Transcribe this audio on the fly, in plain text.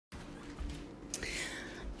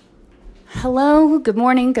Hello, good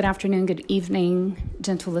morning, good afternoon, good evening,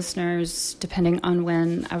 gentle listeners, depending on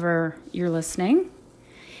whenever you're listening.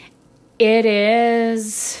 It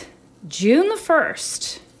is June the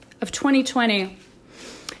 1st of 2020,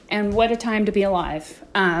 and what a time to be alive.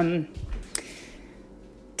 Tonight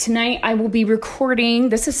I will be recording,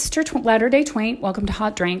 this is Sister Latter-day Twain, welcome to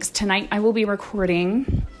Hot Drinks. Tonight I will be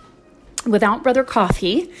recording without Brother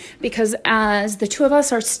Coffee, because as the two of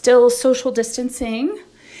us are still social distancing,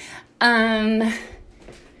 and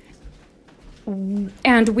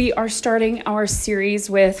we are starting our series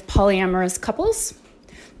with polyamorous couples.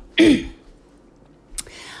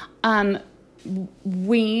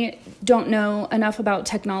 We don't know enough about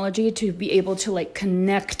technology to be able to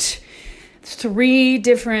connect 3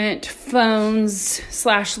 different phones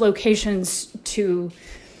 / locations to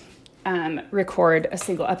record a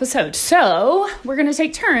single episode. So we're going to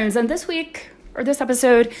take turns. And this week, or this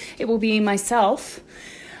episode, it will be myself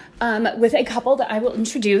with a couple that I will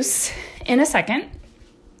introduce in a second.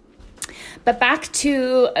 But back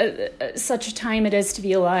to such a time it is to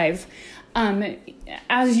be alive.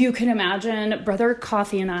 As you can imagine, Brother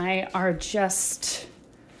Coffee and I are just,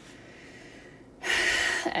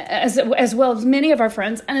 as well as many of our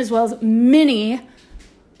friends and as well as many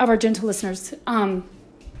of our gentle listeners, we're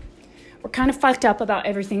kind of fucked up about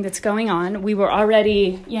everything that's going on. We were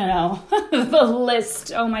already, the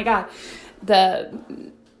list, oh my God,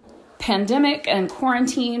 the pandemic and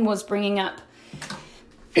quarantine was bringing up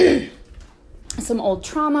some old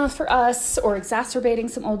trauma for us, or exacerbating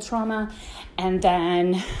some old trauma. And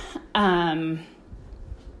then in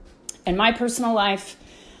my personal life,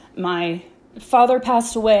 my father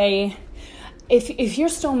passed away. If you're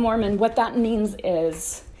still Mormon, what that means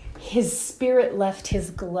is his spirit left his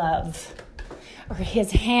glove, or his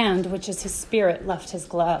hand, which is his spirit, left his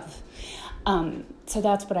glove. So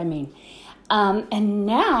that's what I mean. And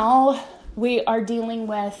now we are dealing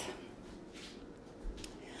with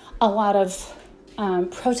a lot of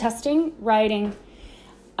protesting, rioting,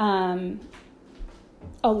 a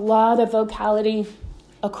lot of vocality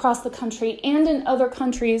across the country and in other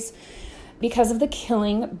countries because of the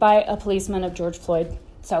killing by a policeman of George Floyd.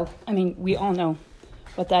 So, we all know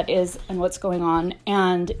what that is and what's going on.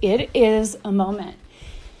 And it is a moment.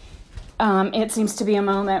 It seems to be a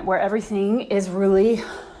moment where everything is really,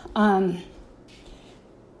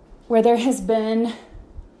 where there has been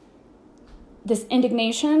this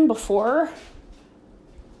indignation before.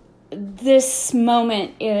 This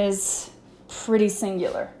moment is pretty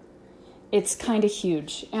singular. It's kind of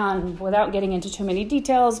huge. And without getting into too many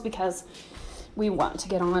details, because we want to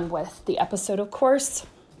get on with the episode, of course,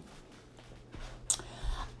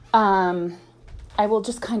 I will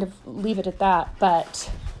just kind of leave it at that. But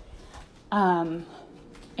in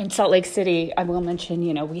Salt Lake City, I will mention,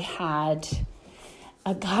 we had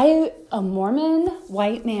a Mormon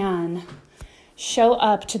white man, show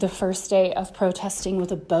up to the first day of protesting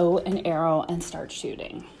with a bow and arrow and start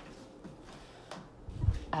shooting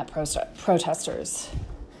at protesters.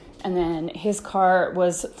 And then his car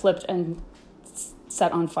was flipped and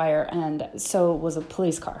set on fire, and so was a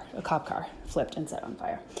police car, a cop car, flipped and set on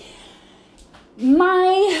fire.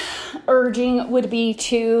 My urging would be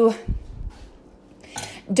to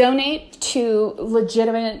donate to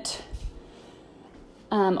legitimate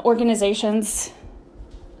organizations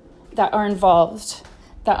that are involved,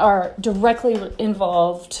 that are directly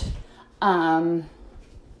involved in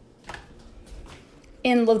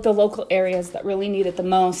the local areas that really need it the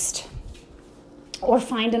most, or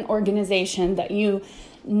find an organization that you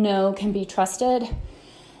know can be trusted,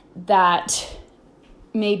 that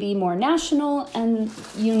may be more national, and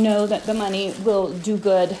you know that the money will do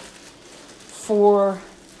good for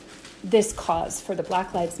this cause, for the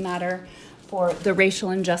Black Lives Matter, for the racial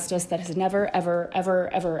injustice that has never, ever, ever,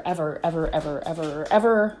 ever, ever, ever, ever, ever,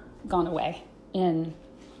 ever gone away in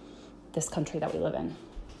this country that we live in.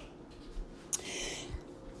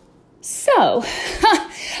 So,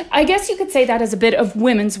 I guess you could say that is a bit of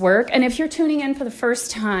women's work. And if you're tuning in for the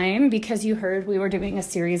first time because you heard we were doing a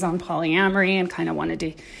series on polyamory and kind of wanted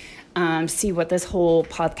to see what this whole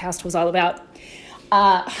podcast was all about,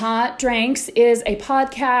 Hot Drinks is a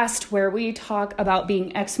podcast where we talk about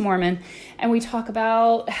being ex-Mormon, and we talk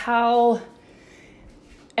about how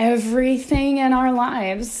everything in our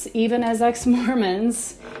lives, even as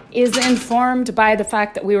ex-Mormons, is informed by the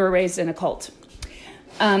fact that we were raised in a cult.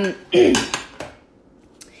 And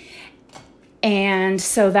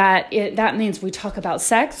so that means we talk about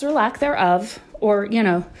sex or lack thereof, or,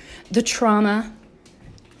 the trauma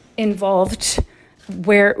involved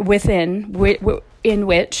wherein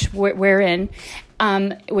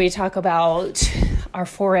we talk about our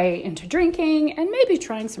foray into drinking and maybe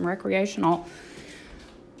trying some recreational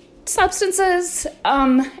substances.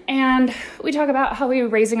 And we talk about how we were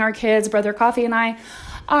raising our kids. Brother Coffee and I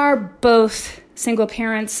are both single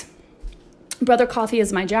parents. Brother Coffee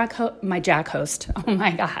is my Jack host. Oh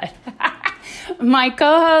my God. My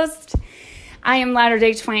co-host. I am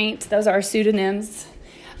Latter-day Twain. Those are our pseudonyms.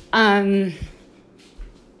 And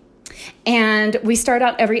we start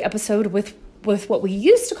out every episode with what we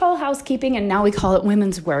used to call housekeeping, and now we call it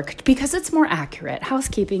women's work because it's more accurate.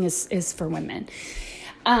 Housekeeping is for women.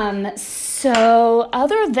 So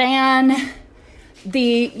other than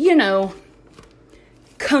the,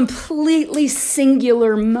 completely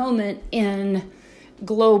singular moment in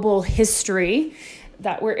global history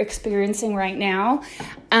that we're experiencing right now,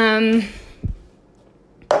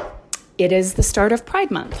 it is the start of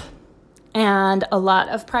Pride Month. And a lot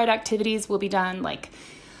of Pride activities will be done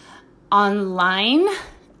online.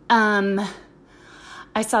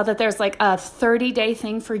 I saw that there's a 30-day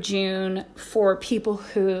thing for June for people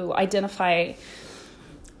who identify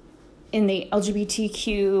in the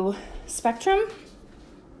LGBTQ spectrum.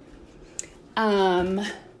 And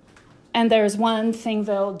there's one thing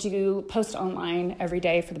they'll do post online every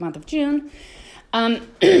day for the month of June. My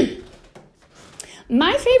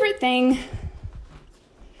favorite thing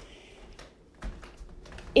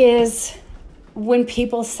is when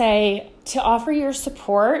people say to offer your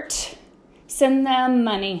support, send them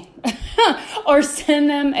money or send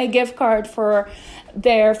them a gift card for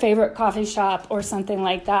their favorite coffee shop or something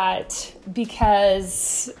like that,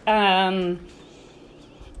 because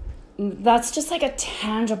that's just a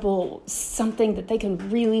tangible something that they can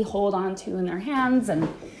really hold on to in their hands and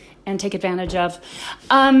take advantage of.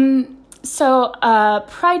 So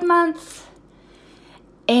Pride Month,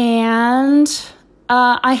 and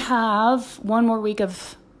I have one more week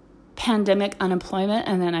of pandemic unemployment,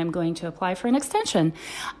 and then I'm going to apply for an extension.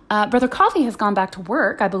 Brother Coffee has gone back to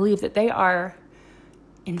work. I believe that they are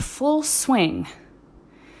in full swing.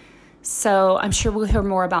 So I'm sure we'll hear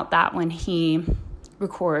more about that when he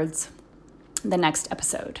records the next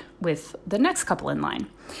episode with the next couple in line.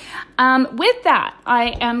 With that,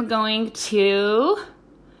 I am going to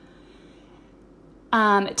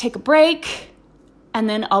take a break, and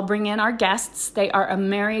then I'll bring in our guests. They are a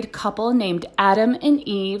married couple named Adam and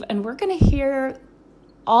Eve, and we're going to hear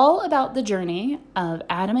all about the journey of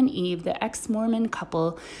Adam and Eve, the ex-Mormon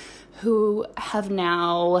couple who have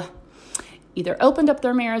now either opened up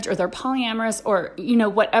their marriage or they're polyamorous, or,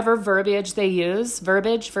 whatever verbiage they use.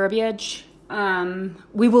 Verbiage.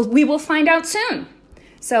 We will find out soon.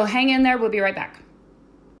 So hang in there. We'll be right back.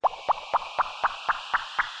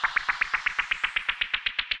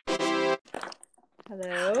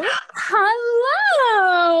 Hello.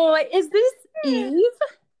 Hello. Is this Eve?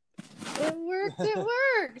 It worked.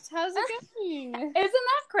 How's it going? Isn't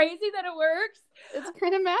that crazy that it works? It's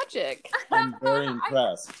kind of magic. I'm very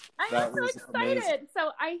impressed. I'm so excited. Amazing.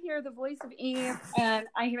 So I hear the voice of Eve and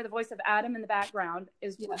I hear the voice of Adam in the background,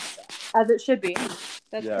 as it should be.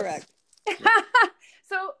 That's correct.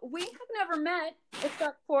 So we have never met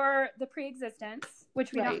except for the pre-existence,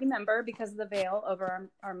 which we don't remember because of the veil over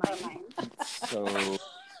our minds. So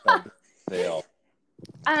veil.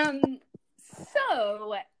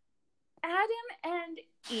 So Adam and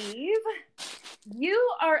Eve,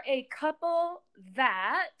 you are a couple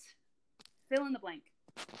that fill in the blank.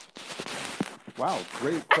 Wow,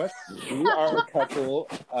 great question. We are a couple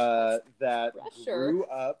that grew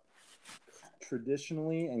up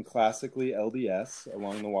traditionally and classically LDS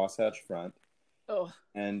along the Wasatch Front,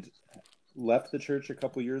 and left the church a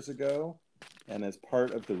couple years ago. And as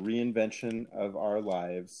part of the reinvention of our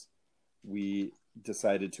lives, we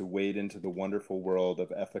decided to wade into the wonderful world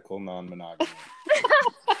of ethical non-monogamy.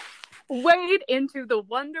 Wade into the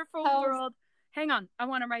wonderful world. Hang on, I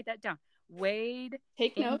want to write that down. Wade.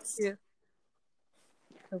 Take notes.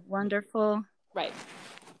 The wonderful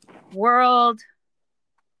world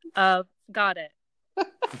of got it.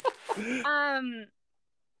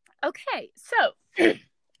 Okay, so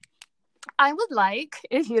I would like,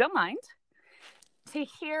 if you don't mind, to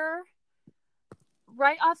hear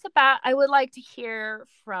right off the bat. I would like to hear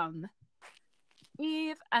from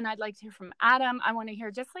Eve, and I'd like to hear from Adam. I want to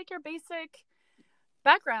hear just your basic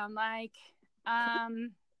background.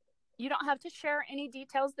 You don't have to share any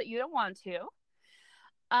details that you don't want to.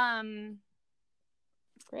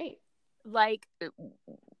 Great.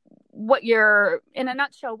 What in a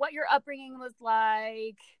nutshell, what your upbringing was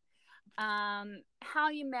like, how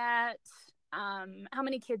you met, how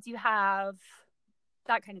many kids you have,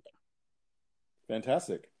 that kind of thing.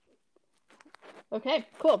 Fantastic. Okay,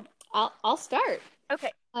 cool. I'll start.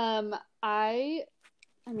 Okay. I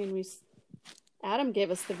mean, Adam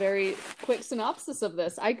gave us the very quick synopsis of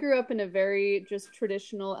this. I grew up in a very just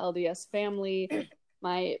traditional LDS family.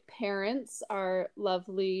 My parents are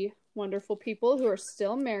lovely, wonderful people who are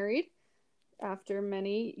still married after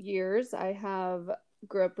many years. I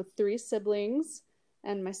grew up with 3 siblings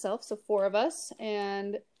and myself, so 4 of us,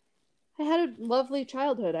 and I had a lovely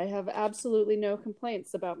childhood. I have absolutely no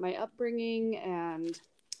complaints about my upbringing, and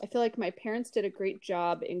I feel like my parents did a great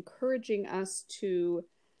job encouraging us to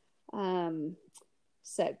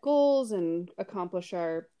set goals and accomplish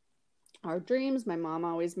our dreams. My mom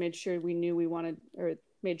always made sure we knew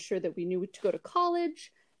made sure that we knew to go to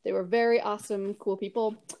college. They were very awesome, cool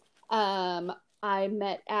people. I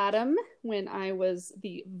met Adam when I was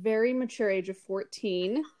the very mature age of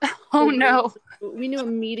 14. Oh, no. We knew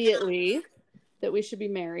immediately that we should be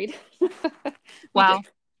married. Wow.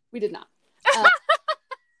 We did not.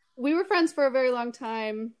 We were friends for a very long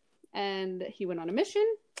time, and he went on a mission.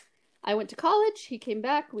 I went to college. He came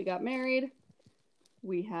back. We got married.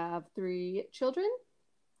 We have 3 children,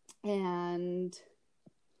 and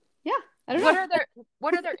yeah, I don't know.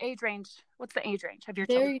 What are their age range? What's the age range of your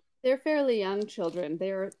children? They're fairly young children.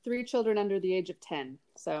 They are 3 children under the age of 10.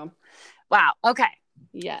 So, wow. Okay.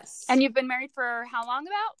 Yes. And you've been married for how long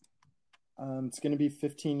about? It's going to be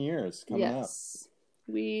 15 years coming up.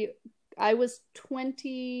 I was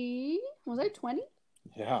 20. Was I 20?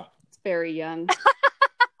 Yeah. It's very young.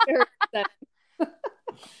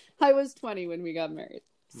 I was 20 when we got married.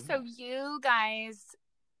 So you guys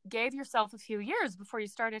gave yourself a few years before you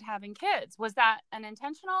started having kids. Was that an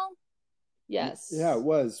intentional? Yes. Yeah, it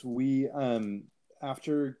was. We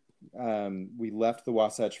after we left the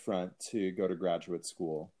Wasatch Front to go to graduate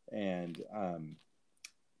school, and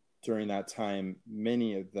during that time,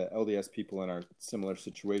 many of the LDS people in our similar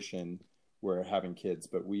situation were having kids,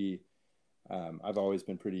 but I've always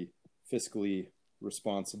been pretty fiscally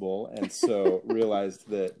responsible, and so realized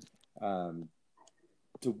that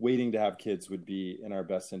waiting to have kids would be in our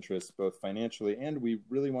best interest, both financially, and we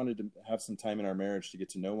really wanted to have some time in our marriage to get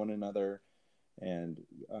to know one another and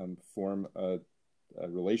form a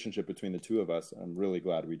relationship between the 2 of us. I'm really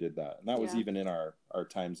glad we did that, and that was even in our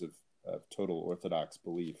times of total Orthodox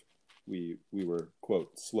belief. We were,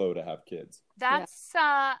 quote, slow to have kids. That's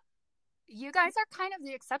you guys are kind of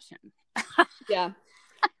the exception. Yeah.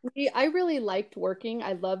 I really liked working.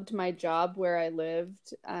 I loved my job where I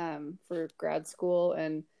lived for grad school,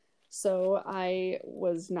 and so I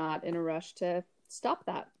was not in a rush to stop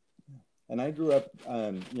that. And I grew up,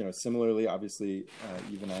 similarly. Obviously,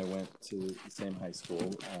 Eve and I went to the same high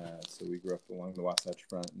school, so we grew up along the Wasatch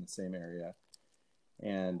Front in the same area.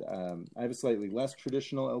 And I have a slightly less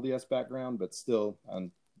traditional LDS background, but still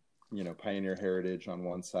on, pioneer heritage on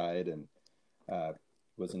one side, and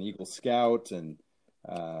was an Eagle Scout, and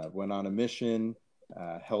went on a mission,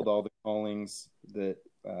 held all the callings that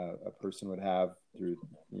a person would have through,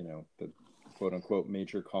 the quote unquote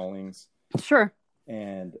major callings. Sure.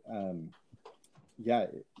 And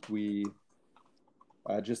we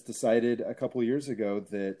just decided a couple years ago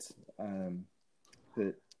that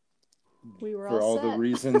we were for all the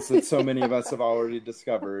reasons that so many of us have already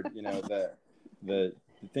discovered, that the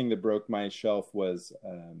thing that broke my shelf was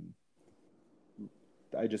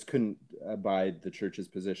I just couldn't abide the church's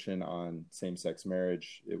position on same-sex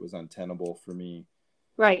marriage. It was untenable for me.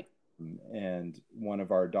 Right. And one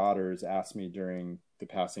of our daughters asked me during the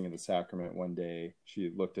passing of the sacrament one day,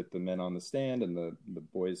 she looked at the men on the stand and the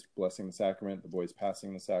boys blessing the sacrament, the boys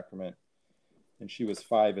passing the sacrament. And she was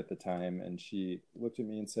 5 at the time. And she looked at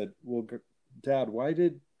me and said, "Well, Dad, why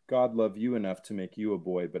did God love you enough to make you a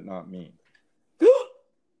boy, but not me?"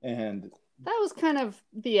 And that was kind of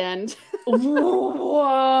the end.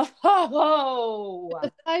 Whoa! If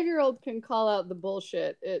a 5-year-old can call out the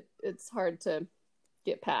bullshit, it's hard to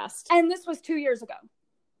get past. And this was 2 years ago.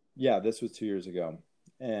 Yeah, this was 2 years ago.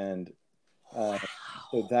 And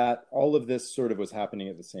so that all of this sort of was happening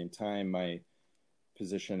at the same time. My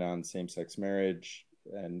position on same-sex marriage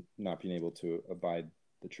and not being able to abide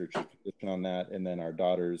the church's position on that. And then our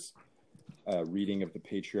daughter's reading of the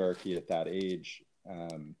patriarchy at that age,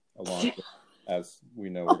 along with, as we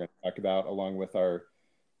know we're going to talk about, along with our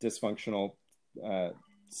dysfunctional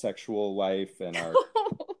sexual life, and our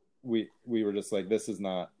we were just like, this is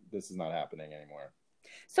not happening anymore.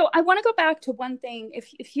 So I want to go back to one thing,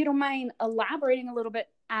 if you don't mind elaborating a little bit,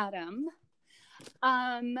 Adam,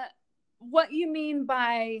 what you mean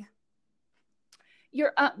by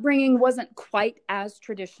your upbringing wasn't quite as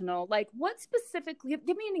traditional. Like, what specifically?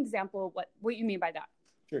 Give me an example of what you mean by that.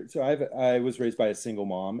 Sure. So I was raised by a single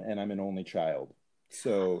mom, and I'm an only child.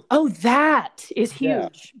 So that is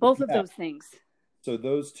huge. Both of those things. So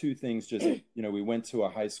those two things just, we went to a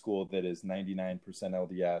high school that is 99%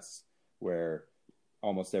 LDS, where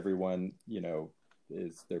almost everyone,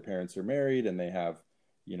 is their parents are married and they have,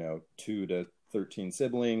 2 to 13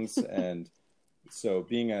 siblings. And so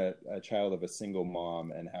being a child of a single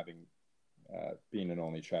mom and having being an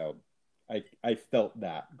only child, I felt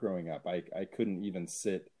that growing up. I couldn't even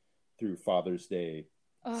sit through Father's Day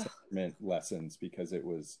sacrament lessons because it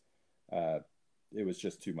was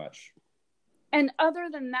just too much. And other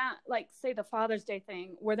than that, like say the Father's Day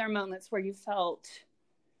thing, were there moments where you felt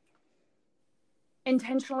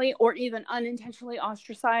intentionally or even unintentionally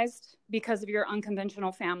ostracized because of your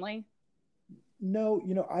unconventional family? No,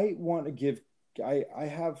 I want to give, I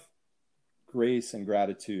have grace and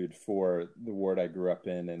gratitude for the ward I grew up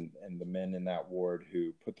in and the men in that ward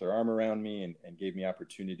who put their arm around me and gave me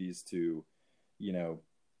opportunities to,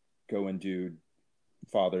 go and do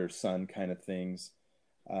father son kind of things.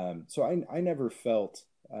 So I never felt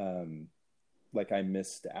like I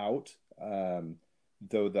missed out,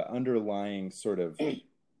 though the underlying sort of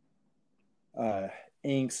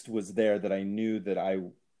angst was there that I knew that I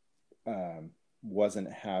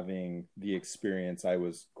wasn't having the experience I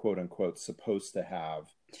was quote unquote supposed to have.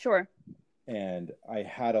 Sure. And I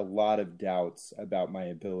had a lot of doubts about my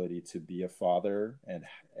ability to be a father and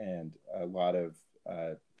a lot of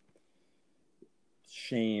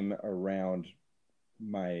shame around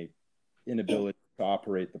my inability to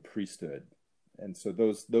operate the priesthood. And so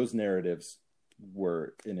those narratives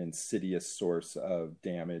were an insidious source of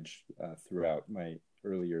damage throughout my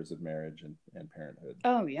early years of marriage and parenthood.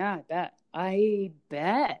 Oh yeah, I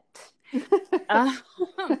bet.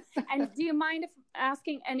 And do you mind if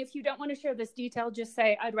asking, and if you don't want to share this detail, just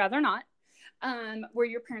say, I'd rather not. Were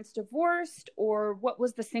your parents divorced, or what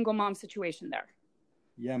was the single mom situation there?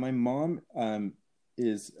 Yeah, my mom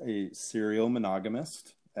is a serial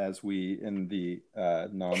monogamist, as we in the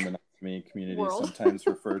non-monogamy community sometimes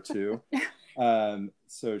refer to.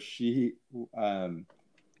 So she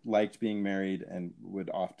liked being married and would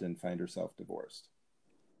often find herself divorced.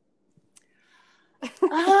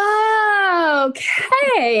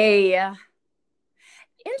 Okay.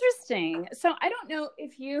 Interesting. So I don't know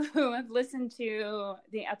if you have listened to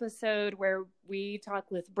the episode where we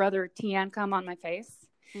talk with Brother Tian Come on My Face.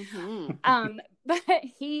 Mm-hmm. But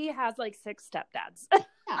he has like 6 stepdads.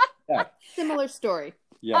 Yeah. Similar story.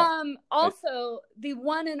 Yeah. Also, the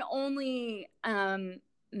one and only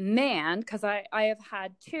man, because I have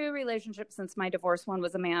had 2 relationships since my divorce. One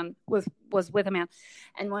was a man, was with a man,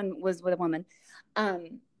 and one was with a woman.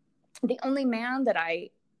 The only man that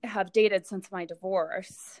I have dated since my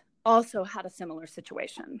divorce also had a similar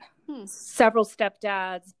situation. Several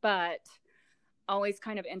stepdads, but always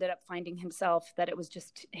kind of ended up finding himself that it was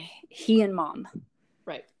just he and mom.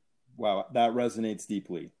 Right. Wow, that resonates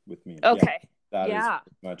deeply with me. Okay. Yeah, that is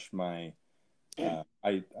pretty much my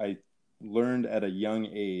I learned at a young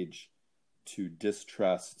age to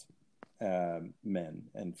distrust men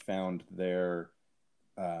and found their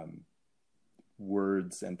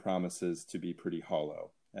words and promises to be pretty hollow.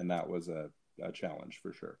 And that was a challenge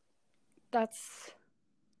for sure. That's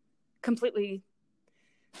completely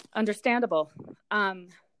understandable.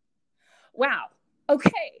 Wow.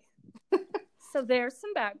 Okay. So there's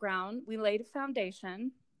some background. We laid a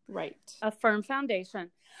foundation. Right. A firm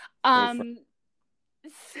foundation.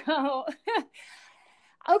 So,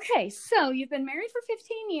 okay. So you've been married for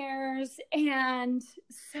 15 years. And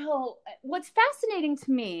so what's fascinating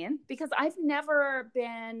to me, because I've never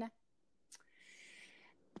been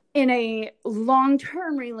in a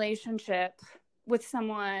long-term relationship with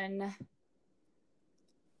someone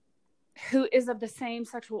who is of the same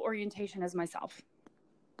sexual orientation as myself.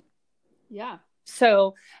 Yeah.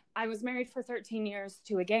 So I was married for 13 years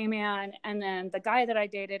to a gay man. And then the guy that I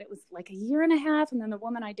dated, it was like a year and a half. And then the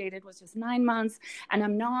woman I dated was just 9 months. And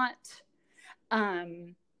I'm not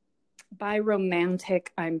bi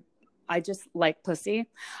romantic. I just like pussy.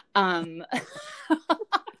 As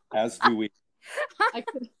do we. I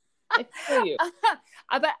feel you.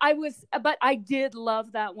 But I did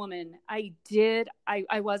love that woman. I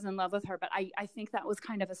was in love with her, but I think that was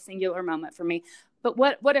kind of a singular moment for me. But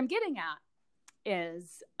what I'm getting at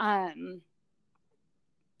is,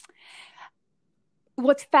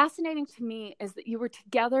 what's fascinating to me is that you were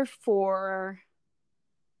together for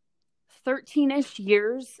 13-ish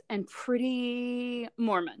years and pretty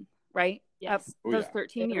Mormon, right? Yes. Those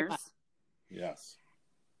 13 years. Yes.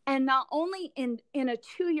 And not only in a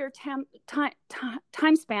 2-year time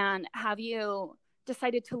span have you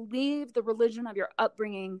decided to leave the religion of your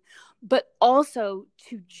upbringing, but also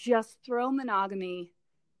to just throw monogamy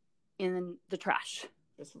in the trash.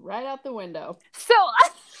 Just right out the window. So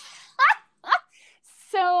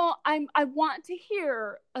So I want to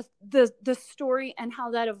hear the story and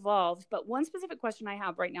how that evolved. But one specific question I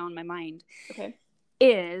have right now in my mind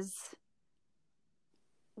is,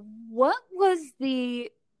 what was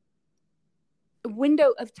the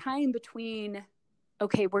window of time between,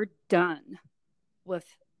 okay, we're done with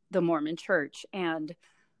the Mormon Church and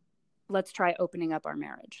let's try opening up our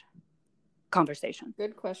marriage conversation?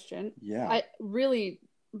 Good question. Yeah. I really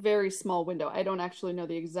very small window. I don't actually know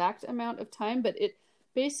the exact amount of time, but it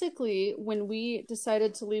basically, when we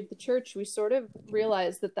decided to leave the church, we sort of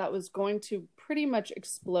realized that that was going to pretty much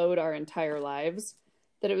explode our entire lives,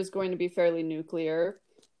 that it was going to be fairly nuclear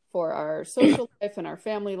for our social life and our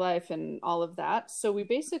family life and all of that. So we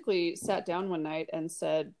basically sat down one night and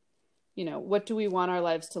said, you know, what do we want our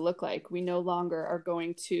lives to look like? We no longer are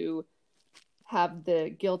going to have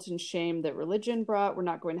the guilt and shame that religion brought. We're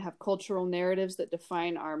not going to have cultural narratives that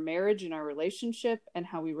define our marriage and our relationship and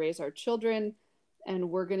how we raise our children. And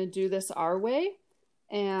we're going to do this our way.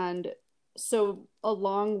 And so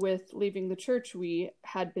along with leaving the church, we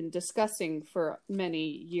had been discussing for many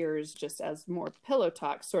years, just as more pillow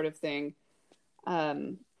talk sort of thing,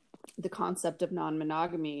 the concept of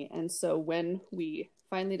non-monogamy. And so when we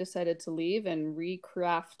finally decided to leave and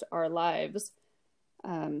recraft our lives,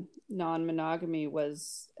 non-monogamy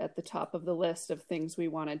was at the top of the list of things we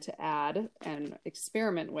wanted to add and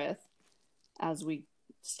experiment with as we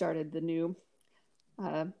started the new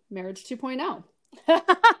Marriage 2.0.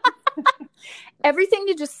 Everything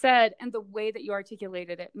you just said and the way that you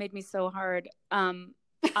articulated it made me so hard. I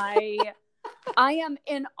am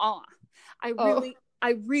in awe. I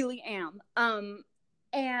really am.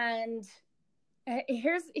 And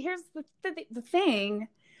here's the thing.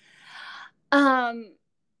 I'll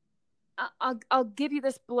give you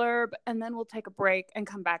this blurb and then we'll take a break and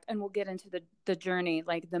come back and we'll get into the journey,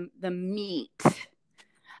 like the meat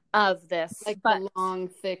of this, like the long,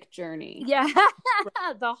 thick journey. Yeah.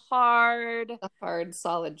 the hard,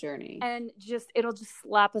 solid journey. And it'll just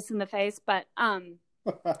slap us in the face. But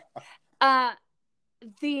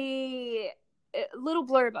the little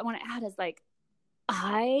blurb I want to add is like,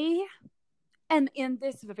 I am in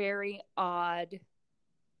this very odd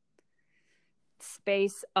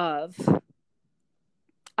space of,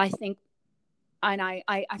 I think, and I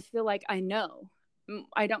feel like I know.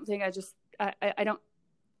 I don't think I don't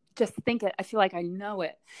just think it. I feel like I know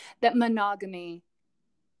it, that monogamy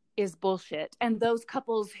is bullshit. And those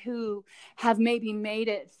couples who have maybe made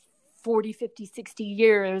it 40, 50, 60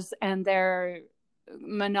 years and they're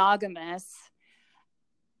monogamous,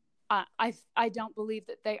 I don't believe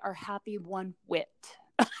that they are happy one whit.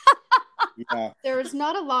 Yeah. There is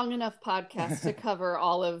not a long enough podcast to cover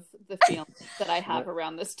all of the feelings that I have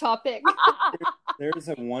around this topic. There's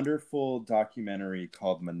a wonderful documentary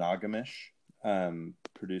called Monogamish,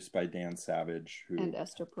 produced by Dan Savage and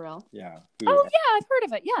Esther Perel. Yeah. I've heard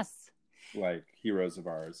of it. Yes. Like heroes of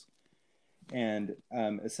ours. And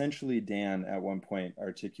essentially Dan at one point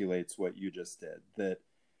articulates what you just did, that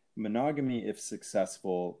monogamy, if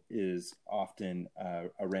successful, is often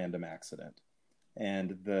a random accident.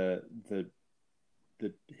 And the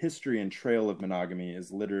history and trail of monogamy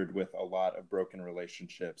is littered with a lot of broken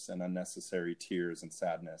relationships and unnecessary tears and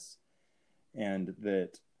sadness. And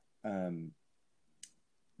that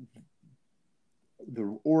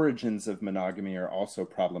the origins of monogamy are also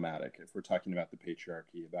problematic if we're talking about the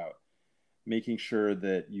patriarchy, about making sure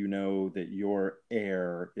that you know that your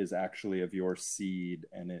heir is actually of your seed,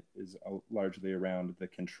 and it is largely around the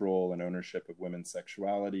control and ownership of women's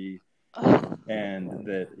sexuality. And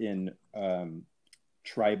that in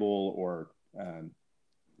tribal or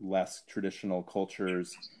less traditional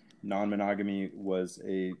cultures, non-monogamy was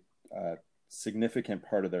a significant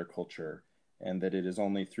part of their culture, and that it is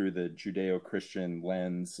only through the Judeo-Christian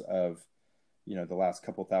lens of, you know, the last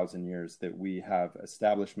couple thousand years that we have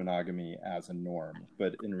established monogamy as a norm.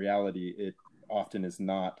 But in reality, it often is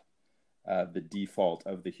not the default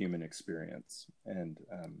of the human experience. And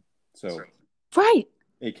so... Right.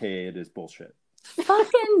 AKA it is bullshit.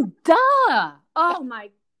 Fucking duh. Oh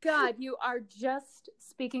my God, you are just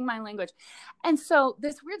speaking my language. And so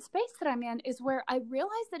this weird space that I'm in is where I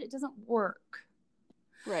realize that it doesn't work.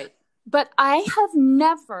 Right. But I have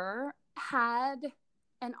never had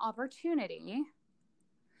an opportunity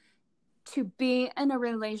to be in a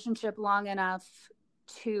relationship long enough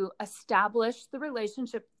to establish the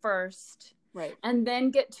relationship first. Right. And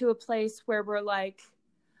then get to a place where we're like,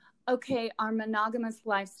 okay, our monogamous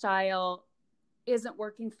lifestyle isn't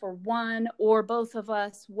working for one or both of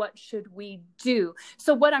us. What should we do?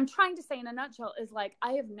 So what I'm trying to say in a nutshell is, like,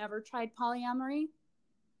 I have never tried polyamory,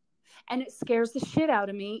 and it scares the shit out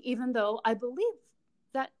of me, even though I believe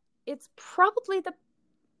that it's probably the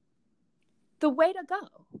the way to go.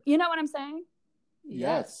 You know what I'm saying?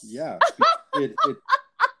 Yes. Yeah.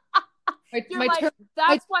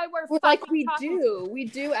 That's why we're like, we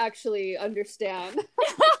do actually understand.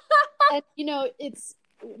 And, you know,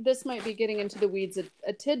 this might be getting into the weeds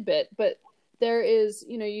a tidbit, but there is,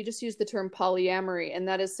 you know, you just use the term polyamory, and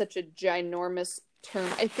that is such a ginormous term.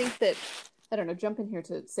 I think that, I don't know, jump in here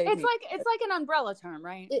to save me. It's like an umbrella term,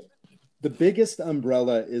 right? The biggest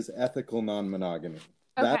umbrella is ethical non-monogamy.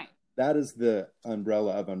 Okay. That is the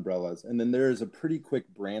umbrella of umbrellas. And then there is a pretty quick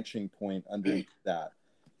branching point underneath that.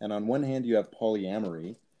 And on one hand, you have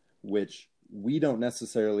polyamory, which we don't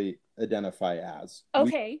necessarily identify as.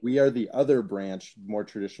 Okay. We are the other branch, more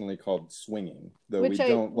traditionally called swinging, though we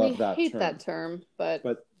don't love that term. We hate that term, but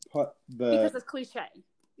because it's cliche.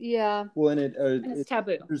 Yeah. Well, and it's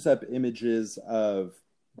taboo. It brings up images of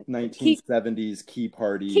 1970s key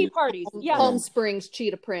parties. Key parties, yeah. Palm Springs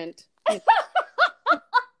cheetah print.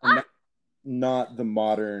 Not the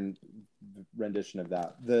modern rendition of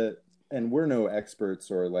that. And we're no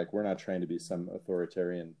experts, or like, we're not trying to be some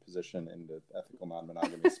authoritarian position in the ethical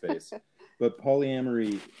non-monogamy space. But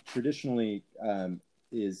polyamory traditionally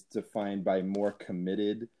is defined by more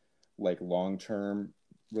committed, like long-term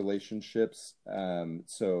relationships.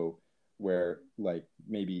 So where like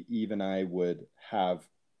maybe Eve and I would have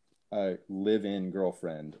a live-in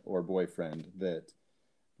girlfriend or boyfriend that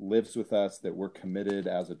lives with us, that we're committed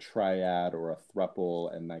as a triad or a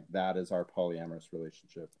throuple, and like that is our polyamorous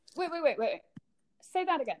relationship. Wait. Say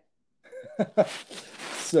that again.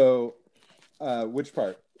 So, which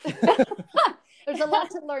part? There's a lot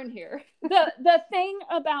to learn here. The thing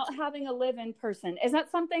about having a live-in person, is that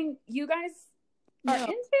something you guys are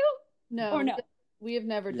into? No. Or no? We have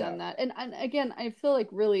never done that. And again, I feel like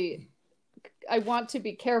really, I want to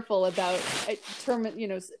be careful about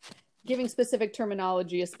giving specific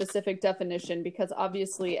terminology, a specific definition, because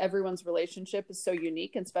obviously everyone's relationship is so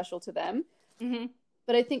unique and special to them. Mm-hmm.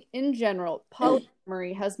 But I think in general,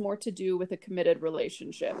 polyamory has more to do with a committed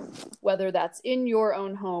relationship, whether that's in your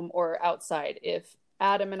own home or outside. If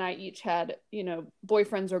Adam and I each had, you know,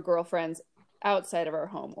 boyfriends or girlfriends outside of our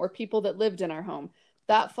home, or people that lived in our home,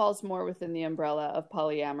 that falls more within the umbrella of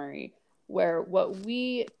polyamory, where what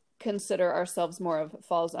we consider ourselves more of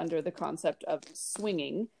falls under the concept of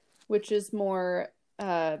swinging, which is more,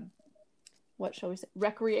 what shall we say,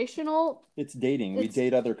 recreational? It's dating. We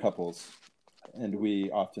date other couples, and we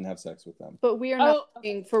often have sex with them. But we are not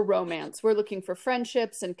looking for romance. We're looking for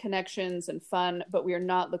friendships and connections and fun, but we are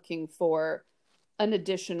not looking for an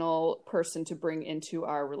additional person to bring into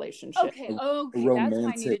our relationship. Okay. That's why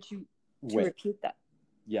I needed you to repeat that.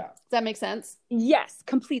 Yeah. Does that make sense? Yes,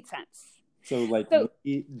 complete sense. So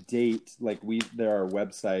we date, there are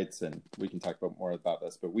websites, and we can talk about more about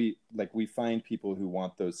this, but we find people who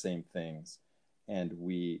want those same things, and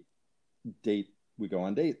we date, we go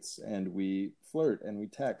on dates, and we flirt, and we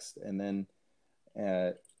text, and then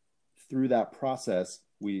through that process,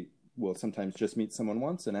 we will sometimes just meet someone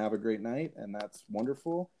once and have a great night, and that's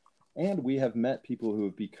wonderful. And we have met people who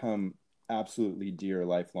have become absolutely dear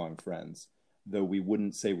lifelong friends, though we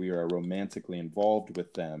wouldn't say we are romantically involved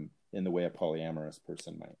with them in the way a polyamorous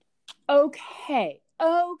person might. Okay.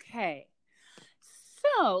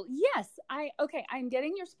 So, yes, I'm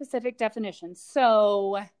getting your specific definition.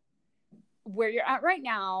 So, where you're at right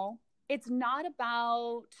now, it's not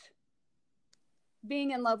about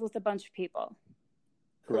being in love with a bunch of people.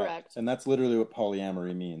 Correct. And that's literally what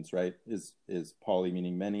polyamory means, right? Is poly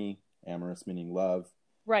meaning many, amorous meaning love.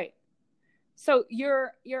 Right. So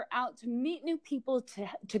you're out to meet new people,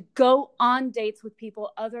 to go on dates with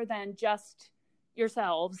people other than just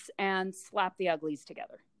yourselves and slap the uglies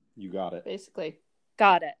together. You got it. Basically.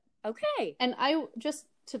 Got it. Okay. And I just,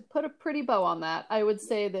 to put a pretty bow on that, I would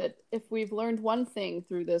say that if we've learned one thing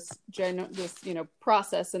through this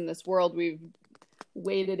process in this world we've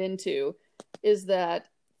waded into, is that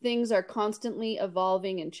things are constantly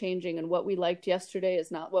evolving and changing, and what we liked yesterday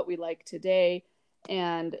is not what we like today.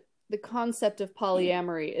 And the concept of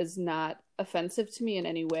polyamory is not offensive to me in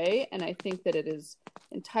any way. And I think that it is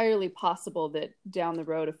entirely possible that down the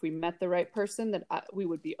road, if we met the right person, that we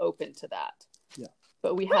would be open to that. Yeah.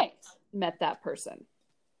 But we haven't met that person.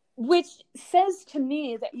 Which says to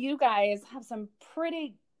me that you guys have some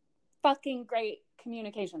pretty fucking great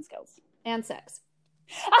communication skills. And sex.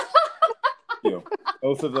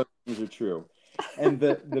 Both of those things are true. And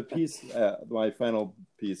the piece, my final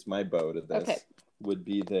piece, my bow to this would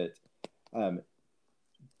be that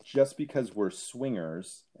just because we're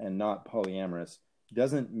swingers and not polyamorous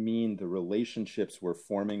doesn't mean the relationships we're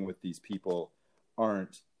forming with these people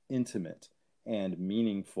aren't intimate and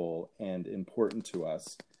meaningful and important to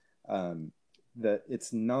us. that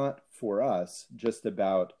it's not for us just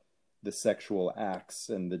about the sexual acts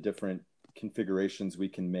and the different configurations we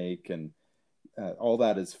can make, and all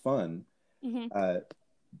that is fun.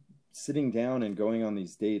 Sitting down and going on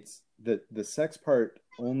these dates, the sex part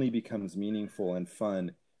only becomes meaningful and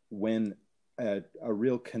fun when a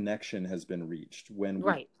real connection has been reached, when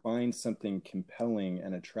we find something compelling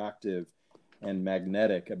and attractive and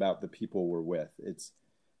magnetic about the people we're with. It's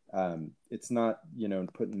not,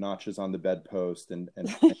 putting notches on the bedpost and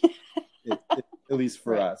at least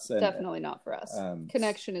for us. And, definitely not for us.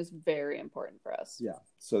 Connection is very important for us. Yeah.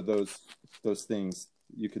 So those things,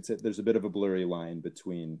 you could say there's a bit of a blurry line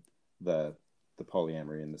between the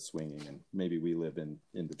polyamory and the swinging, and maybe we live in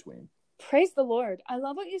between. Praise the Lord. I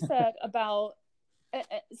love what you said about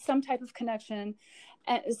some type of connection,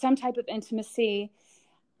 some type of intimacy.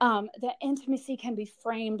 That intimacy can be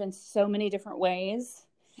framed in so many different ways.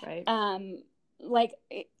 Right. Like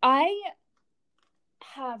I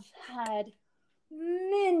have had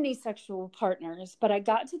many sexual partners, but I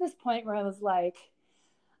got to this point where I was like,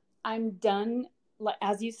 I'm done,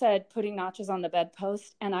 as you said, putting notches on the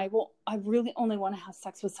bedpost, and I really only want to have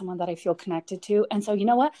sex with someone that I feel connected to. And so, you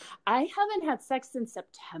know what? I haven't had sex since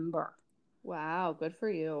September. Wow, good for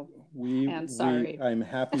you. I'm sorry. I'm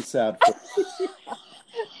happy, sad.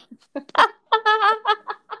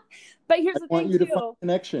 But here's the thing, I want you to find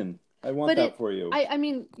connection. I want that for you. I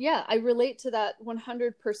mean, yeah, I relate to that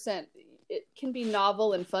 100%. It can be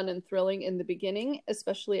novel and fun and thrilling in the beginning,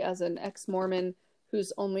 especially as an ex-Mormon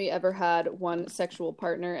who's only ever had one sexual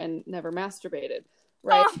partner and never masturbated,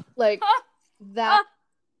 right? That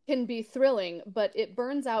can be thrilling, but it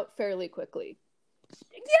burns out fairly quickly.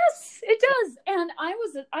 Yes, it does. And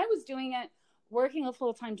I was doing it, working a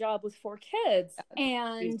full-time job with 4 kids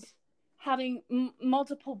and having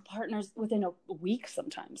multiple partners within a week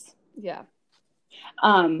sometimes. Yeah.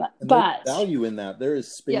 But value in that, there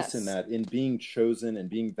is space in that, in being chosen and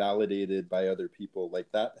being validated by other people.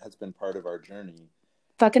 Like that has been part of our journey.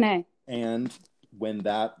 Fucking A. And when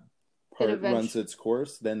that part runs its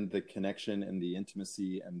course, then the connection and the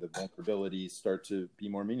intimacy and the vulnerability start to be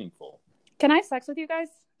more meaningful. Can I have sex with you guys?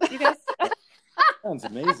 You guys? Sounds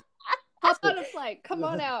amazing. Hop on a flight. Come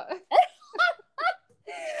on out. Oh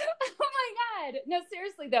my God. No,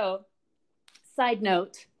 seriously though. Side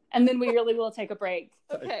note. And then we really will take a break.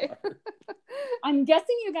 Okay. I'm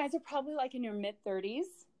guessing you guys are probably like in your mid-30s.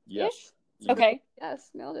 Yes. Okay. Yes,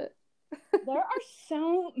 nailed it. There are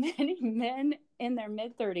so many men in their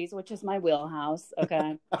mid-30s, which is my wheelhouse.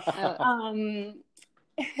 Okay.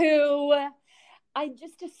 Who I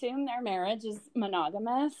just assume their marriage is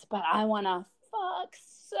monogamous, but I want to fuck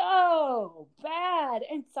so bad.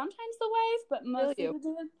 And sometimes the wife, but mostly the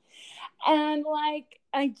dude. And like,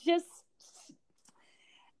 I just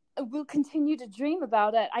will continue to dream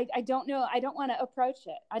about it. I don't know. I don't want to approach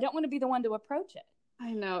it. I don't want to be the one to approach it.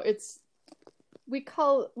 I know. We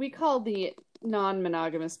call the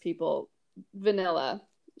non-monogamous people vanilla.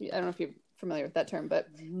 I don't know if you're familiar with that term, but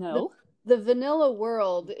no. The vanilla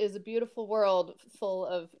world is a beautiful world full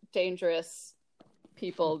of dangerous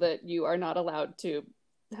people that you are not allowed to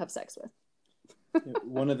have sex with.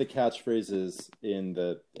 One of the catchphrases in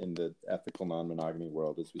the ethical non-monogamy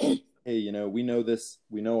world is we say, hey, we know this,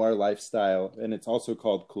 we know our lifestyle, and it's also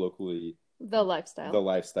called colloquially the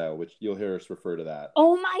lifestyle, which you'll hear us refer to that.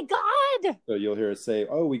 Oh my God! So you'll hear us say,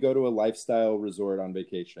 oh, we go to a lifestyle resort on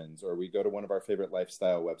vacations, or we go to one of our favorite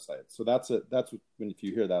lifestyle websites. So if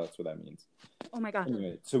you hear that, that's what that means. Oh my God.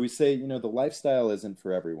 Anyway, so we say, the lifestyle isn't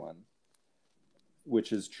for everyone,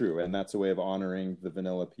 which is true. And that's a way of honoring the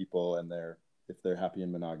vanilla people, and if they're happy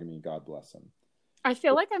in monogamy, God bless them. I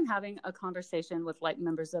feel like I'm having a conversation with like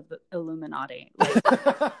members of the Illuminati,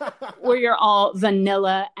 where you're all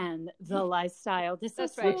vanilla and the lifestyle.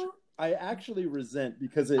 That's right. I actually resent,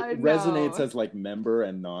 because it resonates as like member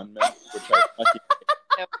and non-member, which I fucking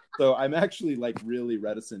hate. So I'm actually like really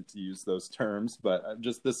reticent to use those terms, but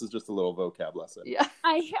this is just a little vocab lesson. Yeah,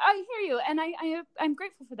 I hear you, and I'm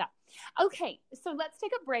grateful for that. Okay, so let's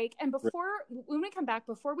take a break, and when we come back,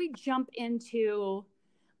 before we jump into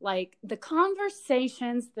like the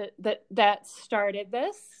conversations that started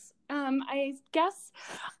this, I guess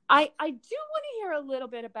I do want to hear a little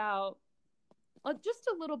bit about, just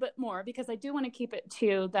a little bit more, because I do want to keep it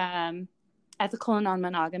to the ethical and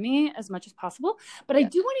non-monogamy as much as possible. But I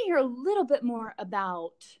do want to hear a little bit more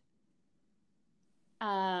about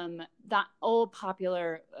that old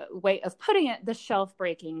popular way of putting it, the shelf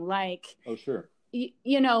breaking. Like, oh, sure.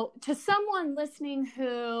 To someone listening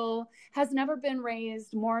who has never been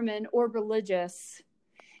raised Mormon or religious,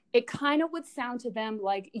 it kind of would sound to them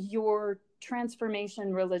like your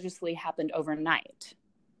transformation religiously happened overnight.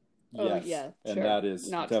 Yes. And sure. that is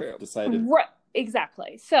not true. Decided. Right.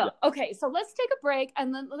 Exactly. So, okay. So let's take a break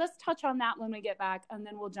and then let's touch on that when we get back. And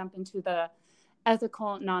then we'll jump into the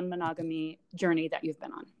ethical non-monogamy journey that you've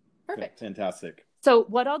been on. Perfect. Fantastic. So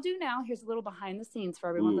what I'll do now, here's a little behind the scenes for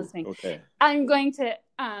everyone listening. Okay. I'm going to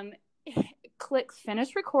click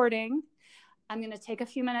finish recording. I'm going to take a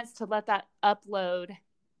few minutes to let that upload.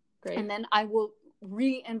 Great. And then I will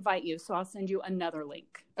re-invite you. So I'll send you another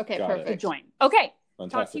link. Okay, Got perfect. To join. Okay.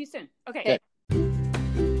 Fantastic. Talk to you soon. Okay.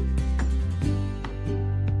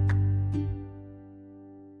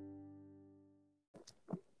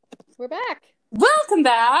 We're back. Welcome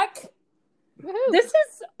back. Woohoo. This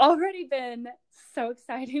has already been so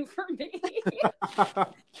exciting for me.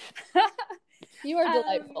 You are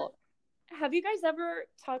delightful. Have you guys ever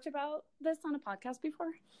talked about this on a podcast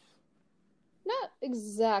before? Not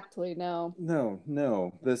exactly, no.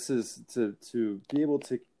 No. This is to be able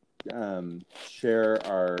to share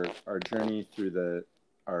our journey through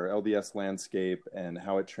our LDS landscape and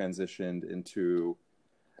how it transitioned into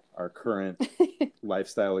our current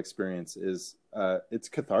lifestyle experience is it's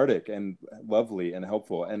cathartic and lovely and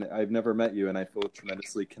helpful. And I've never met you, and I feel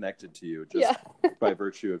tremendously connected to you just by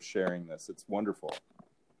virtue of sharing this. It's wonderful.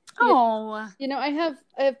 Oh, You know, I have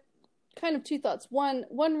kind of two thoughts.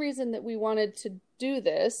 One reason that we wanted to do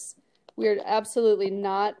this, we're absolutely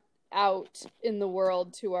not out in the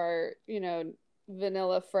world to our,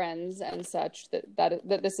 vanilla friends and such that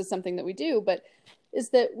this is something that we do, but is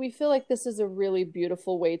that we feel like this is a really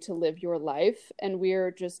beautiful way to live your life. And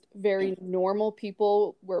we're just very normal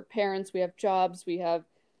people. We're parents, we have jobs, we have,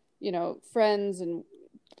 friends, and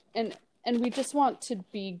we just want to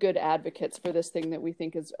be good advocates for this thing that we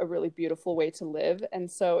think is a really beautiful way to live.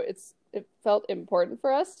 And so it felt important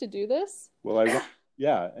for us to do this. Well,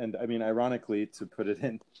 and I mean, ironically, to put it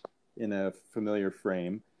in a familiar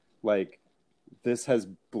frame, like, this has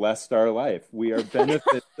blessed our life. We are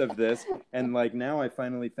benefits of this. And like, now I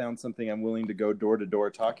finally found something I'm willing to go door to door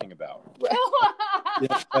talking about.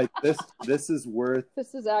 Like this is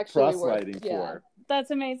actually proselyting for.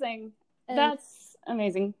 That's amazing. That's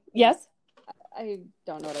amazing. Yes? I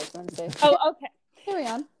don't know what I was going to say. Oh, okay. Carry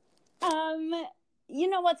on.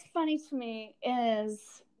 What's funny to me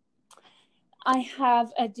is I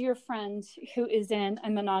have a dear friend who is in a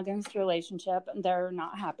monogamous relationship and they're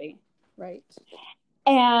not happy. Right.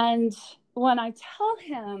 And when I tell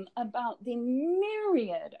him about the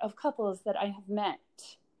myriad of couples that I have met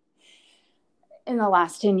in the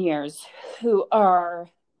last 10 years who are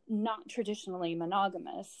not traditionally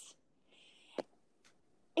monogamous,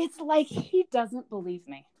 it's like he doesn't believe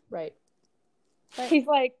me. Right. He's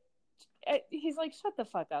like, shut the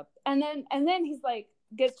fuck up. And then he's like,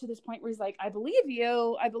 gets to this point where he's like, I believe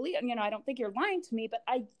you. I don't think you're lying to me, but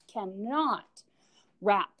I cannot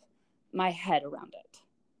wrap my head around it.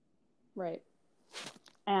 Right.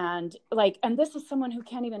 And this is someone who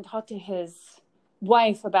can't even talk to his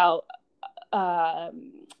wife about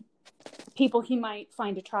people he might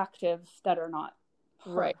find attractive that are not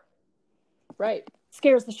her. Right.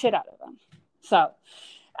 Scares the shit out of them. So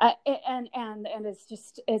and it's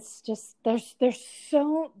just there's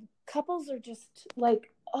so couples are just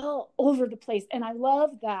like all over the place. And I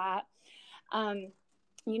love that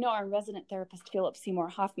our resident therapist, Philip Seymour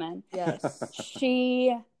Hoffman. Yes.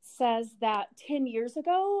 She says that 10 years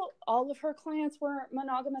ago, all of her clients were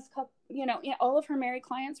monogamous. All of her married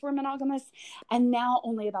clients were monogamous, and now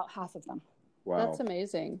only about half of them. Wow. That's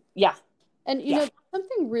amazing. Yeah. And,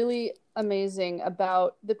 something really amazing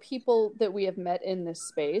about the people that we have met in this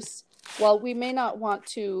space, while we may not want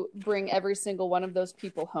to bring every single one of those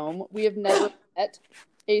people home, we have never met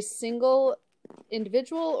a single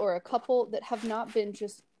individual or a couple that have not been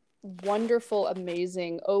just wonderful,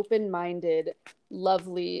 amazing, open-minded,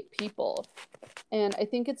 lovely people. And I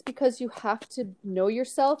think it's because you have to know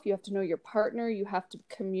yourself, you have to know your partner, you have to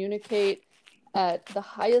communicate at the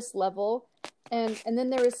highest level. And then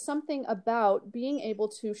there is something about being able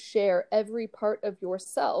to share every part of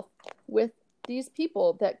yourself with these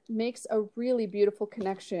people that makes a really beautiful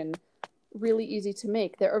connection really easy to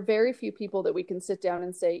make. There are very few people that we can sit down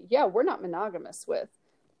and say, yeah, we're not monogamous with.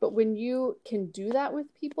 But when you can do that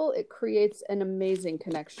with people, it creates an amazing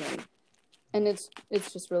connection. And it's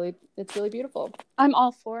really beautiful. I'm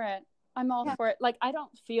all for it. For it. Like, I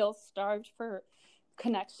don't feel starved for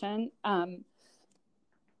connection.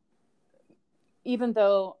 Even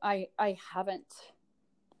though I haven't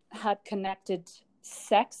had connected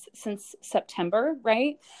sex since September,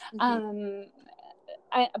 right? Mm-hmm.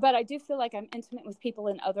 But I do feel like I'm intimate with people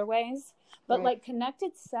in other ways. But like,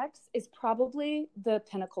 connected sex is probably the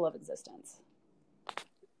pinnacle of existence.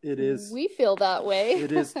 It is. We feel that way.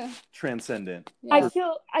 It is transcendent. Yeah.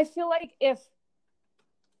 I feel like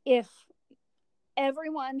if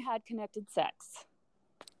everyone had connected sex,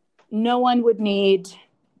 no one would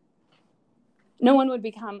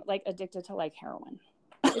become like addicted to like heroin.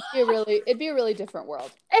 It'd be a really different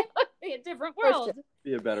world. It would be a different world. It'd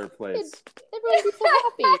be a better place. Everyone would be so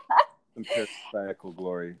happy. Some paradisiacal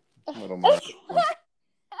glory. A little more.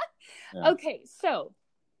 Yeah. Okay, so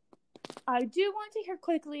I do want to hear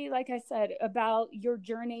quickly, like I said, about your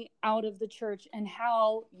journey out of the church and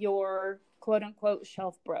how your quote unquote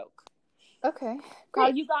shelf broke. Okay. Great. How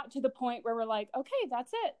you got to the point where we're like, okay,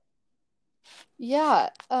 that's it. Yeah.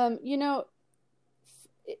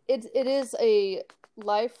 It is a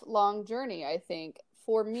lifelong journey, I think.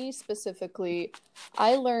 For me specifically,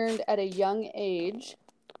 I learned at a young age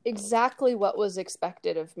exactly what was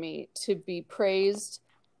expected of me, to be praised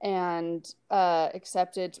and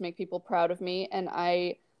accepted, to make people proud of me. And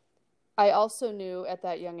I also knew at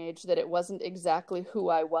that young age that it wasn't exactly who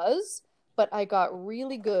I was, but I got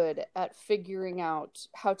really good at figuring out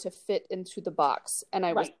how to fit into the box. And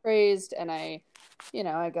I was praised, and I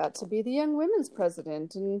got to be the young women's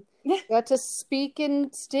president, and got to speak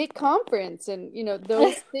in state conference, and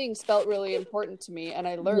those things felt really important to me, and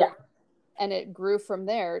I learned. And it grew from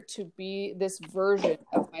there to be this version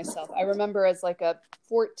of myself. I remember as like a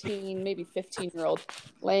 14, maybe 15-year-old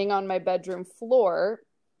laying on my bedroom floor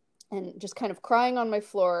and just kind of crying on my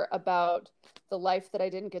floor about the life that I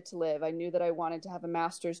didn't get to live. I knew that I wanted to have a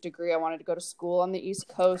master's degree. I wanted to go to school on the East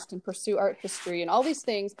Coast and pursue art history and all these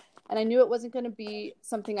things. And I knew it wasn't going to be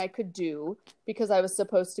something I could do because I was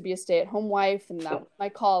supposed to be a stay-at-home wife, and that was my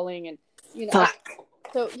calling. And,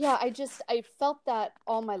 I felt that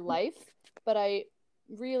all my life. But I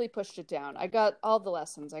really pushed it down. I got all the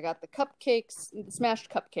lessons. I got the cupcakes, the smashed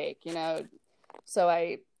cupcake, So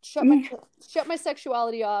I shut my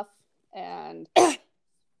sexuality off and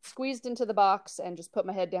squeezed into the box and just put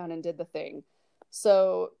my head down and did the thing.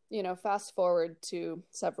 So, fast forward to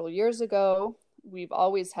several years ago, we've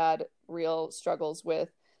always had real struggles with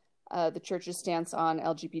the church's stance on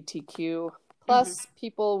LGBTQ plus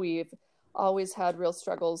people. We've always had real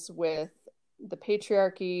struggles with the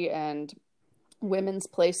patriarchy and women's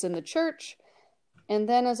place in the church. And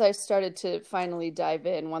then as I started to finally dive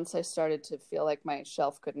in, once I started to feel like my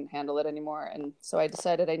shelf couldn't handle it anymore, and so I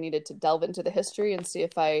decided I needed to delve into the history and see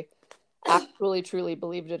if I actually truly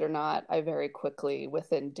believed it or not, I very quickly,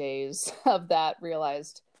 within days of that,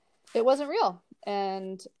 realized it wasn't real.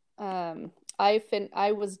 And I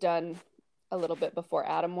was done a little bit before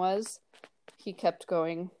Adam was. He kept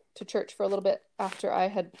going to church for a little bit after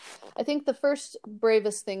I think the first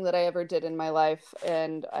bravest thing that I ever did in my life,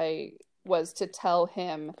 and I was to tell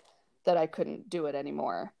him that I couldn't do it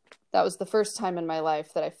anymore. That was the first time in my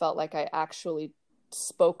life that I felt like I actually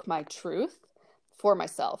spoke my truth for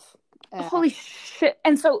myself. Holy shit.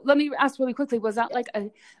 And so let me ask really quickly, was that like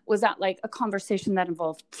a conversation that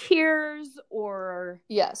involved tears or?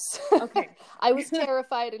 Yes. Okay. I was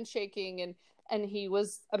terrified and shaking, and he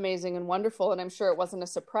was amazing and wonderful. And I'm sure it wasn't a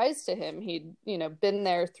surprise to him. He'd, been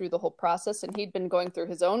there through the whole process, and he'd been going through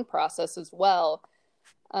his own process as well.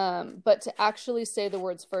 But to actually say the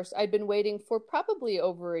words first, I'd been waiting for probably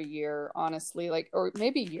over a year, honestly, or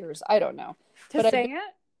maybe years. I don't know. It?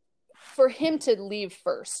 For him to leave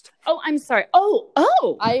first. Oh, I'm sorry.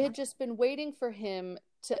 Oh. I had just been waiting for him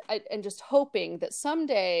and just hoping that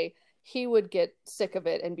someday he would get sick of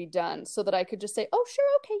it and be done, so that I could just say, oh, sure.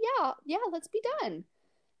 Okay. Yeah, let's be done.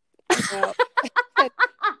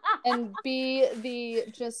 And be the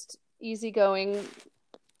just easygoing,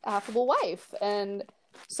 affable wife. And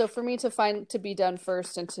so for me to be done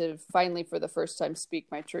first and to finally, for the first time, speak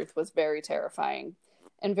my truth was very terrifying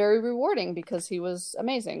and very rewarding, because he was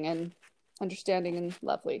amazing and understanding and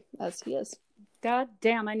lovely as he is. God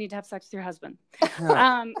damn, I need to have sex with your husband.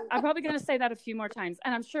 I'm probably going to say that a few more times.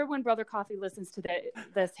 And I'm sure when Brother Coffee listens to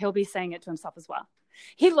this, he'll be saying it to himself as well.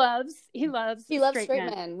 He loves straight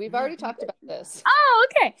men. We've already talked about this. Oh,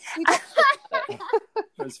 okay. I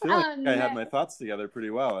was feeling like I had my thoughts together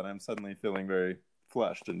pretty well, and I'm suddenly feeling very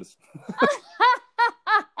flushed and just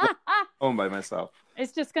home by myself.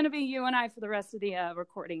 It's just going to be you and I for the rest of the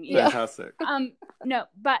recording. Fantastic. No,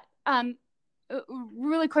 but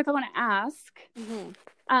really quick, I want to ask.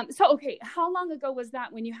 So, okay, how long ago was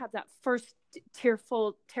that when you had that first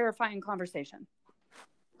tearful, terrifying conversation?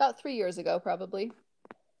 About 3 years ago, probably.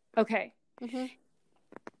 Okay.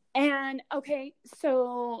 And okay,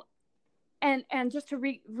 so, and just to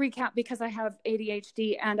recap, because I have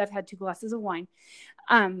ADHD and I've had 2 glasses of wine.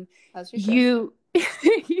 As you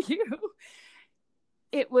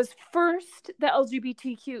it was first the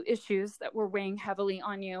LGBTQ issues that were weighing heavily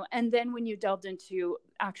on you, and then when you delved into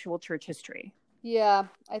actual church history. Yeah,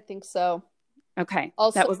 I think so. Okay.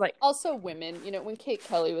 Also, that was like also women. You know, when Kate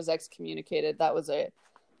Kelly was excommunicated, that was a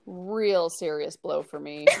real serious blow for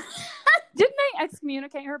me. Didn't they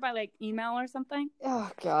excommunicate her by like email or something? Oh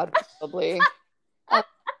God, probably.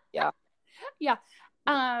 Yeah. Yeah.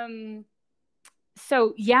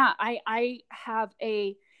 So yeah, I have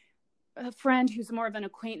a friend who's more of an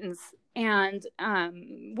acquaintance, and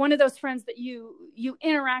one of those friends that you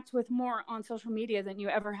interact with more on social media than you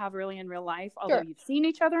ever have really in real life, although Sure. you've seen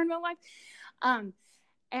each other in real life.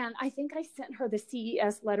 And I think I sent her the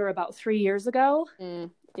CES letter about 3 years ago.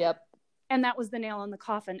 Yep. And that was the nail in the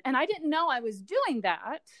coffin. And I didn't know I was doing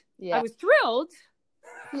that. Yeah. I was thrilled.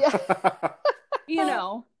 Yeah. You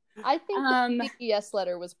know. I think the CES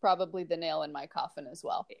letter was probably the nail in my coffin as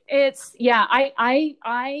well. It's, yeah,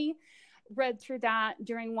 I read through that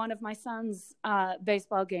during one of my son's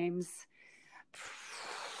baseball games,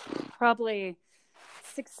 probably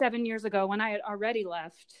 6-7 years ago, when I had already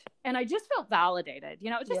left, and I just felt validated.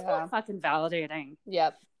 You know, it just felt fucking validating.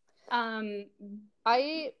 Yep. I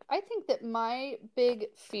think that my big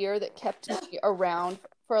fear that kept me around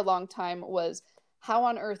for a long time was, how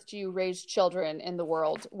on earth do you raise children in the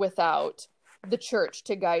world without the church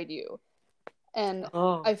to guide you? And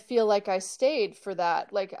I feel like I stayed for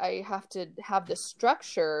that. Like, I have to have this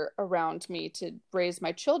structure around me to raise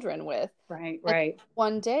my children with. Right. And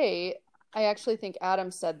one day, I actually think Adam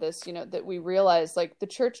said this, you know, that we realized, like, the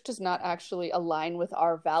church does not actually align with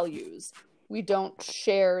our values. We don't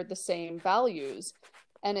share the same values.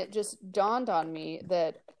 And it just dawned on me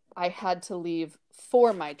that I had to leave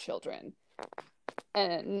for my children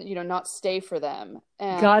and, you know, not stay for them.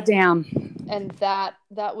 And goddamn. And that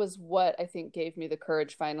was what I think gave me the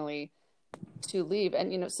courage finally to leave.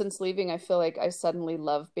 And, you know, since leaving, I feel like I suddenly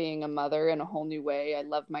love being a mother in a whole new way. I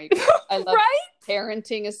love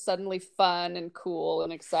parenting is suddenly fun and cool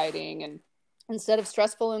and exciting, and instead of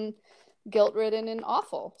stressful and guilt-ridden and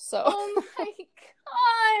awful. So oh my God,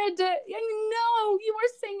 I know you were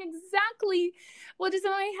saying exactly what is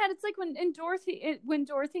in my head. It's like when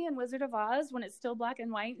Dorothy in Wizard of Oz, when it's still black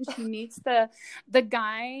and white, and she meets the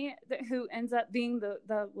guy who ends up being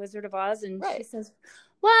the Wizard of Oz, and she says,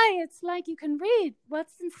 "Why, it's like you can read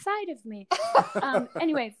what's inside of me."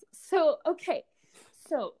 Anyways, so okay,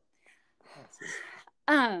 so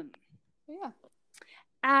Adam.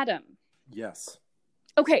 Yes.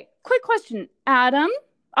 Okay, quick question, Adam.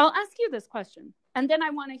 I'll ask you this question, and then I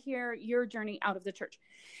want to hear your journey out of the church.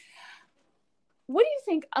 What do you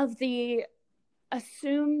think of the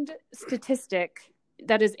assumed statistic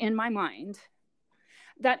that is in my mind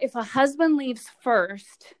that if a husband leaves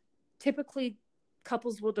first, typically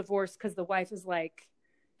couples will divorce because the wife is like,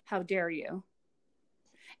 "How dare you?"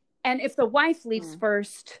 And if the wife leaves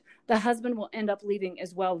first, the husband will end up leaving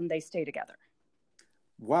as well, and they stay together.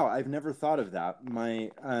 Wow, I've never thought of that.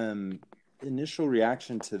 My initial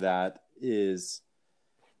reaction to that is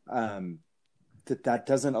that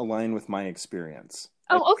doesn't align with my experience.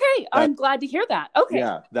 Oh, okay. I'm glad to hear that. Okay.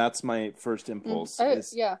 Yeah, that's my first impulse.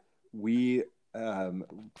 We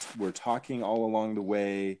were talking all along the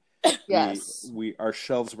way. Yes. Our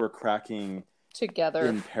shelves were cracking together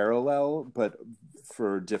in parallel, but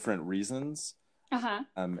for different reasons. Uh-huh.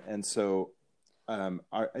 And so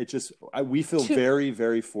we feel very,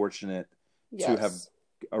 very fortunate to have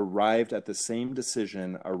arrived at the same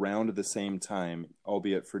decision around the same time,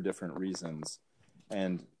 albeit for different reasons.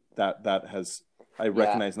 And that has, I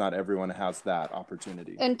recognize not everyone has that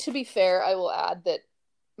opportunity. And to be fair, I will add that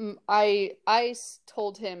I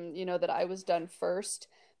told him, you know, that I was done first,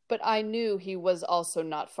 but I knew he was also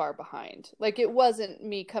not far behind. Like, it wasn't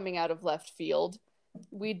me coming out of left field.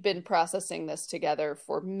 We'd been processing this together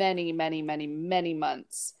for many, many, many, many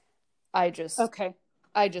months. I just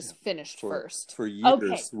finished first. For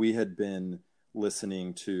years, we had been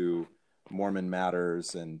listening to Mormon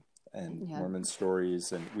Matters and Mormon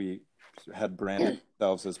Stories, and we had branded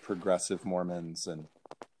ourselves as progressive Mormons, and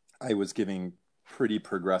I was giving pretty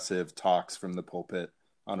progressive talks from the pulpit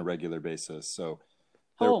on a regular basis. So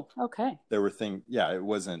there were things, it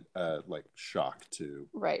wasn't like shock to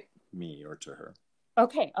me or to her.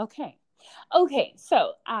 Okay.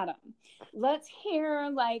 So Adam, let's hear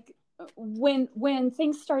like when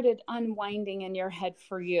things started unwinding in your head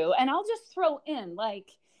for you. And I'll just throw in,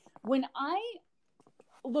 like, when I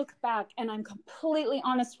look back and I'm completely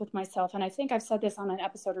honest with myself, and I think I've said this on an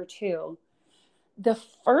episode or two, the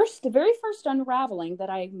very first unraveling that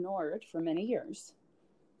I ignored for many years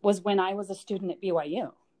was when I was a student at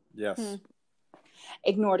BYU. Yes.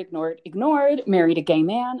 ignored, married a gay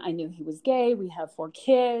man. I knew he was gay. We have 4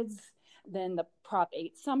 kids. Then the Prop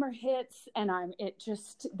 8 summer hits, and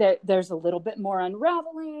there's a little bit more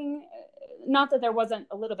unraveling. Not that there wasn't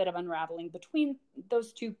a little bit of unraveling between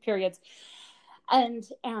those 2 periods. And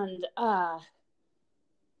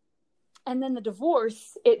then the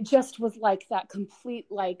divorce, it just was like that complete,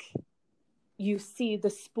 like, you see the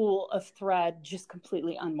spool of thread just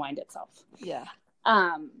completely unwind itself. Yeah.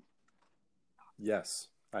 Yes.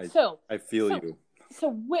 I feel you.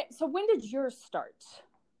 So when did yours start?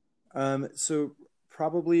 So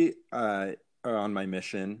probably on my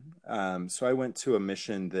mission. So I went to a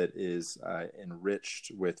mission that is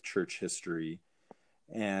enriched with church history.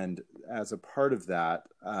 And as a part of that,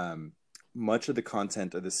 much of the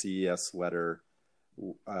content of the CES letter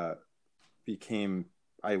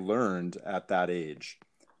I learned at that age,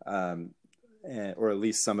 or at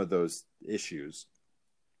least some of those issues.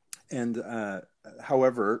 And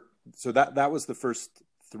however, so that was the first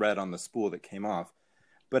thread on the spool that came off.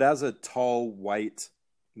 But as a tall white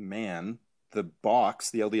man, the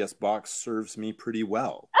LDS box serves me pretty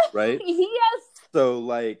well, right? Yes. So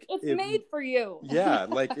like it's made for you. Yeah,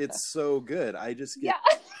 like it's so good. I just get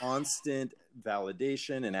constant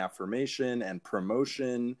validation and affirmation and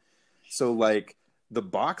promotion. So like the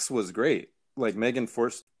box was great. Like Megan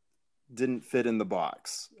Force didn't fit in the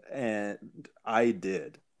box and I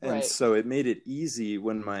did. And so it made it easy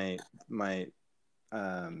when my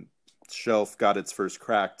shelf got its first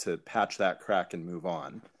crack to patch that crack and move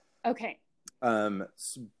on. Okay.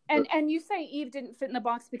 And you say Eve didn't fit in the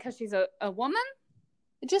box because she's a woman?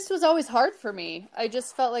 It just was always hard for me. I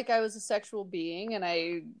just felt like I was a sexual being and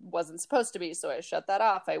I wasn't supposed to be, so I shut that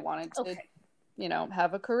off. I wanted to,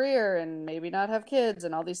 have a career and maybe not have kids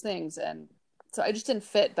and all these things. And so I just didn't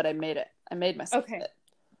fit, but I made it. I made myself fit.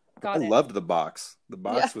 I loved the box. The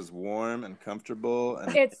box was warm and comfortable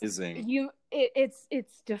and amazing.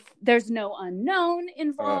 There's no unknown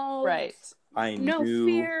involved. Right. No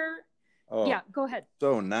fear. Oh, yeah, go ahead.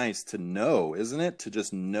 So nice to know, isn't it? To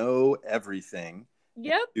just know everything.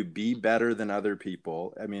 Yep. To be better than other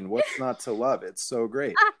people. I mean, what's not to love? It's so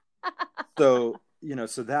great. So,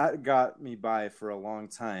 so that got me by for a long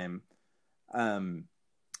time.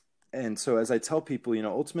 And so as I tell people,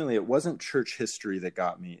 ultimately it wasn't church history that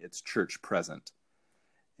got me, it's church present.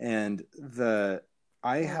 And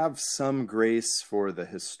I have some grace for the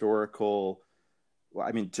historical, well,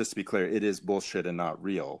 I mean, just to be clear, it is bullshit and not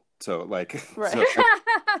real. So like,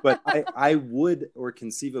 but I would or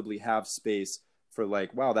conceivably have space for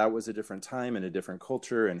like, wow, that was a different time and a different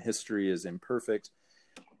culture and history is imperfect.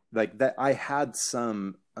 Like that, I had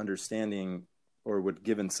some understanding or would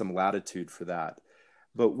given some latitude for that.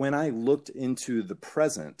 But when I looked into the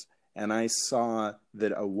present and I saw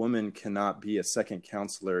that a woman cannot be a second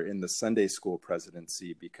counselor in the Sunday school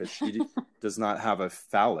presidency because she does not have a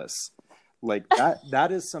phallus, like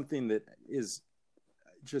that is something that is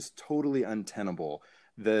just totally untenable.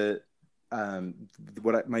 My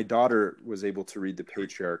daughter was able to read The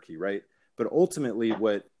Patriarchy, right? But ultimately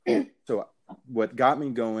what got me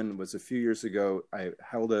going was a few years ago, I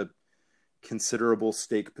held a considerable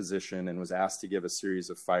stake position and was asked to give a series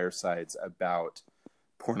of firesides about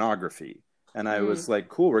pornography. And I was like,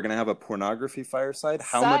 cool, we're going to have a pornography fireside.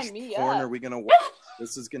 How much porn are we going to watch?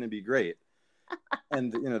 This is going to be great.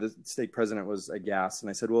 And, the stake president was aghast. And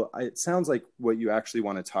I said, well, it sounds like what you actually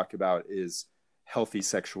want to talk about is healthy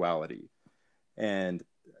sexuality. And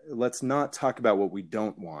let's not talk about what we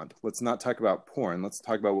don't want. Let's not talk about porn. Let's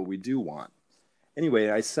talk about what we do want. Anyway,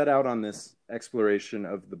 I set out on this exploration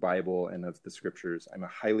of the Bible and of the scriptures. I'm a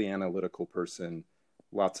highly analytical person,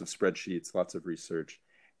 lots of spreadsheets, lots of research.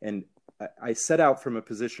 And I set out from a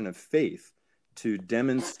position of faith to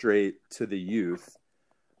demonstrate to the youth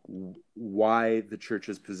why the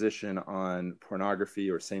church's position on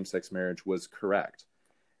pornography or same-sex marriage was correct.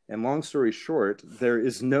 And long story short, there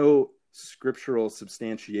is no scriptural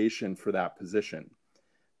substantiation for that position.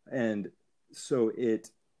 And so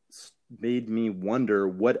it made me wonder,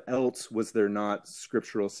 what else was there not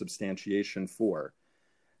scriptural substantiation for?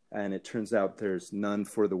 And it turns out there's none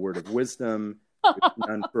for the word of wisdom,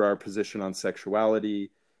 none for our position on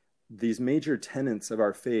sexuality. These major tenets of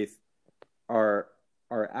our faith are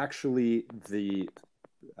actually the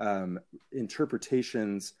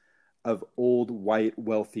interpretations of old white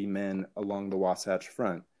wealthy men along the Wasatch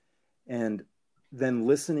Front. And then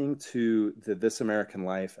listening to the This American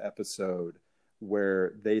Life episode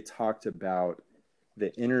where they talked about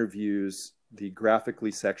the interviews, the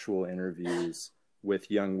graphically sexual interviews with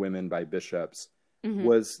young women by bishops,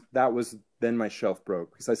 then my shelf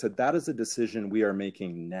broke, because I said, that is a decision we are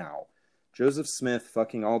making now. Joseph Smith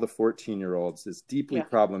fucking all the 14-year-olds is deeply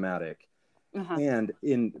problematic. And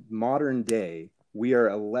in modern day, we are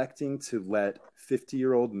electing to let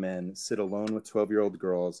 50-year-old men sit alone with 12-year-old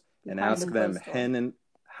girls and ask them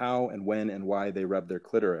how and when and why they rub their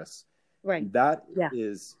clitoris. Right. That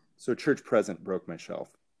is... So Church Present broke my shelf.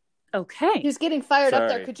 Okay. He's getting fired up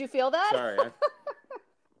there. Could you feel that? Sorry.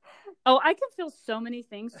 Oh, I can feel so many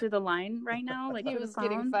things through the line right now. Like he was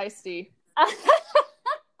getting feisty.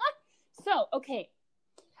 So, okay.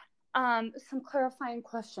 Some clarifying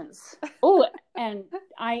questions. Oh, and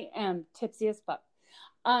I am tipsy as fuck.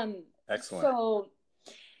 Excellent. So,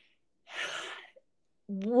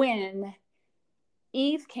 when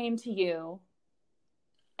Eve came to you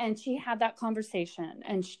and she had that conversation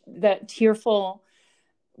and that tearful,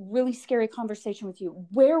 really scary conversation with you,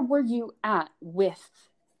 where were you at with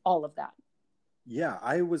all of that? Yeah,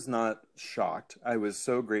 I was not shocked. I was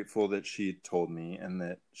so grateful that she told me and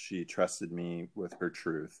that she trusted me with her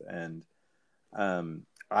truth. And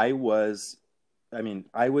I was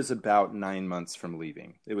about 9 months from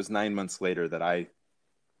leaving. It was 9 months later that I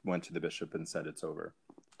went to the bishop and said it's over.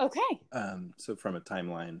 Okay. So from a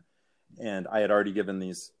timeline, and I had already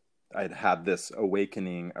I'd had this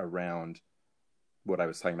awakening around what I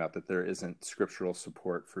was talking about, that there isn't scriptural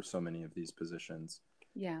support for so many of these positions.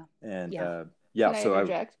 Yeah. And Can I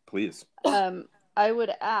interject? Please. I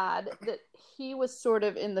would add that he was sort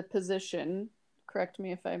of in the position, correct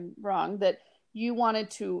me if I'm wrong, that you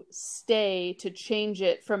wanted to stay to change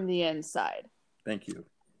it from the inside. Thank you.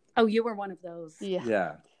 Oh, you were one of those.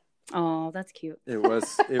 Yeah. Oh, that's cute. It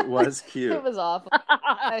was cute. It was awful.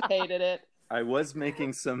 I hated it. I was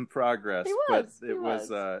making some progress, but it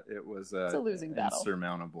was a losing battle.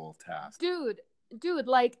 Insurmountable task. Dude,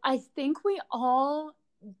 like I think we all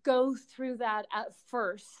go through that at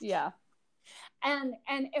first. Yeah. And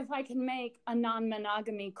if I can make a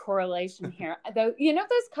non-monogamy correlation here, though, you know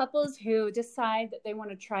those couples who decide that they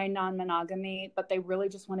want to try non-monogamy, but they really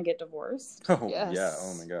just want to get divorced? Oh, yes. Yeah.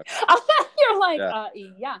 Oh, my God. You're like,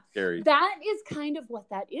 yeah. Scary. That is kind of what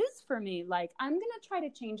that is for me. Like, I'm going to try to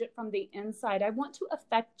change it from the inside. I want to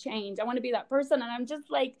affect change. I want to be that person. And I'm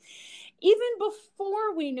just like, even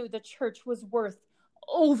before we knew the church was worth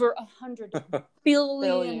over 100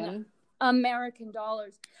 billion American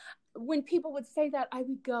dollars, when people would say that, I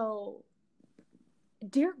would go,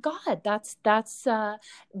 dear God, that's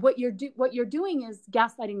what you're doing is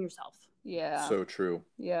gaslighting yourself. Yeah. So true.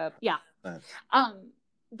 Yeah. Yeah.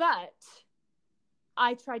 But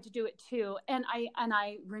I tried to do it too. And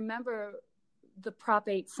I remember the Prop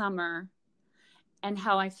 8 summer and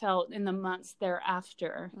how I felt in the months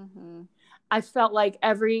thereafter. Mm-hmm. I felt like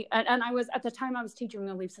and I was, at the time I was teaching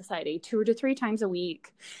Relief Society 2 to 3 times a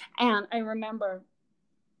week. And I remember,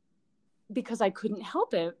 because I couldn't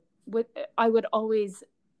help it, I would always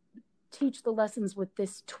teach the lessons with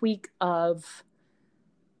this tweak of,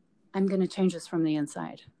 I'm going to change this from the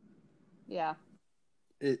inside. Yeah.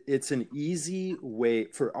 It's an easy way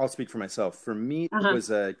I'll speak for myself. For me, it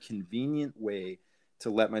was a convenient way to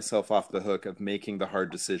let myself off the hook of making the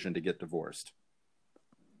hard decision to get divorced.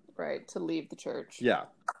 Right. To leave the church. Yeah.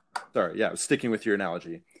 Sorry. Yeah. Sticking with your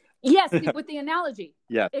analogy. Yes. With the analogy.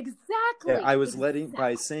 Yeah. Exactly. Yeah, I was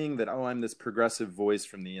by saying that, I'm this progressive voice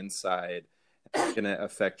from the inside, going to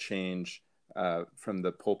affect change from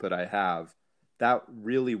the pulpit I have. That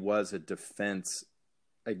really was a defense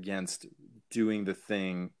against doing the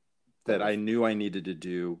thing that I knew I needed to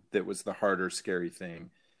do, that was the harder, scary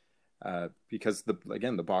thing, because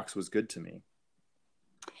the box was good to me.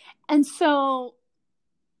 And so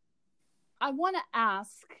I want to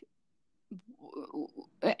ask,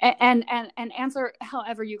 and answer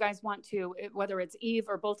however you guys want to, whether it's Eve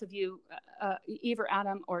or both of you, Eve or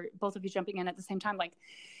Adam, or both of you jumping in at the same time. Like,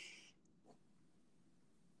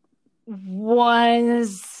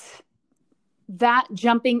 was that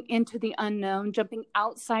jumping into the unknown, jumping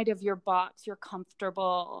outside of your box, your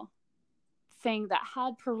comfortable thing that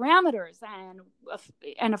had parameters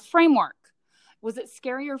and a framework, was it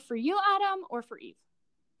scarier for you, Adam, or for Eve?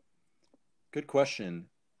 Good question.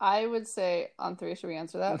 I would say on 3. Should we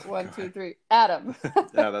answer that? 1, 2, 3. Adam.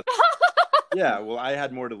 Yeah. Well, I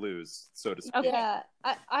had more to lose, so to speak. Okay. Yeah.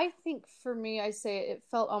 I think for me, I say it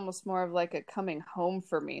felt almost more of like a coming home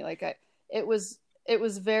for me. Like it was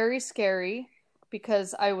very scary,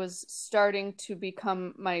 because I was starting to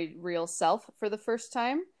become my real self for the first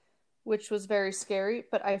time, which was very scary,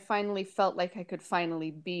 but I finally felt like I could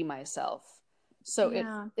finally be myself.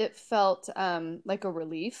 So it felt like a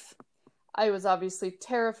relief. I was obviously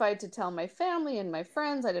terrified to tell my family and my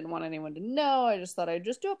friends. I didn't want anyone to know. I just thought I'd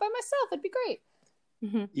just do it by myself. It'd be great.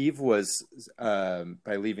 Eve was,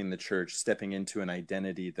 by leaving the church, stepping into an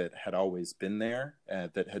identity that had always been there,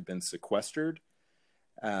 that had been sequestered.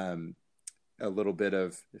 A little bit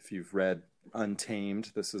of, if you've read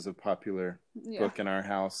Untamed, this is a popular book in our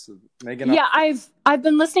house. Megan, yeah, I've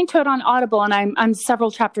been listening to it on Audible, and I'm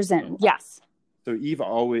several chapters in. Yes. So Eve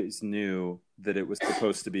always knew that it was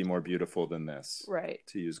supposed to be more beautiful than this, right?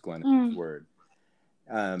 To use Glenna's word,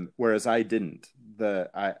 whereas I didn't.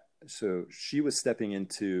 So she was stepping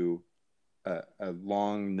into a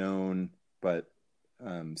long known but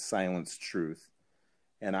silenced truth,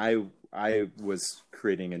 and I was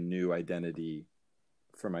creating a new identity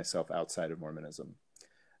for myself outside of Mormonism.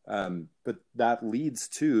 But that leads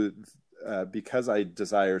to, because I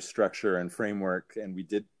desire structure and framework, and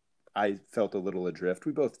I felt a little adrift.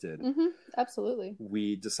 We both did. Absolutely.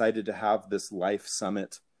 We decided to have this Life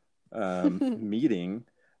Summit meeting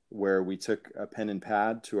where we took a pen and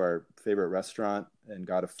pad to our favorite restaurant and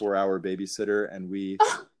got a 4-hour babysitter, and we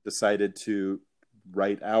decided to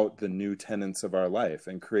write out the new tenets of our life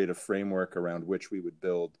and create a framework around which we would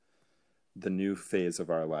build the new phase of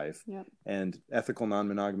our life. Yep. And ethical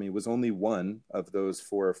non-monogamy was only one of those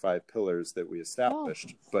 4 or 5 pillars that we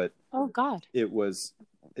established. But it was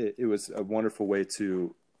a wonderful way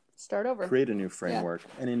to start over, create a new framework.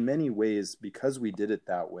 And in many ways, because we did it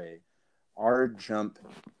that way, our jump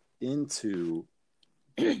into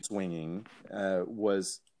swinging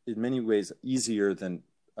was in many ways easier than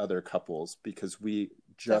other couples, because we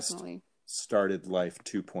just started life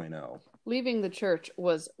 2.0. Leaving the church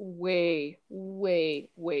was way, way,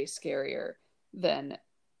 way scarier than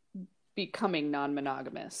becoming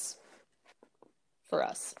non-monogamous for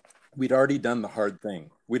us. We'd already done the hard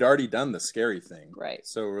thing. We'd already done the scary thing. Right.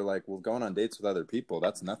 So we're like, well, going on dates with other people,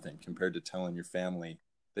 that's nothing compared to telling your family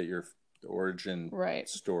that your origin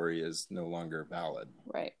story is no longer valid.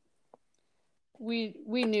 Right. We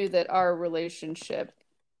knew that our relationship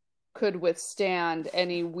could withstand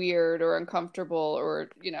any weird or uncomfortable or,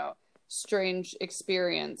 strange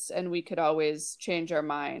experience, and we could always change our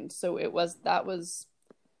mind. So that was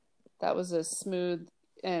a smooth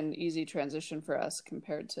and easy transition for us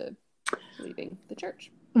compared to leaving the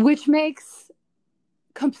church. Which makes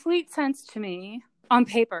complete sense to me on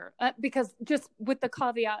paper, because just with the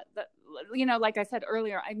caveat that, like I said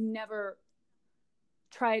earlier, I've never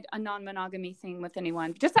tried a non-monogamy thing with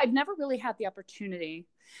anyone. Just I've never really had the opportunity,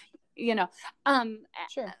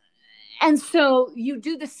 Sure. And so you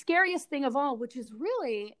do the scariest thing of all, which is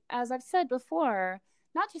really, as I've said before,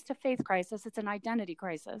 not just a faith crisis, it's an identity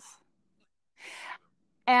crisis.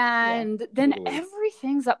 And then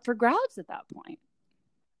everything's up for grabs at that point.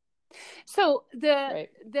 So the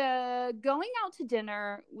going out to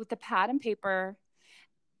dinner with the pad and paper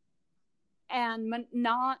and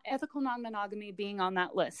ethical non-monogamy being on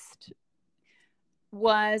that list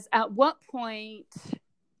was at what point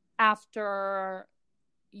after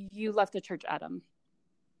you left the church, Adam?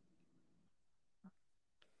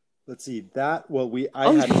 Let's see that. Well,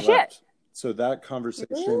 I hadn't left. So that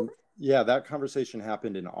conversation, that conversation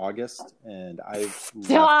happened in August, and I left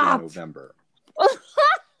in November.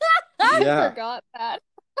 I forgot that.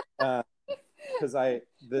 Because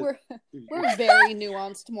we're very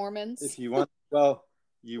nuanced Mormons. If you want,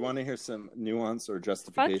 you want to hear some nuance or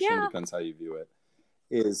justification, depends how you view it.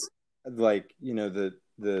 Is like,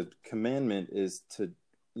 the commandment is to,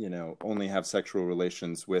 only have sexual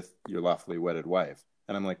relations with your lawfully wedded wife.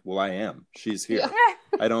 And I'm like, well, I am. She's here. Yeah.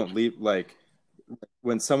 I don't leave. Like,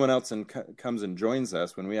 when someone else comes and joins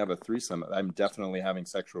us, when we have a threesome, I'm definitely having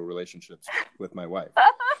sexual relationships with my wife.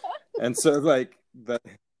 And so, like,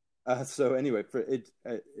 so anyway,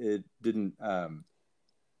 it didn't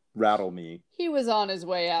rattle me. He was on his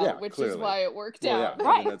way out, which clearly. Is why it worked out. Yeah,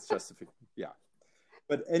 right. That's justification. Yeah.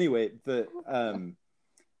 But anyway, the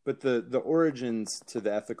origins to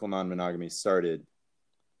the ethical non-monogamy started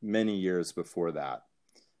many years before that.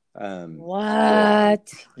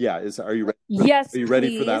 What? Yeah. Are you ready? Yes. Are you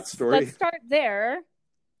ready for that story? Let's start there.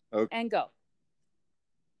 Okay. And go.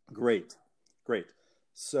 Great.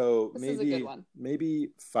 So this is a good one. Maybe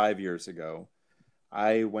 5 years ago,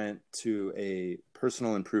 I went to a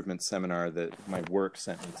personal improvement seminar that my work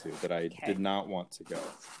sent me to that I did not want to go.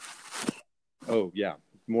 Oh yeah,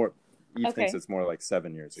 more. Eve thinks it's more like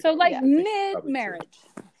 7 years ago. So like mid-marriage.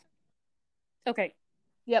 Okay.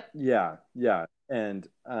 Yep. Yeah. And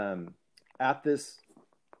at this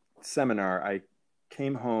seminar, I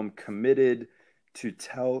came home committed to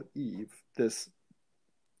tell Eve this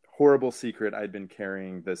horrible secret I'd been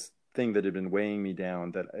carrying, this thing that had been weighing me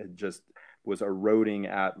down, that it just was eroding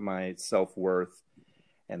at my self-worth.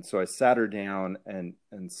 And so I sat her down and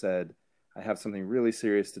said, I have something really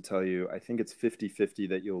serious to tell you. I think it's 50-50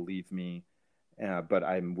 that you'll leave me, but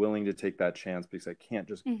I'm willing to take that chance because I can't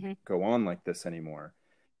just go on like this anymore.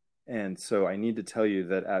 And so I need to tell you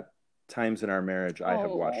that at times in our marriage, I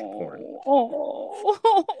have watched porn.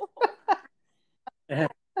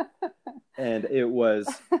 And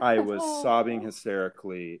I was sobbing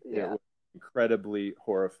hysterically. Yeah. It was incredibly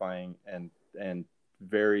horrifying and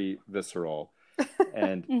very visceral.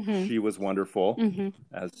 And she was wonderful,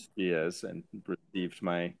 as she is, and received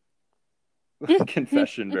my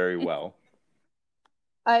confession very well.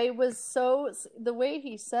 The way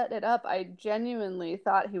he set it up, I genuinely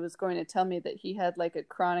thought he was going to tell me that he had like a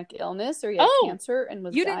chronic illness or he had cancer and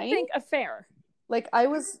was dying. You didn't think affair. Like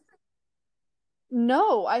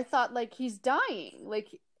No, I thought like he's dying. Like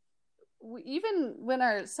even when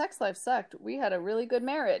our sex life sucked, we had a really good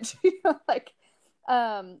marriage.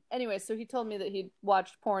 Anyway, so he told me that he'd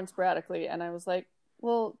watched porn sporadically, and I was like,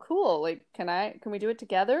 well, cool. Like, can we do it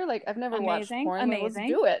together? Like, I've never watched porn. Like, let's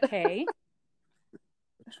do it. Okay.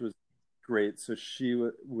 Which was great. So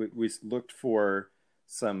we looked for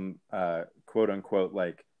some quote unquote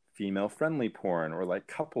like female friendly porn or like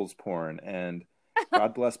couples porn, and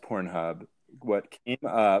God bless Pornhub. What came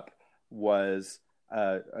up was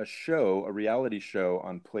a reality show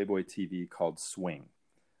on Playboy TV called Swing,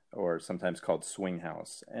 or sometimes called Swing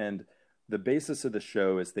House. And the basis of the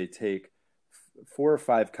show is they take 4 or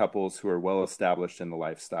 5 couples who are well established in the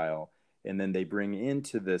lifestyle, and then they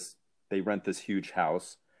rent this huge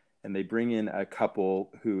house, and they bring in a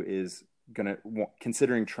couple who is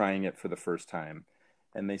considering trying it for the first time.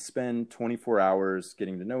 And they spend 24 hours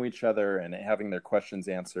getting to know each other and having their questions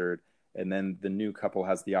answered. And then the new couple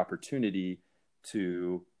has the opportunity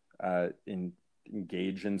to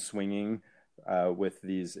engage in swinging with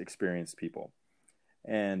these experienced people.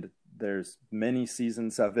 And there's many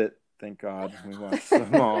seasons of it. Thank God we watched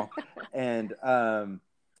them all. And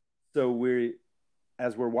so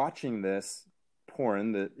as we're watching this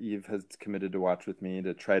porn that Eve has committed to watch with me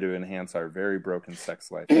to try to enhance our very broken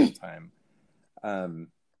sex life at the time,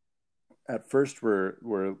 at first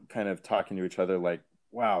we're kind of talking to each other like,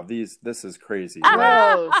 wow, this is crazy.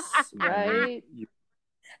 Gross, right?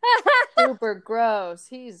 Super gross.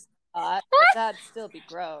 He's hot, but that'd still be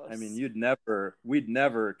gross. I mean, we'd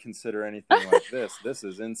never consider anything like this. This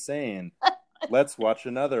is insane. Let's watch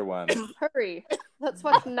another one. Hurry. Let's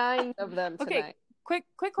watch 9 of them tonight. Okay.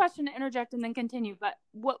 Quick question to interject and then continue. But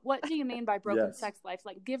what do you mean by broken sex life?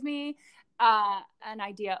 Like, give me an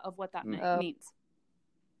idea of what that means.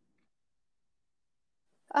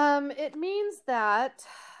 It means that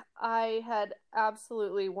I had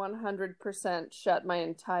absolutely 100% shut my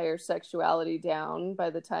entire sexuality down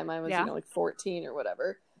by the time I was, like 14 or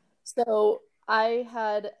whatever. So I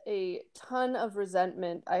had a ton of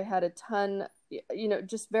resentment. I had a ton,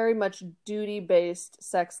 just very much duty-based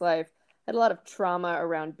sex life. I had a lot of trauma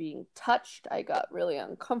around being touched. I got really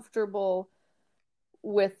uncomfortable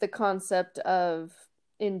with the concept of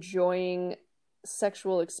enjoying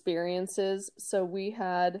sexual experiences. So we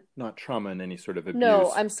had not trauma in any sort of abuse.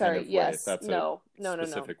 No, I'm sorry. Kind of yes, way. That's no,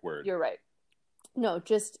 specific word. You're right. No,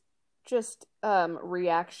 just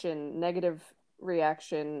reaction, negative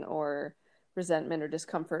reaction, or resentment or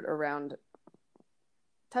discomfort around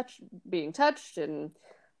being touched, and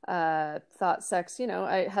thought sex.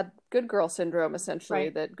 I had good girl syndrome, essentially,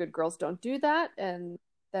 right. That good girls don't do that, and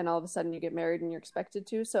then all of a sudden you get married and you're expected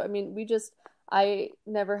to. So I mean, I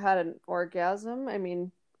never had an orgasm. I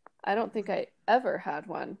mean, I don't think I ever had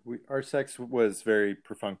one. Our sex was very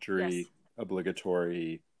perfunctory,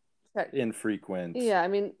 obligatory, infrequent. Yeah, I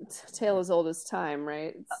mean, tale as old as time,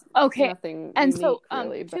 right? It's okay. Nothing and unique, so,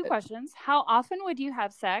 really, two questions. How often would you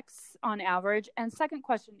have sex on average? And second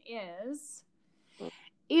question is,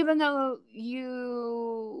 even though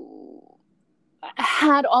you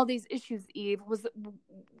had all these issues, Eve,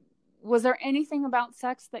 was there anything about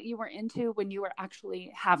sex that you were into when you were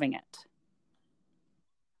actually having it?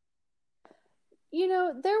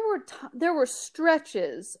 There were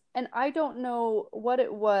stretches, and I don't know what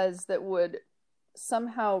it was that would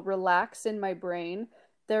somehow relax in my brain.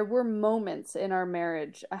 There were moments in our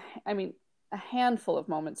marriage, a handful of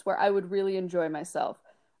moments where I would really enjoy myself,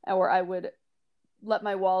 or I would let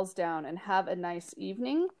my walls down and have a nice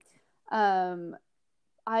evening.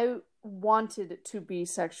 I wanted to be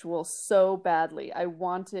sexual so badly. I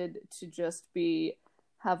wanted to just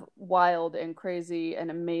have wild and crazy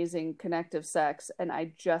and amazing connective sex, and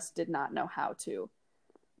I just did not know how to.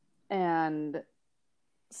 And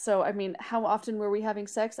so, I mean, how often were we having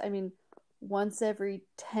sex? I mean, once every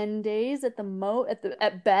 10 days at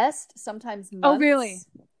best, sometimes months. Oh, really?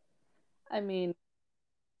 I mean,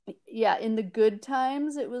 yeah, in the good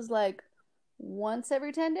times, it was like once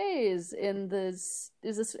every 10 days.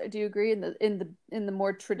 Do you agree? In the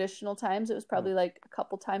more traditional times, it was probably like a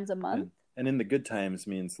couple times a month. And in the good times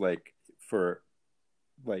means like for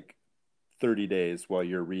like 30 days while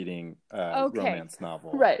you're reading a romance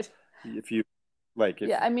novel. Right. If you like,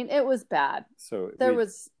 I mean, it was bad. So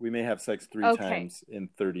we may have sex 3 times in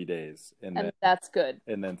 30 days, and then that's good.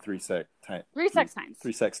 And then 3 sex times. 3 sex times.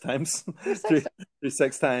 3 sex times. 3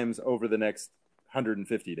 sex times over the next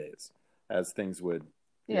 150 days, as things would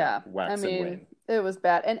wax and wane. It was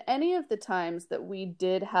bad. And any of the times that we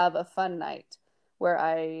did have a fun night where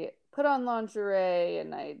I put on lingerie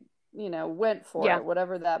and I, went for it,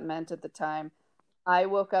 whatever that meant at the time, I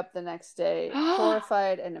woke up the next day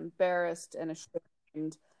horrified and embarrassed and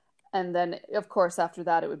ashamed. And then, of course, after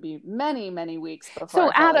that, it would be many, many weeks before.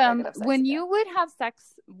 So, Adam, when you would have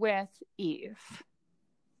sex with Eve,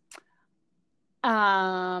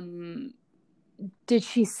 did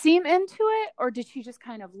she seem into it, or did she just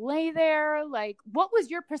kind of lay there? Like, what was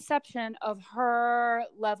your perception of her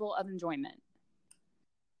level of enjoyment?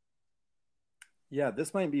 Yeah,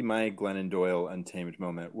 this might be my Glennon Doyle Untamed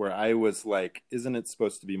moment where I was like, isn't it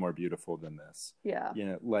supposed to be more beautiful than this? Yeah.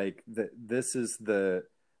 Like this is the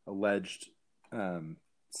alleged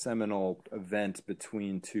seminal event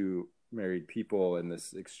between 2 married people and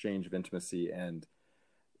this exchange of intimacy. And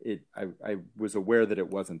I was aware that it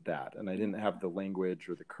wasn't that. And I didn't have the language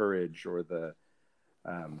or the courage or the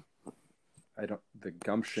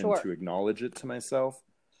gumption to acknowledge it to myself.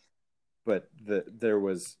 But there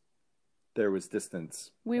was distance.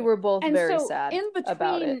 We were both very sad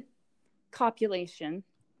about it. Copulation,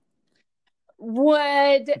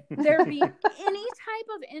 would there be any type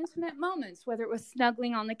of intimate moments, whether it was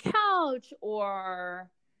snuggling on the couch or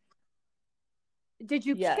did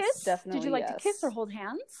you kiss? Definitely, did you like to kiss or hold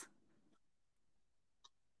hands?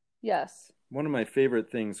 Yes. One of my favorite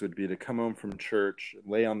things would be to come home from church,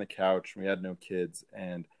 lay on the couch. We had no kids,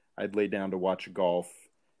 and I'd lay down to watch golf.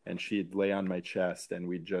 And she'd lay on my chest,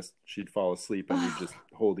 and she'd fall asleep, and we'd just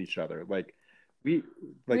hold each other. We've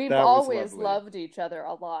always loved each other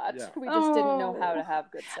a lot. Yeah. We just didn't know how to have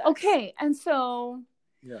good sex. Okay, and so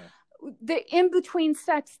the in between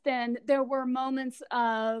sex, then there were moments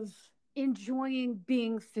of enjoying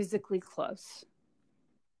being physically close.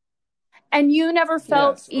 And you never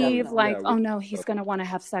felt Eve oh no, he's going to want to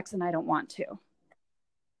have sex, and I don't want to.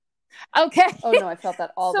 Okay. Oh no, I felt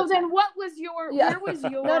that all the time. So then what was where was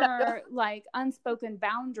your like unspoken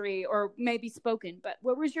boundary, or maybe spoken, but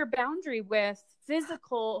what was your boundary with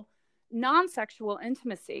physical, non-sexual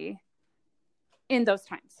intimacy in those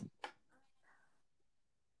times?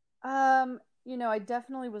 I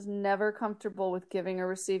definitely was never comfortable with giving or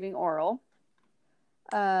receiving oral.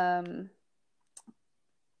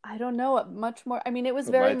 I don't know much more. I mean, it was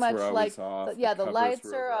very much like, the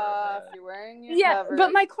lights are off. You're wearing your cover.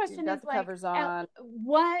 But my question is like, covers on.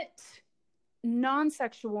 What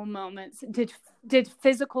non-sexual moments did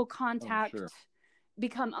physical contact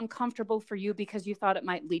become uncomfortable for you because you thought it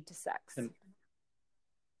might lead to sex? Can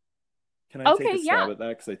I take a stab at that?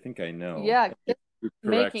 Because I think I know. Yeah,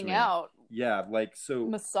 making out. Yeah, like so.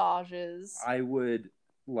 Massages. I would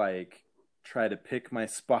try to pick my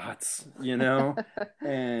spots,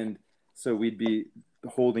 and so we'd be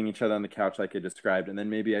holding each other on the couch like I described, and then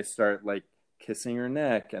maybe I start kissing her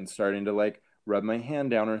neck and starting to rub my hand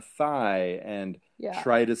down her thigh and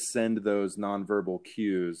try to send those nonverbal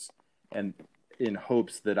cues, and in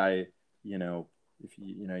hopes that if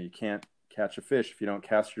you can't catch a fish if you don't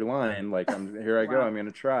cast your line, here I go, I'm going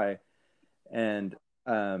to try. And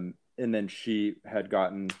then she had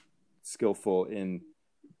gotten skillful in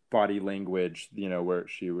body language, where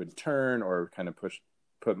she would turn or kind of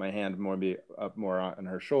put my hand more on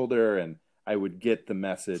her shoulder, and I would get the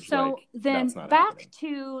message. So then back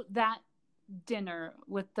to that dinner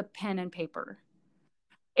with the pen and paper.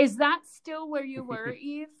 Is that still where you were,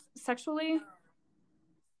 Eve, sexually?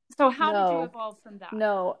 So how did you evolve from that?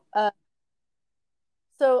 No.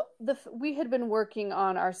 So we had been working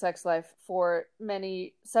on our sex life for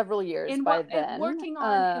several years by then. Working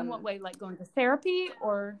on in what way? Like going to therapy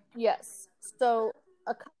or? Yes. So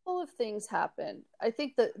a couple of things happened. I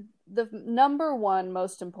think that the number one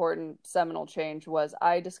most important seminal change was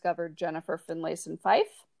I discovered Jennifer Finlayson Fife.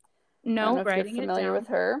 No, I don't know if you're familiar with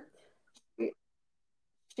her.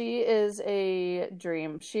 She is a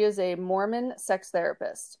dream. She is a Mormon sex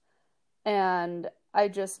therapist. And I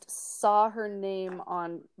just saw her name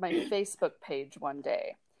on my Facebook page one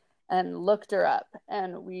day and looked her up,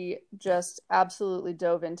 and we just absolutely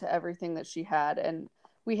dove into everything that she had. And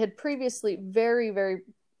we had previously very, very,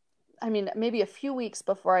 maybe a few weeks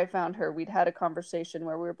before I found her, we'd had a conversation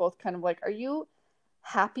where we were both kind of like, are you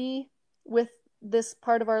happy with this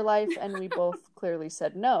part of our life, and we both clearly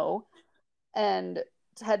said no, and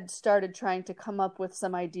had started trying to come up with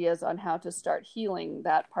some ideas on how to start healing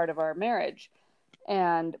that part of our marriage.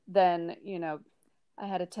 And then, I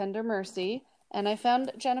had a tender mercy, and I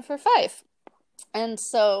found Jennifer Fife. And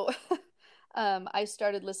so I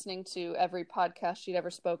started listening to every podcast she'd ever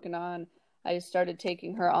spoken on. I started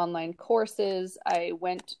taking her online courses. I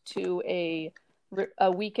went to a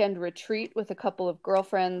weekend retreat with a couple of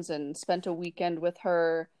girlfriends and spent a weekend with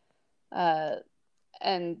her.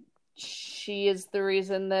 And she is the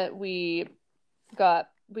reason that we got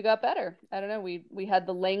better. I don't know. We had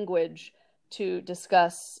the language to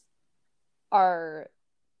discuss our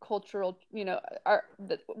cultural,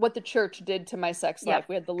 what the church did to my sex life.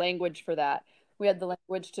 We had the language for that. We had the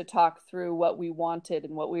language to talk through what we wanted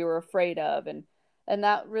and what we were afraid of, and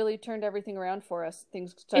that really turned everything around for us.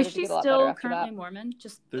 Things started to get a lot better after that. Is she still currently Mormon?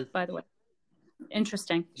 Just by the way.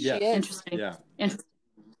 Interesting. Yes. She is. Interesting. Yeah. Interesting.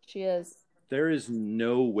 She is. There is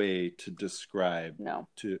no way to describe. No.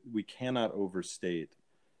 We cannot overstate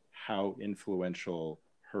how influential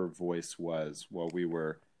her voice was while we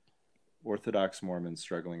were Orthodox Mormons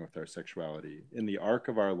struggling with our sexuality. In the arc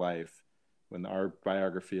of our life, when our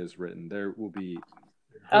biography is written, there will be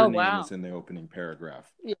her name is in the opening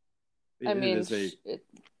paragraph. Yeah. It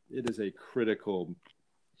is a critical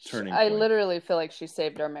turning point. I literally feel like she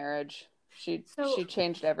saved our marriage. She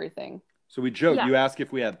changed everything. So we joke. Yeah. You ask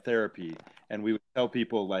if we had therapy, and we would tell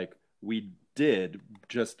people like we did,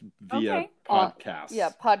 just via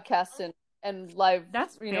podcasts. Podcasts and live.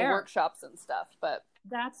 That's fair. Workshops and stuff, but.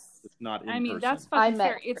 It's not in person. That's fucking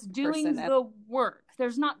fair. It's doing the work.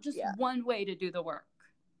 There's not just one way to do the work.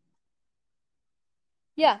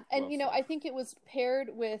 Yeah, and I think it was paired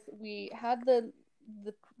with, we had the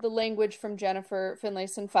language from Jennifer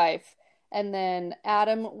Finlayson Fife, and then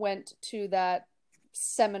Adam went to that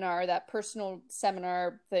seminar, that personal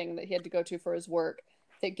seminar thing that he had to go to for his work,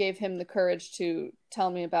 that gave him the courage to tell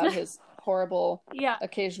me about his horrible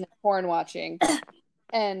occasional porn watching.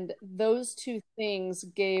 And those two things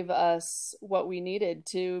gave us what we needed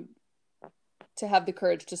to have the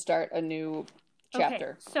courage to start a new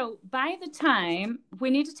chapter. Okay, so by the time, we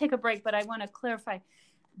need to take a break, but I want to clarify.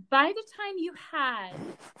 By the time you had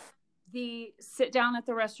the sit down at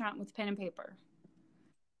the restaurant with pen and paper,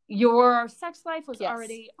 your sex life was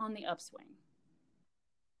already on the upswing.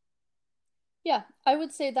 Yeah, I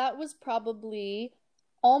would say that was probably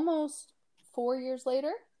almost 4 years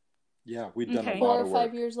later. Yeah, we'd done a lot of work. 4 or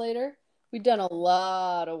 5 years later, we'd done a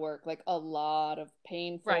lot of work, like a lot of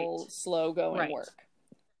painful, slow-going work.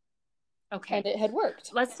 Okay. And it had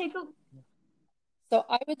worked. Let's take a... So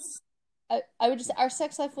I would just say our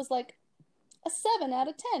sex life was like a 7 out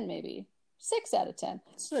of 10, maybe. 6 out of 10.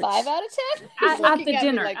 5 out of 10? At the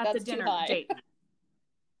dinner, at the dinner date.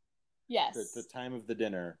 Yes. At the time of the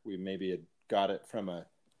dinner, we maybe had got it from a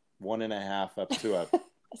 1.5 up to a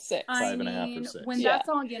 6. 5.5 or 6. When that's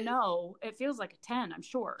all you know, it feels like a 10, I'm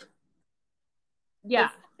sure. Yeah.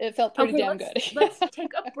 It felt pretty damn good. Let's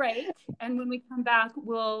take a break, and when we come back,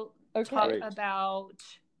 we'll talk about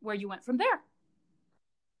where you went from there.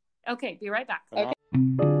 Okay, be right back. Okay.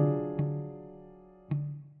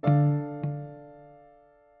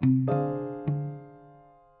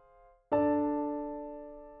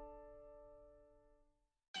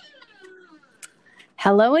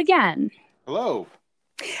 Hello again. Hello.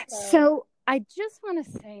 So I just want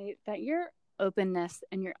to say that your openness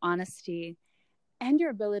and your honesty and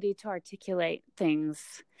your ability to articulate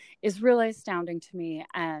things is really astounding to me,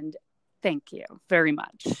 and thank you very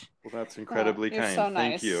much. Well, that's incredibly kind. So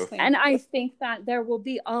nice. Thank you. And I think that there will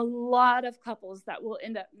be a lot of couples that will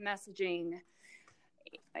end up messaging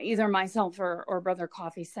either myself or Brother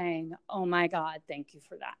Coffee saying, "Oh my God, thank you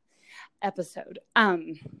for that episode."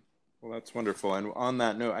 Well, that's wonderful. And on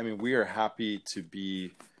that note, I mean, we are happy to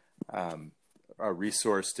be a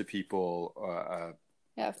resource to people.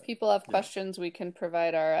 If people have questions, we can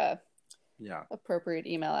provide our Yeah. appropriate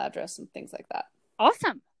email address and things like that.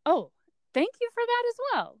 Awesome. Oh, thank you for that as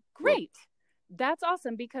well. Great. That's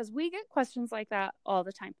awesome because we get questions like that all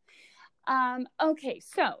the time. Okay,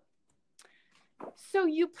 so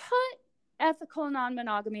you put ethical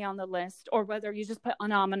non-monogamy on the list, or whether you just put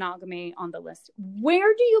non-monogamy on the list.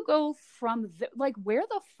 Where do you go from like, where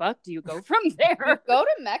the fuck do you go from there? You go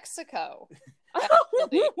to Mexico.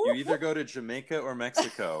 You either go to Jamaica or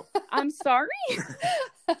Mexico. I'm sorry?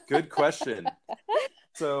 Good question.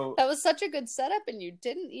 So that was such a good setup, and you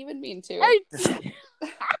didn't even mean to.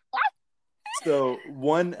 So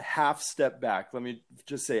one half step back, let me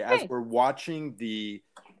just say, as we're watching the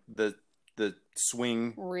the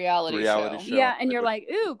swing reality show. Yeah, and you're like,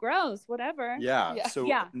 ooh, gross, whatever. Yeah. So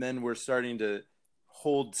and then we're starting to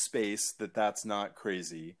hold space that's not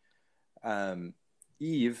crazy.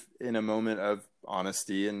 Eve, in a moment of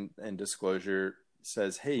honesty and disclosure,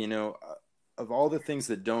 says, hey, you know, of all the things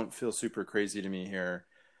that don't feel super crazy to me here,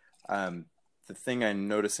 the thing I'm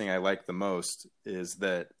noticing I like the most is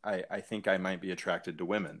that I think I might be attracted to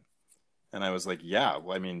women. And I was like, yeah,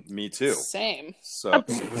 well, I mean, me too. Same. So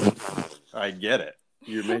I get it.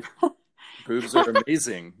 Boobs are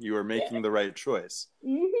amazing. You are making the right choice.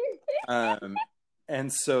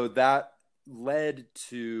 And so that led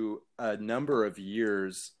to a number of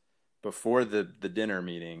years before the dinner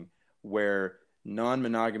meeting where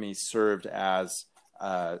non-monogamy served as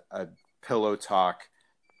a pillow talk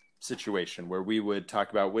situation where we would talk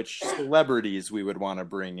about which celebrities we would want to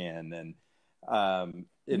bring in, and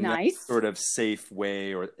in that sort of safe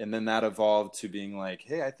way, and then that evolved to being like,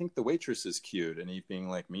 hey, I think the waitress is cute, and he being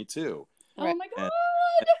like, me too. Oh my God.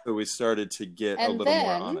 And so we started to get a little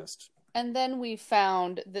more honest. And then we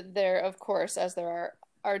found that there, of course, as there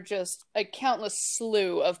are just a countless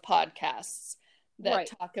slew of podcasts that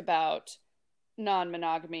talk about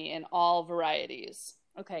non-monogamy in all varieties.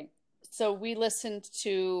 Okay. So we listened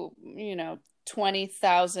to,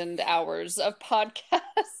 20,000 hours of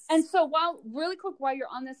podcasts. And so really quick, while you're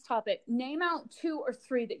on this topic, name out 2 or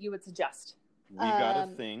 3 that you would suggest. We Got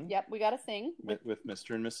a Thing. Yep, We Got a Thing. With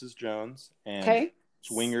Mr. and Mrs. Jones. And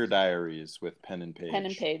Swinger Diaries with Penn and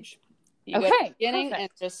Page. You go at the beginning and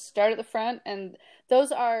just start at the front. And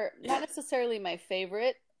those are not necessarily my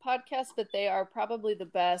favorite podcasts, but they are probably the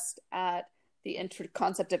best at the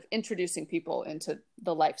concept of introducing people into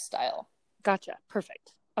the lifestyle. Gotcha.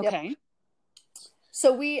 Perfect. Okay. Yep.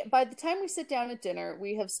 So by the time we sit down at dinner,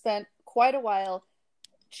 we have spent quite a while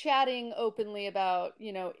chatting openly about,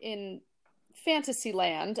 in fantasy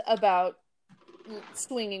land, about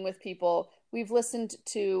swinging with people. We've listened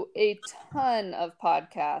to a ton of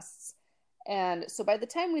podcasts. And so by the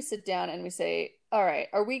time we sit down and we say, all right,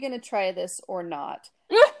 are we going to try this or not?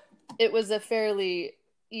 It was a fairly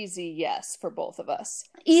easy yes for both of us.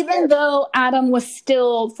 Even though Adam was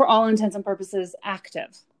still, for all intents and purposes,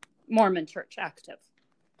 active. Mormon church active.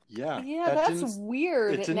 Yeah. Yeah, that's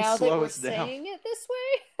weird now that we're saying it this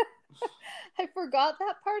way. I forgot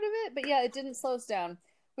that part of it. But yeah, it didn't slow us down,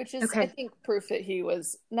 which is, I think, proof that he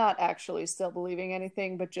was not actually still believing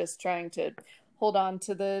anything, but just trying to hold on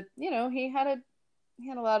to the, he had a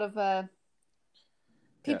lot of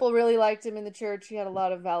people really liked him in the church. He had a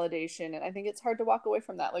lot of validation, and I think it's hard to walk away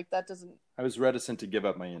from that. Like, that doesn't. I was reticent to give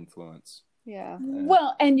up my influence. Yeah.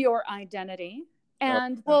 Well, and your identity,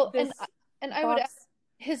 and and I would ask,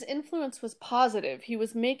 his influence was positive. He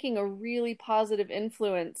was making a really positive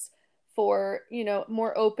influence for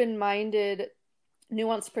more open-minded,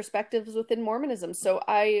 nuanced perspectives within Mormonism. So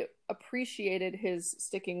I appreciated his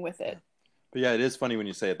sticking with it. But yeah, it is funny when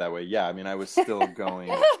you say it that way. Yeah, I mean, I was still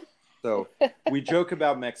going. So we joke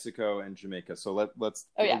about Mexico and Jamaica. So let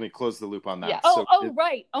me close the loop on that. Yeah.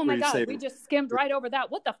 Right. Oh my God, we just skimmed right over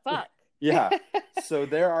that. What the fuck? Yeah. So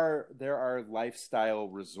there are lifestyle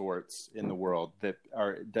resorts in the world that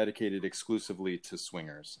are dedicated exclusively to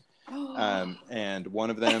swingers. And one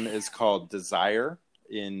of them is called Desire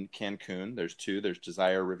in Cancun. There's 2. There's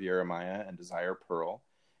Desire Riviera Maya and Desire Pearl.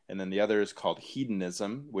 And then the other is called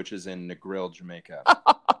Hedonism, which is in Negril, Jamaica.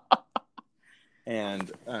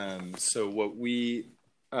 And so what we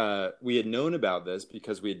had known about this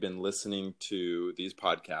because we had been listening to these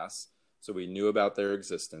podcasts. So we knew about their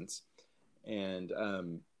existence. And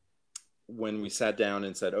when we sat down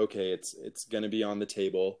and said, okay, it's going to be on the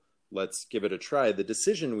table, let's give it a try, the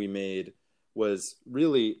decision we made was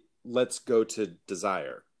really, let's go to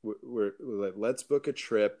Desire. We're let's book a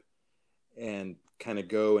trip and kind of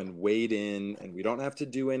go and wade in, and we don't have to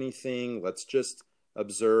do anything. Let's just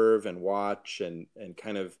observe and watch and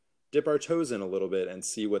kind of dip our toes in a little bit and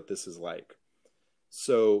see what this is like.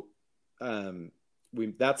 So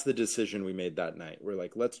that's the decision we made that night. We're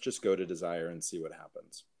like, let's just go to Desire and see what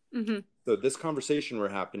happens. Mm-hmm. So this conversation we're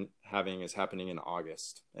having is happening in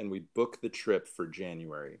August, and we book the trip for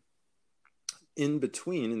January. In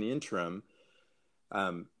the interim,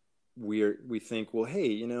 we think, well,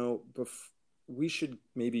 hey, we should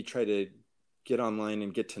maybe try to get online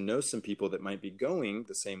and get to know some people that might be going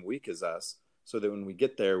the same week as us, so that when we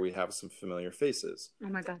get there, we have some familiar faces. Oh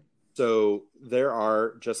my God. So there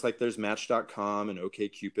are, just like there's Match.com and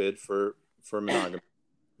OkCupid for monogamy,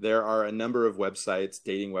 there are a number of websites,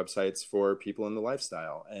 dating websites for people in the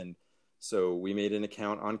lifestyle. And so we made an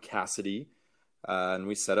account on Cassidy, and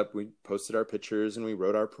we posted our pictures, and we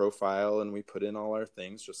wrote our profile, and we put in all our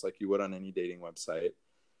things just like you would on any dating website.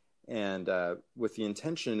 and with the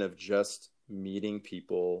intention of just meeting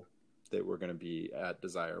people that were going to be at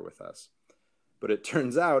Desire with us. But it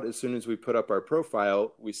turns out, as soon as we put up our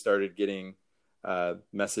profile, we started getting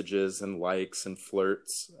messages and likes and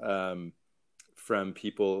flirts from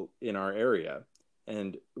people in our area.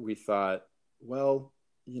 And we thought, well,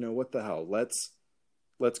 what the hell? Let's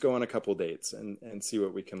go on a couple dates and see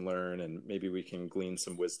what we can learn, and maybe we can glean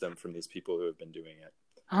some wisdom from these people who have been doing it.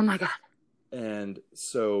 Oh my God. And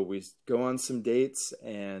so we go on some dates,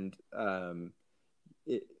 and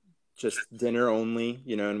just dinner only,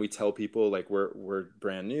 and we tell people like we're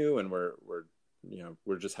brand new, and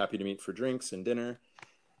we're just happy to meet for drinks and dinner.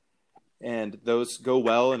 And those go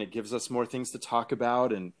well, and it gives us more things to talk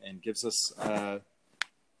about, and gives us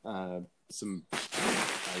some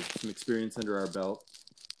experience under our belt.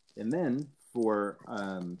 And then for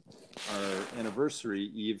our anniversary,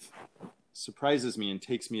 Eve surprises me and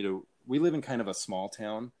takes me to. We live in kind of a small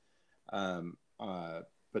town,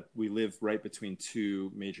 but we live right between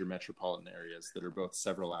two major metropolitan areas that are both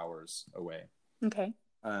several hours away. Okay.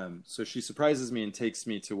 So she surprises me and takes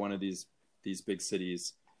me to one of these big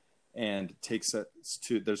cities, and takes us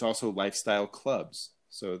to. There's also lifestyle clubs,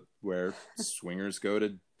 so where swingers go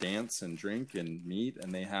to dance and drink and meet,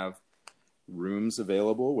 and they have rooms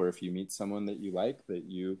available where if you meet someone that you like, that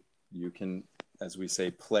you can, as we say,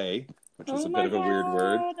 play, which is a bit of a weird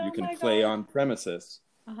word. You can play on premises.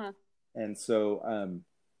 Uh-huh. And so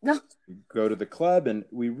we go to the club, and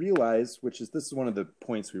we realize, this is one of the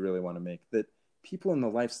points we really want to make, that people in the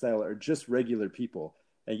lifestyle are just regular people.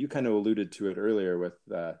 And you kind of alluded to it earlier with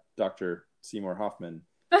Dr. Seymour Hoffman,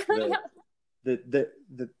 that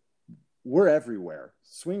we're everywhere.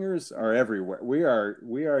 Swingers are everywhere. We are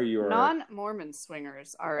your non-Mormon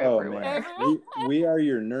swingers are everywhere. We are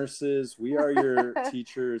your nurses. We are your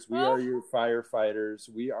teachers. We are your firefighters.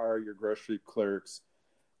 We are your grocery clerks.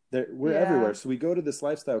 We're everywhere. So we go to this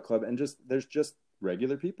lifestyle club, and there's just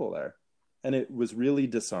regular people there, and it was really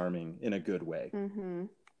disarming in a good way.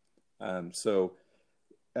 Mm-hmm. So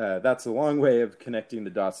that's a long way of connecting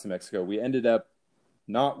the dots to Mexico. We ended up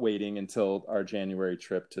not waiting until our January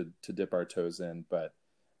trip to dip our toes in, but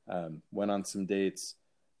went on some dates,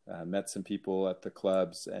 met some people at the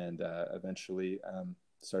clubs, and eventually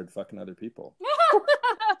started fucking other people.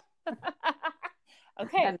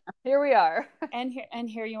 Okay, and here we are, and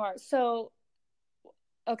here you are. So,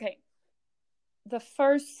 okay, the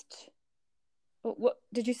first. What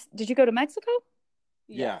did you go to Mexico?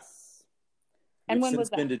 Yes. And We've when since was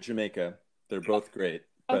that? been to Jamaica. They're both great.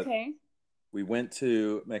 Okay. We went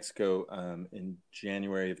to Mexico in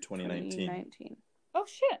January of 2019. Oh,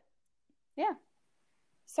 shit. Yeah.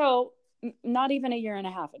 So not even a year and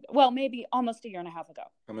a half ago. Well, maybe almost a year and a half ago.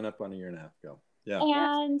 Coming up on a year and a half ago. Yeah.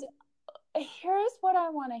 And here's what I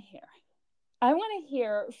want to hear. I want to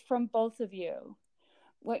hear from both of you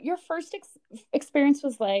what your first experience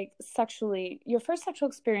was like sexually. Your first sexual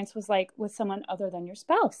experience was like with someone other than your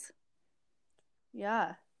spouse.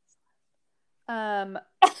 Yeah.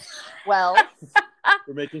 Well,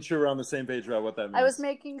 we're making sure we're on the same page about what that means. I was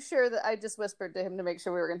making sure that I just whispered to him to make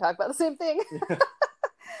sure we were going to talk about the same thing.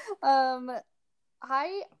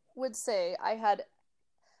 I would say I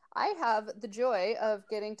have the joy of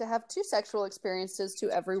getting to have two sexual experiences to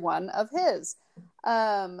every one of his.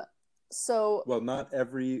 So not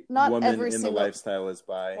every woman in the lifestyle is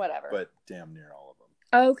bi, whatever, but damn near all of them.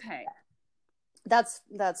 Okay. That's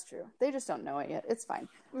true. They just don't know it yet. It's fine.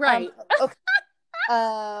 Right. Okay.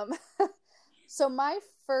 So my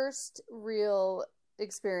first real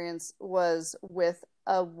experience was with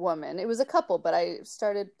a woman. It was a couple, but I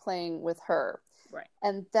started playing with her. Right.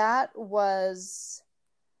 And that was,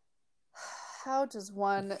 how does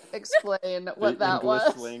one explain what that was?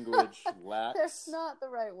 English language lacks. There's not the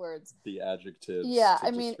right words. The adjectives. Yeah,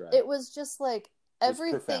 I mean, it was just like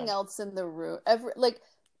everything else in the room.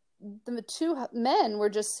 The two men were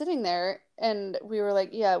just sitting there, and we were like,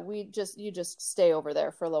 yeah, you just stay over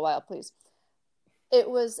there for a little while, please. It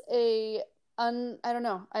was I don't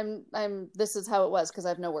know. This is how it was, because I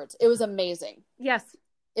have no words. It was amazing. Yes.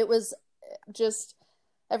 It was just,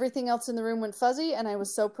 everything else in the room went fuzzy, and I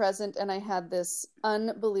was so present, and I had this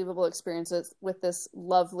unbelievable experience with this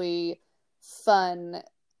lovely, fun,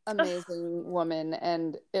 amazing woman,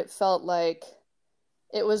 and it felt like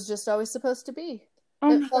it was just always supposed to be.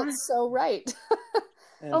 It felt so right.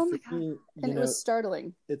 And for me, it was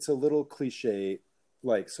startling. It's a little cliche,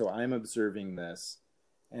 so I'm observing this,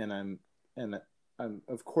 and I'm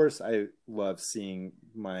of course I love seeing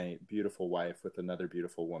my beautiful wife with another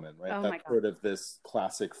beautiful woman, right? That's sort of this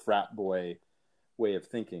classic frat boy way of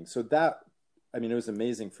thinking. So that, it was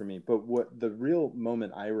amazing for me. But what the real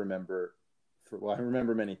moment I remember I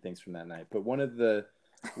remember many things from that night, but one of the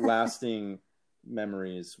lasting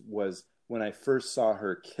memories was when I first saw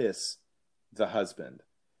her kiss the husband,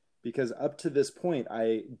 because up to this point,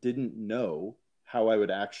 I didn't know how I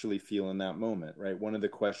would actually feel in that moment, right? One of the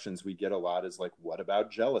questions we get a lot is like, what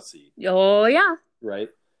about jealousy? Oh, yeah. Right?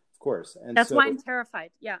 Of course. And that's why I'm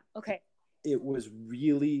terrified. Yeah. Okay. It was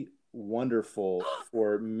really wonderful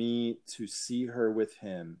for me to see her with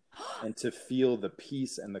him and to feel the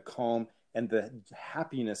peace and the calm and the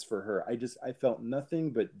happiness for her. I felt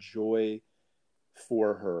nothing but joy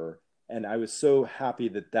for her. And I was so happy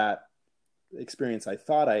that experience I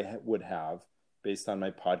thought I would have, based on my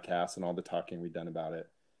podcast and all the talking we'd done about it,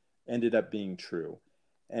 ended up being true.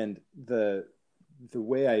 And the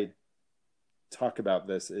way I talk about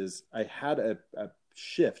this is I had a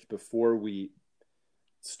shift before we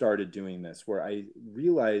started doing this, where I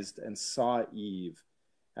realized and saw Eve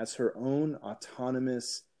as her own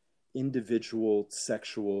autonomous, individual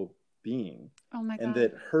sexual being. Oh my God. And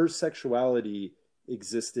that her sexuality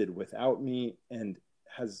existed without me, and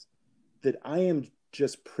that I am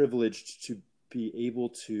just privileged to be able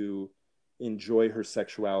to enjoy her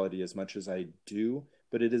sexuality as much as I do,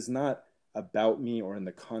 but it is not about me or in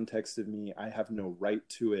the context of me. I have no right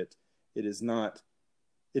to it. It is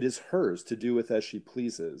hers to do with as she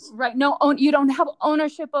pleases. Right. No, you don't have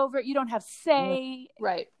ownership over it. You don't have say. No.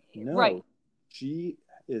 Right. No. Right. She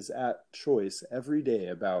is at choice every day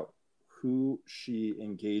about who she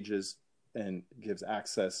engages and gives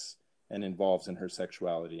access and involves in her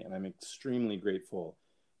sexuality. And I'm extremely grateful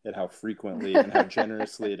at how frequently and how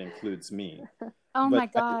generously it includes me. Oh my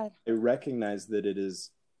God. I recognize that it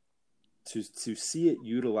is to see it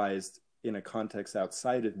utilized in a context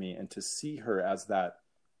outside of me, and to see her as that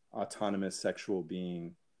autonomous sexual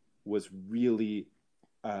being was really,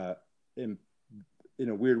 in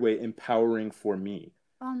a weird way, empowering for me.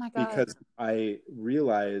 Oh my God. Because I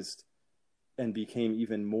realized and became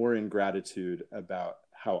even more in gratitude about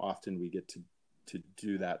how often we get to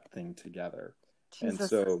do that thing together. Jesus. And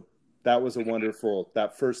so that was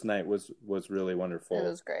that first night was really wonderful. It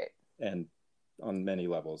was great. And on many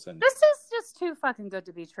levels. And this is just too fucking good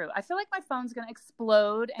to be true. I feel like my phone's going to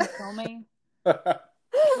explode and kill me.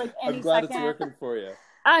 Like I'm glad it's working for you.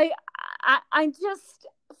 I'm just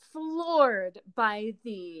floored by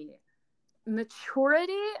the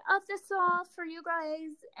maturity of this all for you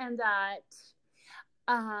guys, and that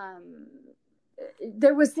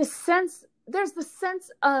there's the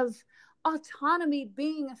sense of autonomy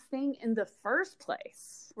being a thing in the first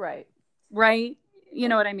place. Right. You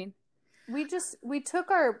know what I mean? We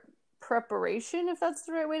took our preparation, if that's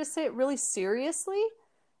the right way to say it, really seriously.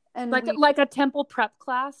 And like a temple prep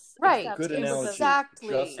class. Right. Good analogy.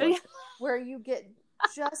 Exactly. Like, where you get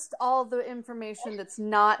just all the information that's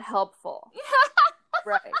not helpful.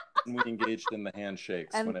 Right. And we engaged in the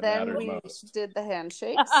handshakes and when it then mattered we most. did the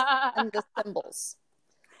handshakes and the symbols.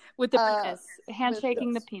 With the penis.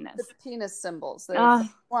 Handshaking the penis. The penis symbols. They're the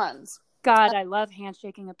ones. God, I love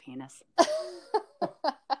handshaking a penis.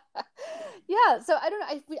 Yeah, so I don't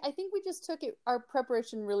know. I think we just took our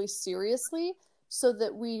preparation really seriously, so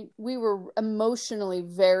that we were emotionally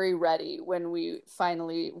very ready when we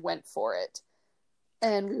finally went for it.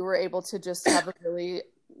 And we were able to just have a really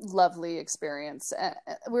lovely experience.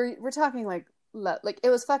 We're talking like it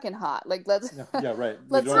was fucking hot. Like yeah, right.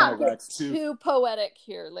 Let's not get too poetic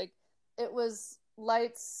here. Like, it was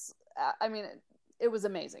lights. I mean, it was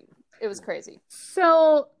amazing. It was crazy.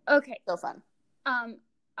 So, okay. So fun. All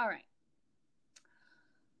right.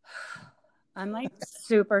 I'm like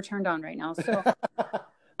super turned on right now. So,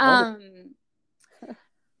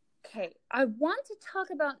 okay. I want to talk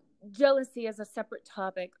about jealousy as a separate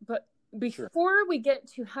topic, but before we get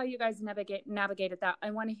to how you guys navigated that,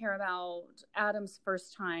 I want to hear about Adam's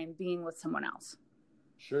first time being with someone else.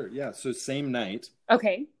 Sure. Yeah. So same night.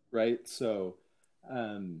 Okay. Right. So,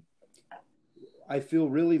 I feel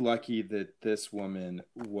really lucky that this woman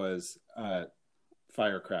was a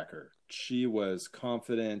firecracker. She was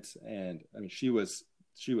confident, and I mean, she was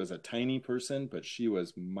a tiny person, but she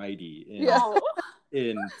was mighty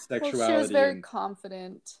in sexuality. Well, she was very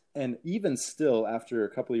confident. And even still, after a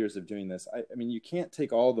couple of years of doing this, I mean, you can't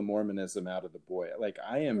take all the Mormonism out of the boy. Like,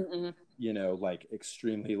 I am, like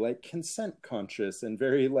extremely like consent conscious and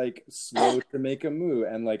very like slow to make a move.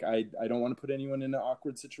 And like, I don't want to put anyone in an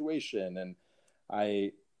awkward situation. And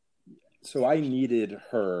so I needed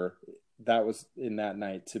her. That was in that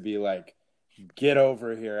night to be like, get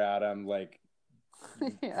over here, Adam. Like,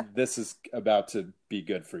 this is about to be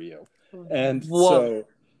good for you. And so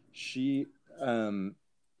she,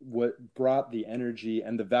 what brought the energy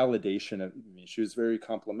and the validation of me. She was very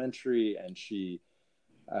complimentary, and she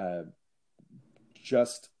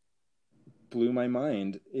just blew my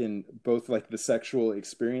mind in both like the sexual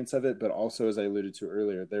experience of it, but also, as I alluded to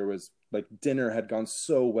earlier, there was like dinner had gone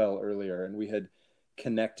so well earlier and we had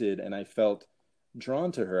connected and I felt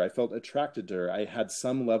drawn to her. I felt attracted to her. I had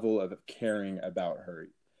some level of caring about her.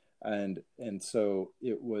 And so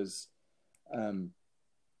it was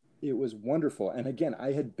wonderful. And again,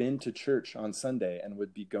 I had been to church on Sunday and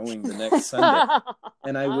would be going the next Sunday.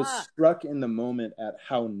 And I was struck in the moment at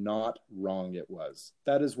how not wrong it was.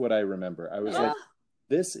 That is what I remember. I was like,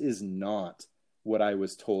 this is not what I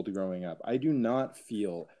was told growing up. I do not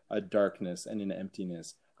feel a darkness and an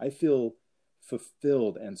emptiness. I feel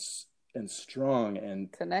fulfilled and strong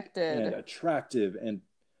and connected and attractive. And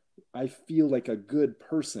I feel like a good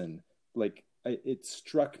person. Like it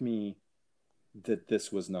struck me that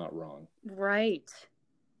this was not wrong. Right.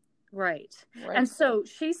 And so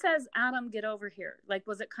she says, Adam, get over here. Like,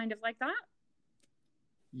 was it kind of like that?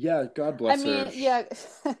 Yeah, God bless her. I mean, yeah,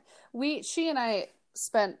 she and I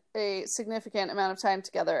spent a significant amount of time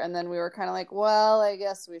together, and then we were kind of like, well, I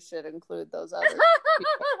guess we should include those other people.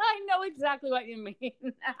 I know exactly what you mean.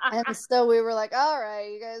 And so we were like, all right,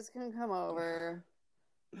 you guys can come over.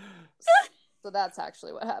 So that's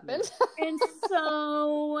actually what happened. And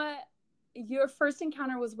so your first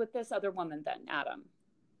encounter was with this other woman then, Adam?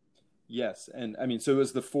 Yes. And I mean, so it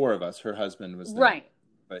was the four of us. Her husband was there. Right.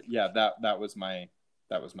 But yeah, that was my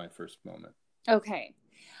first moment. Okay.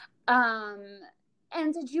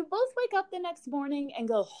 And did you both wake up the next morning and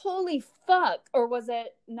go, holy fuck? Or was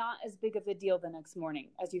it not as big of a deal the next morning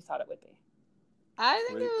as you thought it would be? I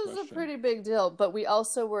think Great it was question. a pretty big deal, but we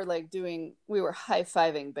also were like we were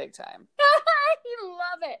high-fiving big time. I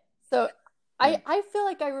love it. So I feel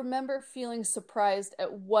like I remember feeling surprised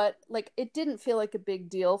at what, like, it didn't feel like a big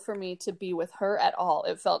deal for me to be with her at all.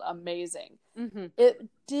 It felt amazing. Mm-hmm. It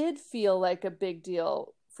did feel like a big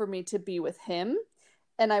deal for me to be with him.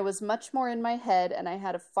 And I was much more in my head, and I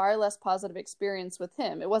had a far less positive experience with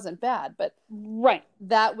him. It wasn't bad, but right,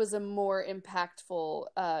 that was a more impactful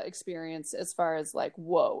experience as far as like,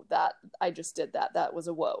 whoa, that I just did that. That was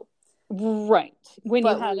a whoa. Right. When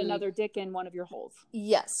you had another dick in one of your holes.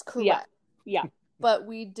 Yes, correct. Yeah. But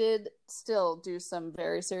we did still do some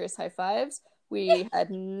very serious high fives. We had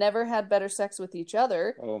never had better sex with each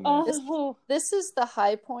other. Oh, man. This is the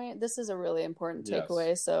high point. This is a really important takeaway.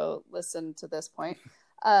 Yes. So listen to this point.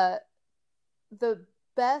 The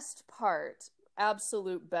best part,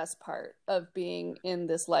 absolute best part of being in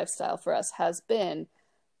this lifestyle for us has been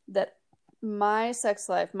that my sex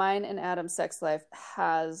life, mine and Adam's sex life,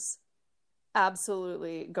 has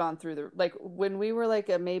absolutely gone through the, like, when we were like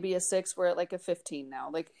maybe a 6, we're at like a 15 now.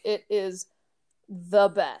 Like, it is the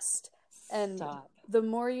best. And the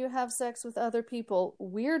more you have sex with other people,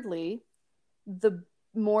 weirdly, the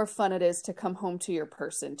more fun it is to come home to your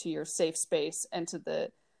person, to your safe space, and to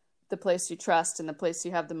the place you trust and the place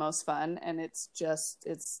you have the most fun. And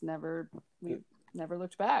we've never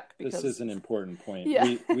looked back. This is an important point.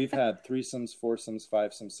 Yeah. We've had threesomes, foursomes,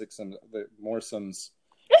 fivesomes, sixsomes, moresomes,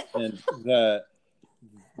 and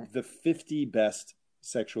the 50 best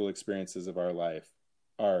sexual experiences of our life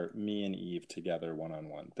are me and Eve together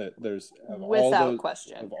one-on-one. That there's without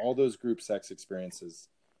question of all those group sex experiences,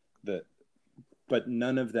 but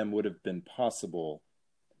none of them would have been possible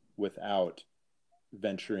without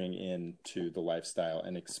venturing into the lifestyle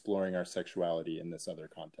and exploring our sexuality in this other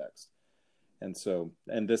context. And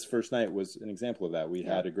this first night was an example of that. We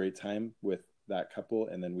had a great time with that couple,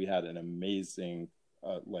 and then we had an amazing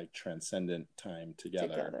like transcendent time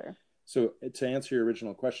together. So to answer your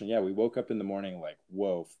original question, yeah, we woke up in the morning like,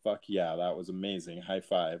 whoa, fuck yeah, that was amazing. High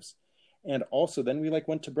fives. And also then we like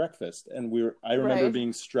went to breakfast, and I remember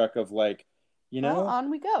being struck of like, on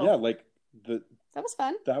we go. Yeah, like that was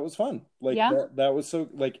fun. That was fun. Like that was so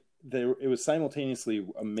like it was simultaneously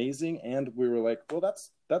amazing, and we were like, well,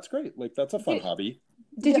 that's great. Like that's a fun hobby.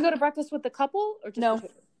 Did you go to breakfast with the couple or just no?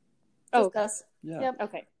 Just us. Yeah. Yep.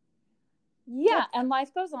 Okay. Yeah, and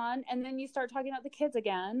life goes on, and then you start talking about the kids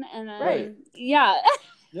again, and then yeah.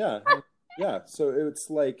 So it's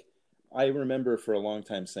like, I remember for a long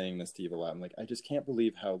time saying this to Eve a lot. I'm like, I just can't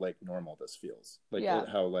believe how like normal this feels. Like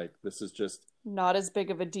how like this is just not as big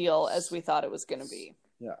of a deal as we thought it was going to be.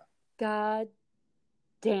 Yeah. God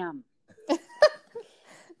damn.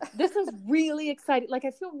 This is really exciting. Like,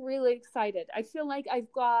 I feel really excited. I feel like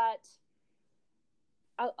I've got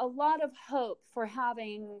a lot of hope for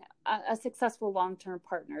having a successful long-term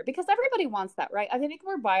partner, because everybody wants that, right? I think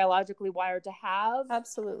we're biologically wired to have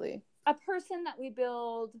absolutely a person that we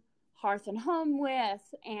build hearth and home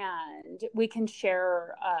with, and we can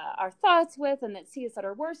share our thoughts with, and that see us at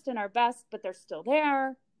our worst and our best, but they're still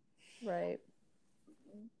there. Right.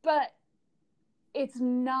 But it's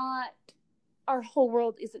not, our whole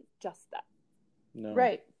world isn't just that. No.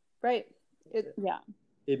 Right.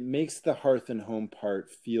 It makes the hearth and home part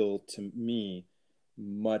feel, to me,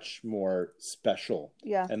 much more special.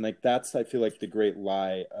 Yeah. And like, that's, I feel like, the great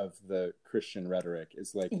lie of the Christian rhetoric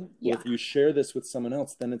is like, well, if you share this with someone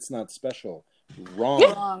else, then it's not special.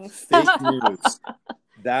 Wrong. Fake news.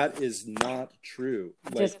 That is not true.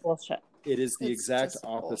 Just bullshit. It is the exact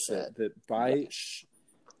opposite. That by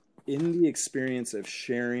in the experience of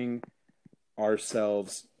sharing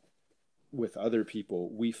ourselves with other people,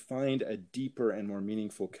 we find a deeper and more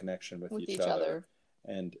meaningful connection with each other.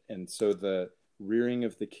 And so the rearing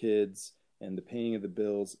of the kids and the paying of the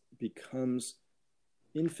bills becomes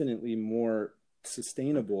infinitely more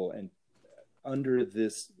sustainable, and under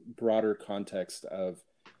this broader context of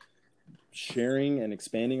sharing and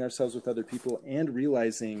expanding ourselves with other people, and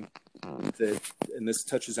realizing that, and this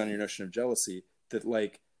touches on your notion of jealousy, that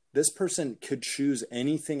like this person could choose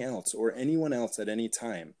anything else or anyone else at any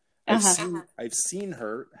time. I've seen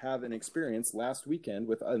her have an experience last weekend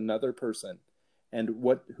with another person, and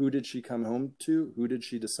who did she come home to? Who did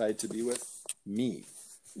she decide to be with? Me.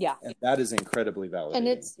 Yeah. And that is incredibly validating. And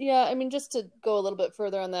it's, I mean, just to go a little bit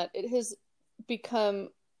further on that, it has become,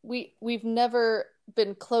 we've never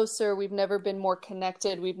been closer, we've never been more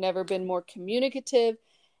connected, we've never been more communicative,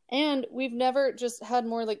 and we've never just had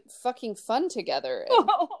more like fucking fun together. And,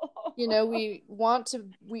 you know, we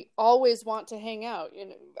always want to hang out. You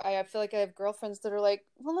know, I feel like I have girlfriends that are like,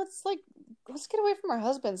 well, let's get away from our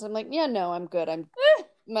husbands. I'm like, yeah, no, I'm good.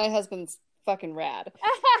 My husband's fucking rad.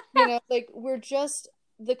 You know, like, we're just,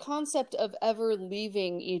 the concept of ever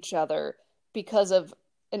leaving each other because of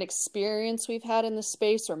an experience we've had in the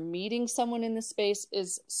space or meeting someone in the space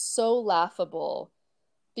is so laughable,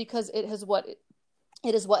 because it is what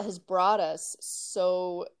has brought us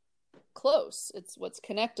so close. It's what's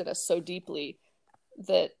connected us so deeply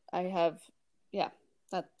that I have,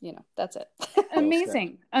 that, you know, that's it.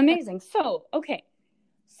 Amazing. So, okay.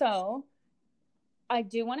 So I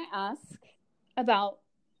do want to ask about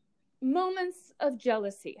moments of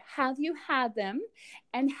jealousy. Have you had them,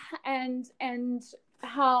 and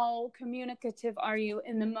how communicative are you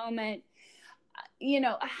in the moment? You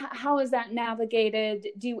know, how is that navigated?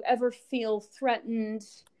 Do you ever feel threatened,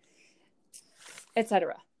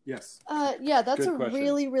 etc.? Yes. That's Good a question.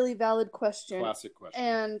 really, really valid question. Classic question.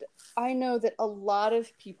 And I know that a lot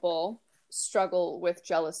of people struggle with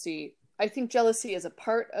jealousy. I think jealousy is a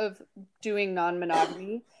part of doing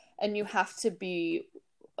non-monogamy, and you have to be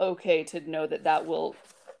okay to know that will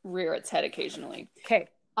rear its head occasionally. Okay.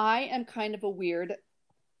 I am kind of a weird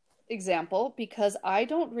example because I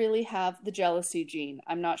don't really have the jealousy gene.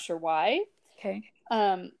 I'm not sure why. Okay.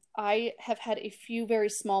 I have had a few very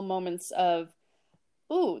small moments of,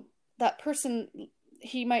 ooh, that person,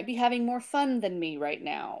 he might be having more fun than me right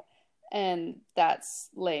now, and that's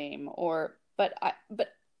lame. But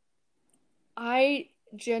I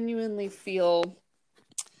genuinely feel,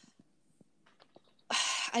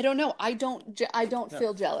 I don't know. I don't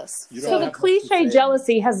feel jealous. So the cliche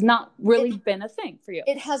jealousy has not really been a thing for you.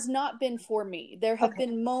 It has not been for me. There have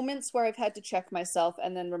been moments where I've had to check myself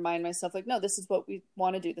and then remind myself, like, no, this is what we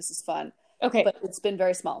want to do. This is fun. Okay. But it's been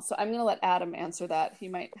very small. So I'm going to let Adam answer that. He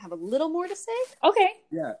might have a little more to say. Okay.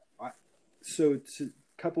 Yeah. So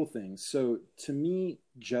couple things. So to me,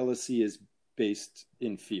 jealousy is based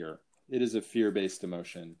in fear. It is a fear-based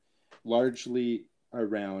emotion, largely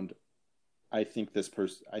around, I think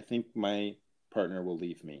my partner will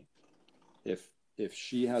leave me if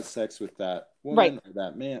she has sex with that woman or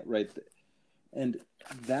that man, right? And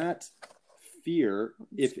that fear,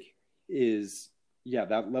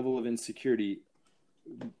 that level of insecurity,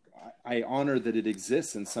 I honor that it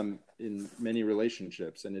exists in many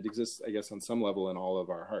relationships, and it exists, I guess, on some level in all of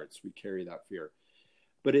our hearts. We carry that fear,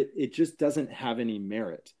 but it just doesn't have any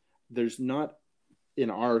merit. There's not, in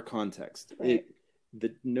our context, right.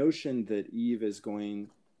 The notion that Eve is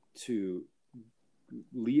going to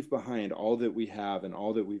leave behind all that we have and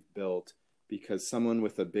all that we've built because someone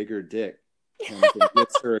with a bigger dick comes and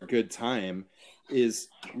gets her a good time is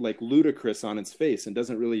like ludicrous on its face and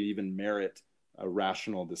doesn't really even merit a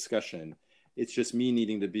rational discussion. It's just me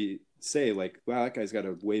needing to say like, wow, that guy's got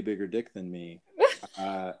a way bigger dick than me.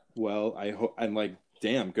 Well, I hope, I'm like,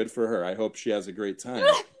 damn, good for her. I hope she has a great time.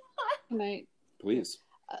 Please.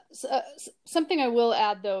 Something I will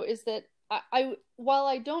add, though, is that while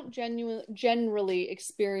I don't generally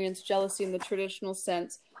experience jealousy in the traditional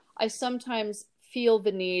sense, I sometimes feel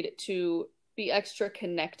the need to be extra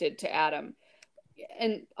connected to Adam.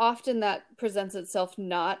 And often that presents itself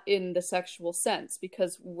not in the sexual sense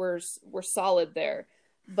because we're solid there.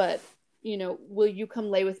 But will you come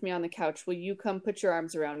lay with me on the couch? Will you come put your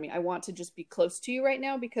arms around me? I want to just be close to you right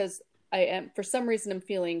now because for some reason, I'm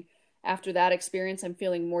feeling, after that experience, I'm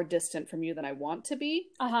feeling more distant from you than I want to be.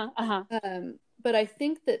 But I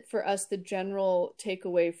think that for us, the general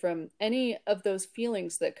takeaway from any of those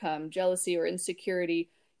feelings that come, jealousy or insecurity,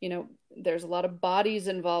 there's a lot of bodies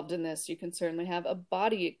involved in this. You can certainly have a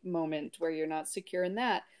body moment where you're not secure in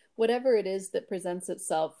that. Whatever it is that presents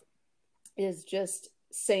itself is just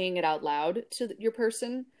saying it out loud to your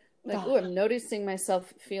person. Like, oh, I'm noticing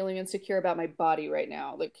myself feeling insecure about my body right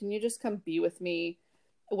now. Like, can you just come be with me?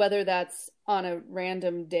 Whether that's on a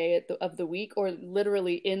random day of the week or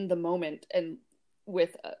literally in the moment and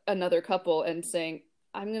with another couple and saying,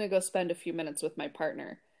 I'm going to go spend a few minutes with my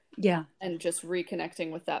partner. Yeah. And just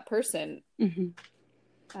reconnecting with that person. Mm-hmm.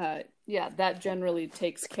 That generally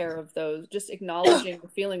takes care of those, just acknowledging the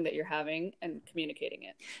feeling that you're having and communicating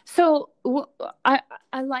it. So I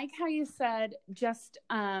like how you said just,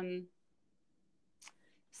 when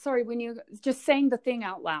you just saying the thing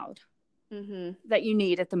out loud that you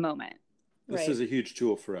need at the moment. This is a huge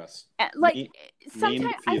tool for us.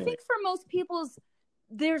 Sometimes I think for most people's,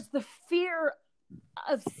 there's the fear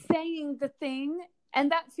of saying the thing,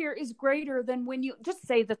 and that fear is greater than when you just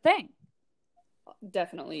say the thing.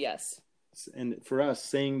 Definitely, yes. And for us,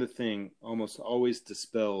 saying the thing almost always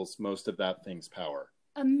dispels most of that thing's power.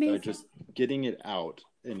 Amazing. Just getting it out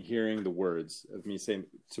and hearing the words of me saying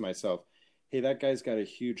to myself, hey, that guy's got a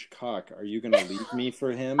huge cock. Are you going to leave me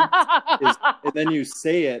for him? And then you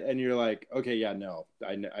say it and you're like, okay, yeah, no,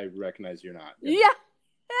 I recognize you're not. Yeah.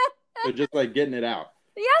 So just like getting it out.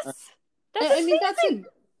 Yes.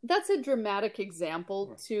 That's a dramatic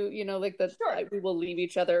example to, like we will leave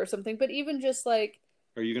each other or something. But even just like,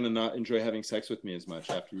 are you going to not enjoy having sex with me as much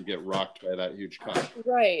after you get rocked by that huge cock?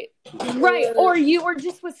 Right. Or you were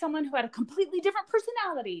just with someone who had a completely different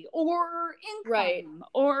personality or income. Right.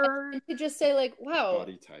 Or you could just say like, wow,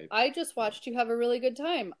 body type. I just watched you have a really good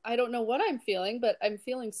time. I don't know what I'm feeling, but I'm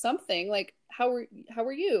feeling something. Like, how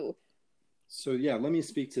are you? So yeah, let me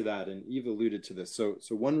speak to that. And Eve alluded to this. So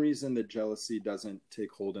one reason that jealousy doesn't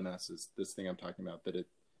take hold in us is this thing I'm talking about, that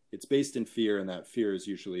it's based in fear, and that fear is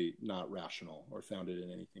usually not rational or founded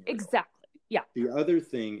in anything real. Exactly. Yeah. The other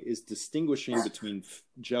thing is distinguishing between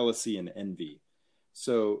jealousy and envy.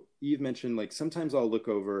 So Eve mentioned, like, sometimes I'll look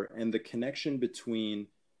over and the connection between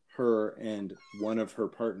her and one of her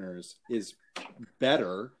partners is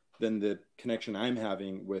better than the connection I'm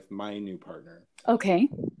having with my new partner. Okay.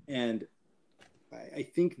 And I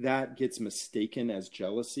think that gets mistaken as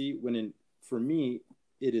jealousy when for me,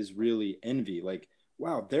 it is really envy. Like,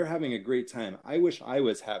 wow, they're having a great time. I wish I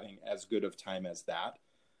was having as good of time as that.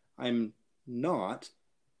 I'm not.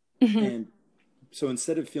 Mm-hmm. And so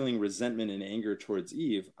instead of feeling resentment and anger towards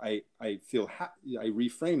Eve, I feel I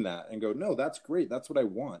reframe that and go, no, that's great. That's what I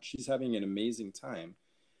want. She's having an amazing time.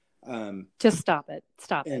 Just stop it.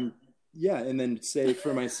 Yeah, and then say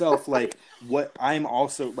for myself, like, what I'm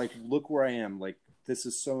also, like, look where I am. Like, this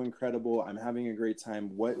is so incredible. I'm having a great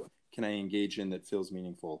time. What can I engage in that feels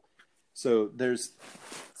meaningful? So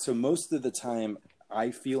most of the time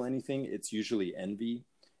I feel anything, it's usually envy.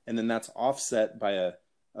 And then that's offset by a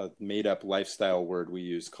made-up lifestyle word we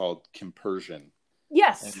use called compersion.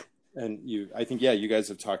 Yes. And I think, you guys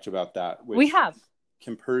have talked about that. We have.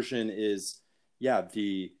 Compersion is,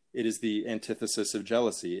 it is the antithesis of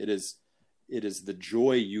jealousy. It is the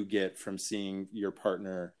joy you get from seeing your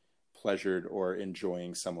partner pleasured or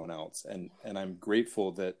enjoying someone else. And I'm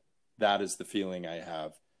grateful that is the feeling I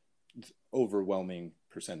have overwhelming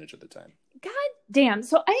percentage of the time. God damn.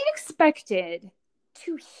 So I expected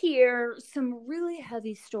to hear some really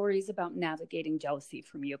heavy stories about navigating jealousy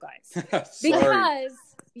from you guys. Because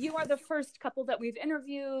you are the first couple that we've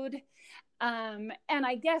interviewed. And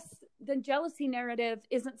I guess the jealousy narrative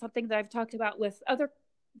isn't something that I've talked about with other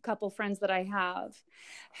couple friends that I have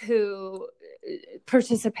who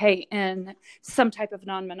participate in some type of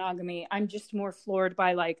non-monogamy. I'm just more floored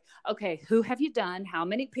by, like, okay, who have you done? How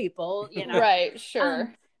many people? Right,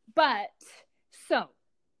 sure. But so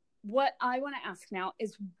what I want to ask now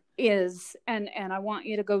is, and I want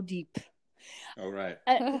you to go deep. All right.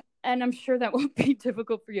 And I'm sure that won't be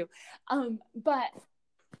difficult for you. But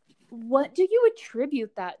what do you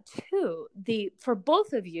attribute that to? For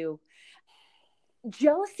both of you,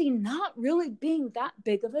 jealousy not really being that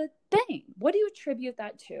big of a thing. What do you attribute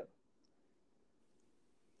that to?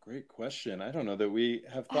 Great question. I don't know that we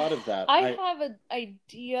have thought of that. I have an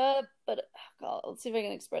idea, but let's see if I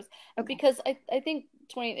can express. Okay. Because I think,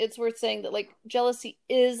 Twain, it's worth saying that, like, jealousy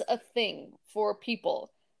is a thing for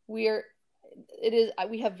people.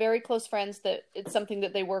 we have very close friends that it's something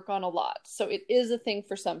that they work on a lot. So it is a thing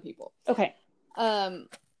for some people. Okay. And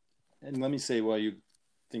let me say while you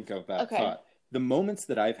think of that thought, the moments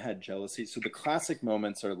that I've had jealousy, so the classic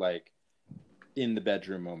moments are like in the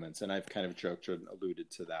bedroom moments, and I've kind of joked or alluded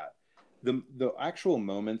to that. The actual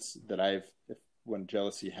moments that when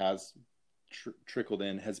jealousy has trickled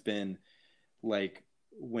in has been like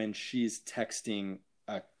when she's texting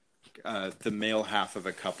the male half of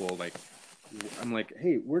a couple, like I'm like,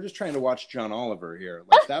 hey, we're just trying to watch John Oliver here.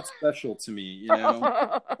 Like that's special to me, you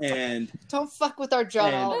know? And don't fuck with our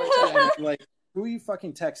John Oliver. And like, who are you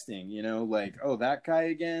fucking texting? You know, like, oh, that guy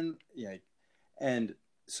again? Yeah. And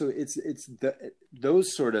so it's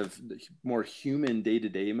those sort of more human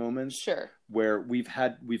day-to-day moments, sure, where we've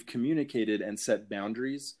communicated and set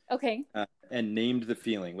boundaries, okay, and named the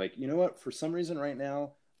feeling. Like, you know what? For some reason, right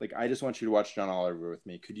now, like I just want you to watch John Oliver with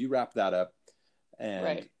me. Could you wrap that up?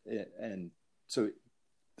 And and so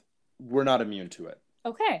we're not immune to it.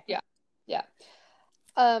 Okay. Yeah.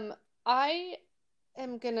 I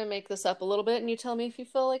am gonna make this up a little bit, and you tell me if you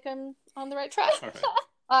feel like I'm on the right track. Right.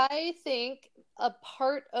 I think a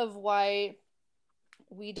part of why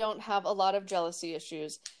we don't have a lot of jealousy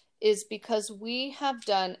issues is because we have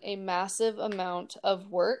done a massive amount of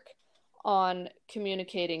work on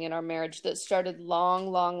communicating in our marriage that started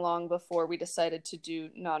long before we decided to do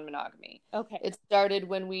non-monogamy. Okay. It started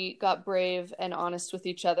when we got brave and honest with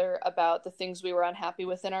each other about the things we were unhappy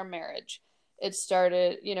with in our marriage. It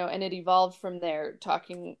started, and it evolved from there,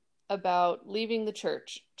 talking about leaving the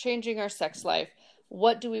church, changing our sex life.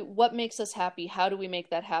 What makes us happy? How do we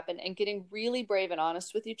make that happen? And getting really brave and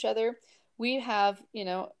honest with each other. We have,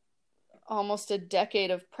 almost a decade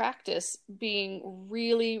of practice being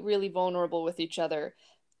really, really vulnerable with each other.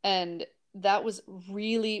 And that was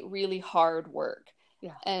really, really hard work.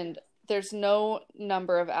 Yeah. And there's no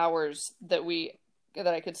number of hours that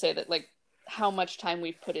I could say that like how much time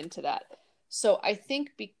we've put into that. So I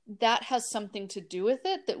think that has something to do with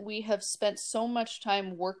it, that we have spent so much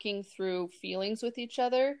time working through feelings with each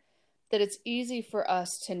other that it's easy for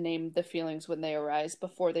us to name the feelings when they arise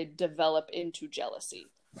before they develop into jealousy.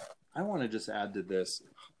 I want to just add to this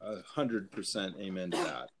 100% amen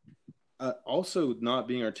to that. Also not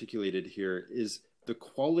being articulated here is the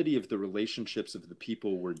quality of the relationships of the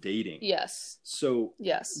people we're dating. Yes. So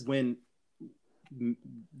yes, when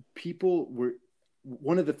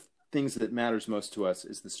one of the things that matters most to us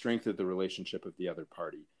is the strength of the relationship of the other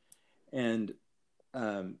party. And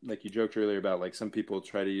like you joked earlier about like some people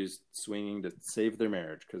try to use swinging to save their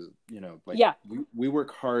marriage because, we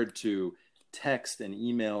work hard to text and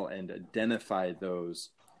email and identify those,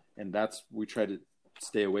 and we try to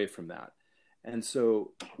stay away from that. And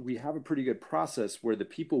so we have a pretty good process where the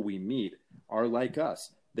people we meet are like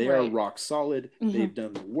us. They are rock solid. Mm-hmm. They've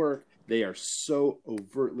done the work. They are so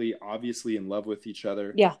overtly, obviously in love with each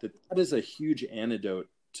other. Yeah. That is a huge antidote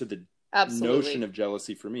to the notion of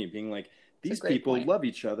jealousy for me, being like, these people love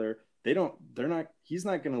each other. He's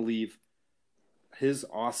not going to leave his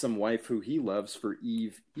awesome wife who he loves for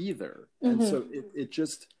Eve either. Mm-hmm. And so it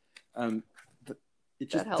just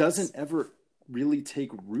doesn't ever really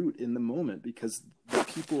take root in the moment, because the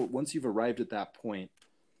people, once you've arrived at that point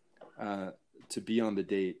to be on the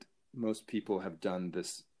date, most people have done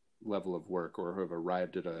this level of work or have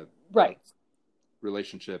arrived at a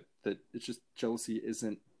relationship that it's just jealousy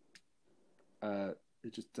isn't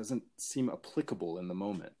it just doesn't seem applicable in the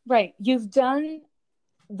moment. Right. You've done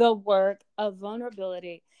the work of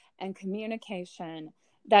vulnerability and communication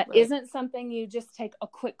that isn't something you just take a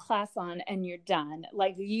quick class on and you're done.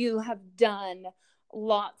 Like, you have done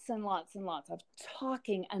lots and lots and lots of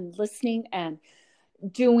talking and listening and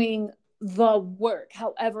doing the work,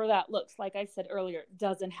 however that looks. Like I said earlier, it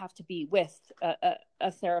doesn't have to be with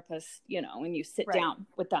a therapist, when you sit down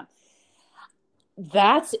with them.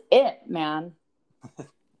 That's it, man.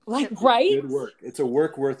 Right? Good work. It's a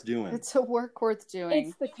work worth doing. It's a work worth doing.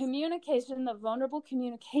 It's the communication, the vulnerable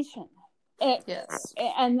communication. Yes.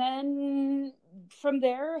 And then from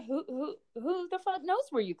there, who the fuck knows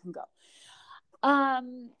where you can go?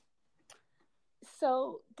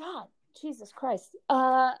 So, God, Jesus Christ.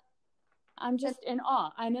 I'm just in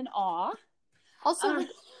awe. I'm in awe. Also,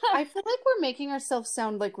 I feel like we're making ourselves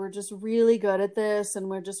sound like we're just really good at this and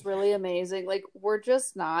we're just really amazing. Like, we're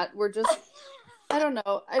just not. We're just, I don't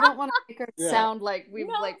know. I don't want to make it sound like we've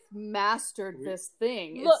mastered this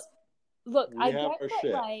thing. Look, I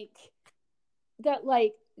get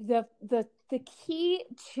that, the key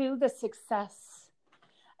to the success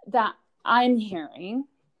that I'm hearing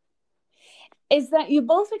is that you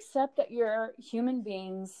both accept that you're human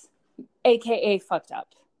beings, AKA fucked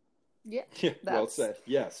up. Yeah, well said.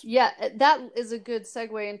 Yes. Yeah, that is a good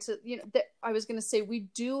segue into, I was going to say we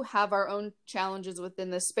do have our own challenges within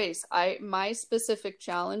this space. My specific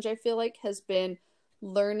challenge, I feel like, has been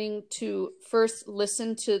learning to first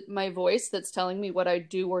listen to my voice that's telling me what I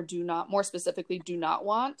do or do not, more specifically, do not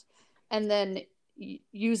want, and then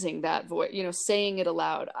using that voice, saying it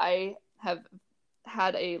aloud. I have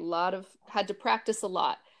had to practice a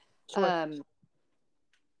lot. Sure.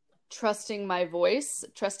 Trusting my voice,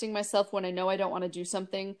 trusting myself when I know I don't want to do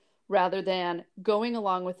something, rather than going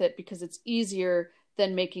along with it because it's easier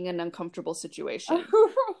than making an uncomfortable situation.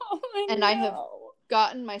 I have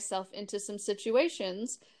gotten myself into some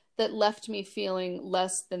situations that left me feeling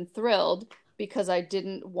less than thrilled because I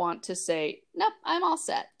didn't want to say, nope, I'm all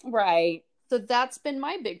set. Right. So that's been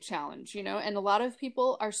my big challenge, and a lot of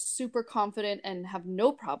people are super confident and have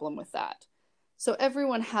no problem with that. So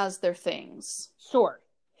everyone has their things. Sure.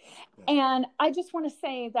 And I just want to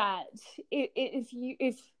say that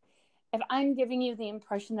if I'm giving you the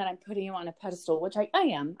impression that I'm putting you on a pedestal, which I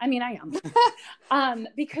am,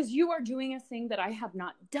 because you are doing a thing that I have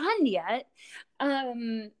not done yet,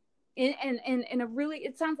 in a really,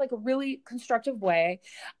 it sounds like a really constructive way,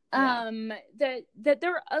 that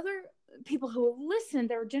there are other people who will listen.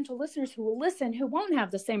 There are gentle listeners who will listen, who won't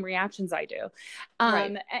have the same reactions I do.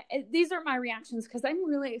 Right. These are my reactions because I'm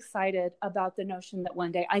really excited about the notion that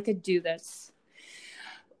one day I could do this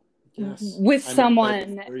with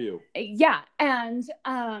someone. For you. Yeah. And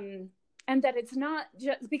that it's not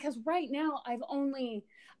just because right now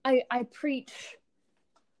I preach,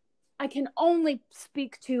 I can only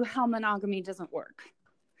speak to how monogamy doesn't work.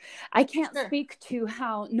 I can't speak to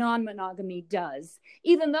how non-monogamy does,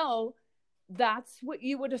 even though that's what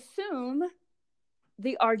you would assume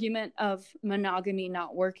the argument of monogamy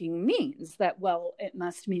not working means, that, well, it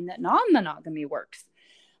must mean that non-monogamy works.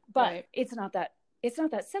 But it's not that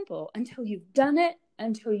simple until you've done it,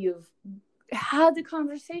 until you've had the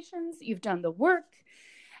conversations, you've done the work.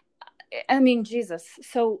 I mean, Jesus.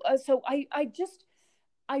 So I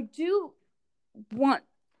do want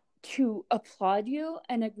to applaud you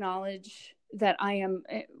and acknowledge that I am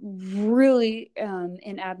really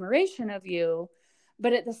in admiration of you.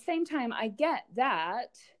 But at the same time, I get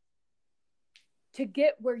that to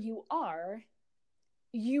get where you are,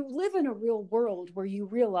 you live in a real world where you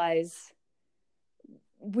realize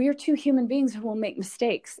we're two human beings who will make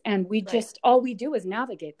mistakes. And we just, all we do is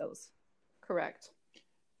navigate those. Correct.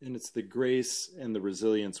 And it's the grace and the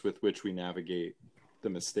resilience with which we navigate the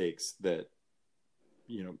mistakes that,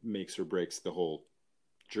 makes or breaks the whole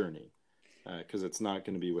journey. Because it's not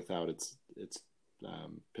going to be without its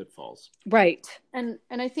pitfalls. Right. And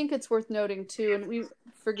I think it's worth noting too, and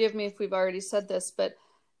forgive me if we've already said this, but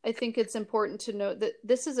I think it's important to note that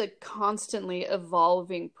this is a constantly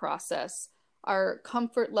evolving process. Our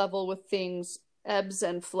comfort level with things ebbs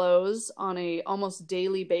and flows on a almost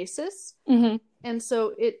daily basis. Mm-hmm. And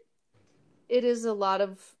so it is a lot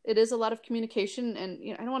of communication, and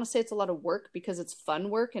I don't want to say it's a lot of work because it's fun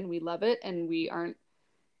work and we love it and we aren't,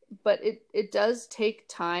 but it does take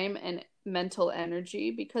time and mental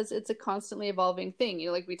energy because it's a constantly evolving thing.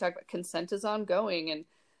 Like we talked about, consent is ongoing, and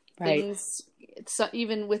things, it's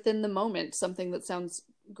even within the moment, something that sounds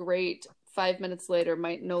great 5 minutes later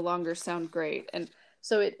might no longer sound great. And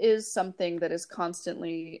so it is something that is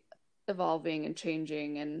constantly evolving and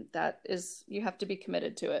changing, and that is, you have to be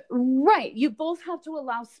committed to it. Right. You both have to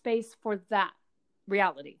allow space for that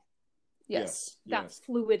reality. Yes. That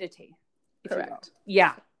fluidity. Correct.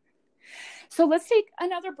 Yeah. So let's take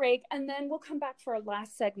another break, and then we'll come back for our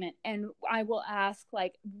last segment, and I will ask,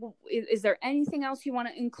 is there anything else you want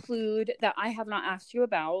to include that I have not asked you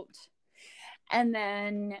about? And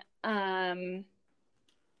then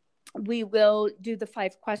we will do the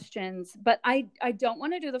 5 questions, but I don't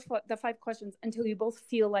want to do the 5 questions until you both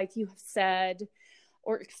feel like you have said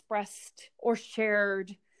or expressed or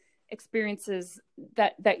shared experiences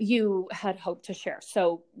that you had hoped to share.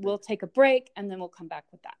 So we'll take a break, and then we'll come back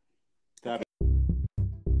with that.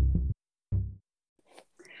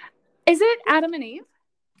 Is it Adam and Eve?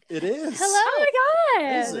 It is. Hello. Oh my God.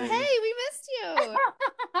 Amazing. Hey, we missed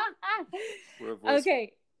you.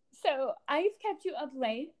 Okay. So I've kept you up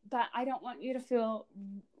late, but I don't want you to feel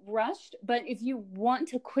rushed. But if you want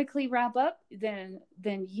to quickly wrap up, then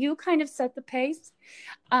you kind of set the pace.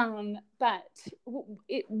 But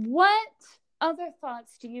what other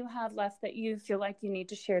thoughts do you have left that you feel like you need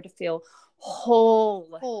to share to feel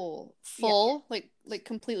whole? Full, yeah. like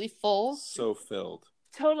completely full. So filled.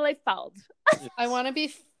 Totally filled. I want to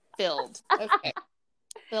be filled. Okay.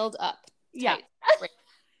 Filled up. Yeah.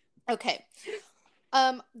 Okay.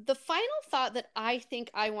 The final thought that I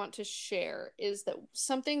think I want to share is that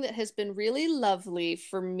something that has been really lovely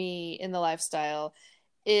for me in the lifestyle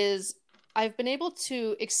is I've been able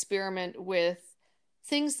to experiment with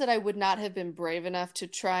things that I would not have been brave enough to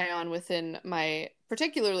try on within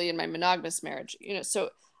particularly in my monogamous marriage.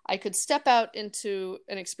 So I could step out into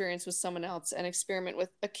an experience with someone else and experiment with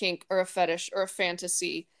a kink or a fetish or a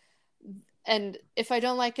fantasy. And if I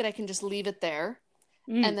don't like it, I can just leave it there.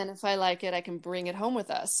 And then if I like it, I can bring it home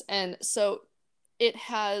with us. And so it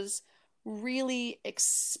has really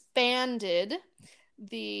expanded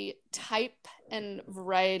the type and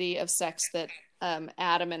variety of sex that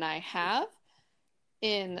Adam and I have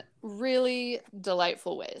in really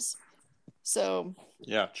delightful ways. So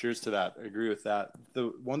yeah, cheers to that. I agree with that.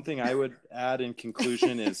 The one thing I would add in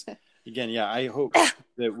conclusion is, again, yeah, I hope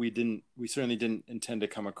that we certainly didn't intend to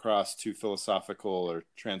come across too philosophical or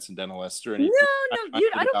transcendentalist or anything. No,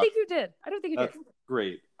 I don't think you did. I don't think you did.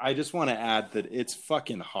 Great. I just want to add that it's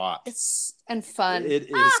fucking hot. And fun. It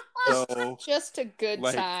is so just a good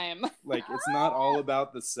time. Like, it's not all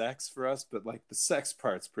about the sex for us, but like the sex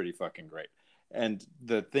part's pretty fucking great. And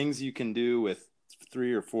the things you can do with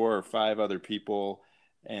 3 or 4 or 5 other people,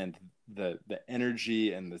 and the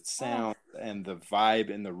energy and the sound and the vibe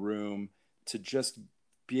in the room, to just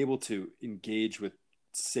be able to engage with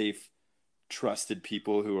safe, trusted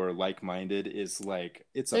people who are like-minded is like,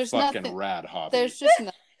 there's a fucking rad hobby. There's just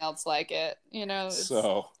nothing else like it,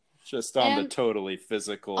 So just on the totally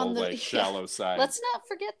physical, shallow side. Let's not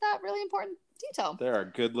forget that really important detail. There are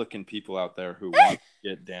good-looking people out there who want to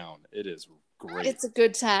get down. It is great. It's a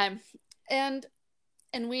good time. And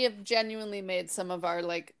we have genuinely made some of our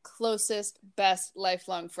like closest, best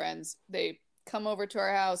lifelong friends. They come over to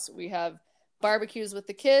our house. We have barbecues with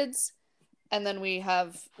the kids, and then we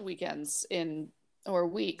have weekends or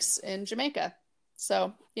weeks in Jamaica.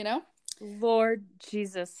 So, Lord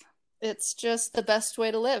Jesus, it's just the best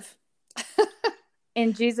way to live.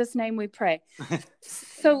 In Jesus' name we pray.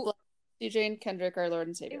 So DJ and Kendrick, our Lord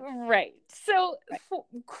and Savior. Right. So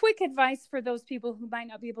quick advice for those people who might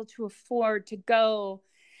not be able to afford to go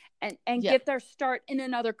and get their start in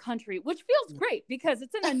another country, which feels great because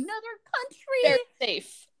it's in another country. They're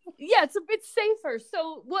safe. Yeah, it's a bit safer.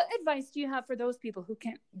 So what advice do you have for those people who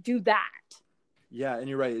can't do that? Yeah, and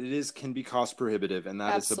you're right. Can be cost prohibitive, and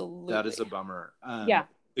that is a bummer. Yeah.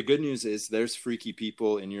 The good news is there's freaky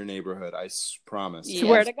people in your neighborhood. I promise. Yes.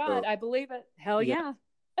 Swear to God, I believe it. Hell yeah.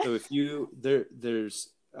 So if there's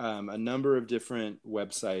a number of different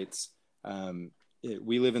websites.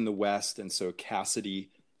 We live in the West, and so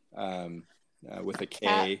Cassidy with a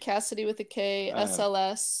K. Cassidy with a K,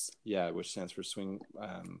 SLS. Yeah, which stands for Swing.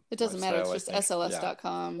 It doesn't matter. It's just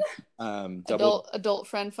SLS.com. Adult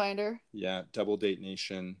Friend Finder. Yeah, Double Date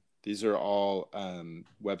Nation. These are all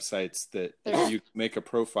websites that if you make a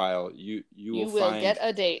profile, you will get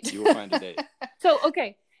a date. You will find a date. So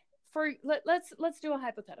okay, let's do a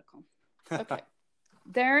hypothetical. Okay.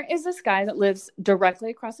 There is this guy that lives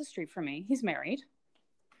directly across the street from me. He's married.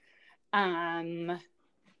 And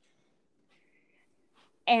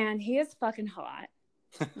he is fucking hot.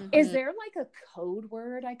 Mm-hmm. Is there like a code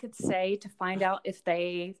word I could say to find out if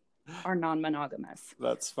they are non-monogamous?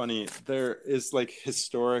 That's funny. There is like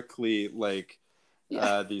historically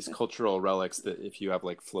these cultural relics that if you have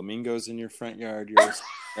like flamingos in your front yard,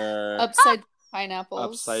 you're upside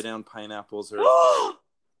down pineapples or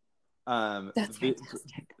that's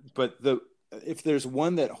fantastic. But if there's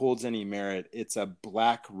one that holds any merit, it's a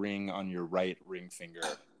black ring on your right ring finger,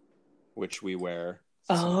 which we wear.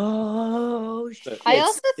 I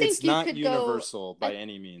also think it's not universal by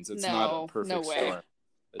any means. It's not a perfect storm.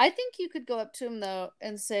 I think you could go up to him though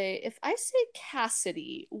and say, "If I say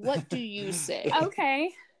Cassidy, what do you say?"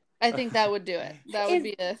 Okay. I think that would do it. That would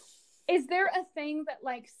be a. Is there a thing that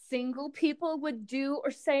like single people would do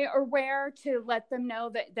or say or wear to let them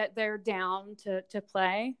know that they're down to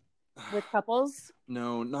play with couples?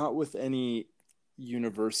 No, not with any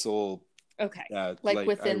universal. Okay. Like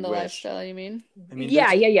within the lifestyle, you mean? I mean,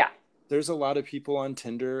 yeah. There's a lot of people on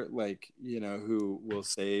Tinder, who will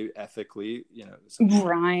say ethically,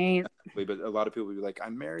 right. Ethically, but a lot of people will be like,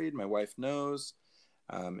 "I'm married, my wife knows,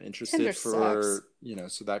 interested Tinder for,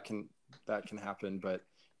 sucks. So that can happen." But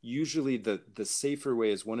usually the safer way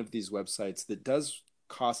is one of these websites that does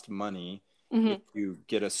cost money. Mm-hmm. If you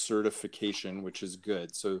get a certification, which is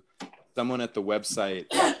good. So someone at the website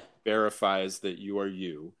verifies that you are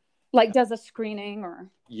you. Like does a screening or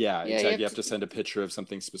exactly. You have to send a picture of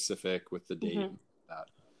something specific with the date.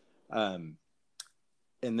 Mm-hmm.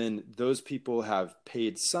 And and then those people have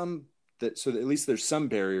paid so that at least there's some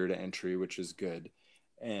barrier to entry, which is good.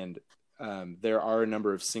 And there are a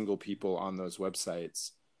number of single people on those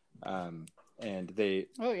websites. And the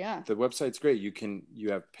website's great.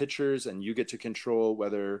 You have pictures and you get to control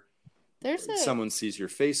whether someone sees your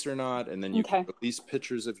face or not. And then you can release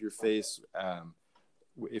pictures of your face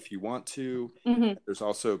if you want to. Mm-hmm. There's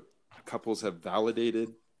also couples have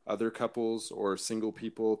validated other couples or single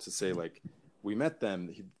people to say, like, we met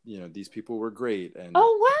them, these people were great. And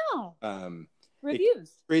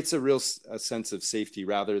reviews. It creates a sense of safety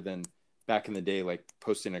rather than back in the day, like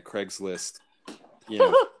posting a Craigslist,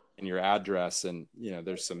 and your address, and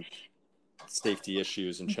there's some safety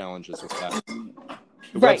issues and challenges with that.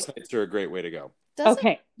 The websites are a great way to go.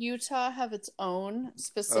 Doesn't Utah have its own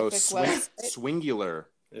specific website? Swingular,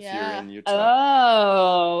 if you're in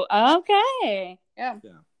Utah. Oh, okay. Yeah.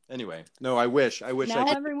 Anyway, no, I wish now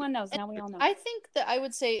everyone knows. Now we all know. I think that I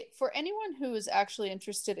would say for anyone who is actually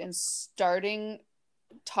interested in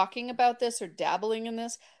talking about this or dabbling in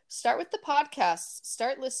this, start with the podcasts.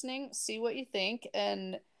 Start listening, see what you think,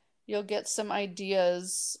 and you'll get some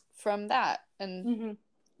ideas from that. And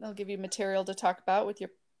they'll give you material to talk about with your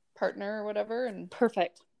partner or whatever. And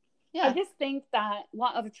perfect. Yeah. I just think that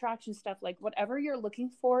law of attraction stuff, like whatever you're looking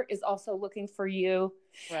for is also looking for you.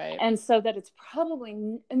 Right. And so that it's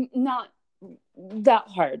probably not that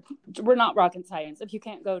hard. We're not rocket science if you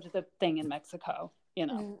can't go to the thing in Mexico,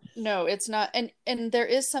 No, it's not. And there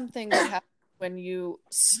is something that happens when you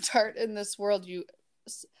start in this world.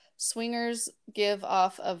 Swingers give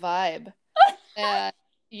off a vibe. And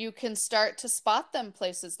you can start to spot them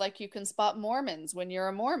places, like you can spot Mormons when you're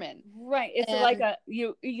a Mormon. Right. It's like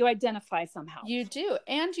you identify somehow. You do.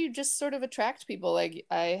 And you just sort of attract people. Like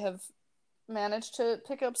I have managed to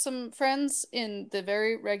pick up some friends in the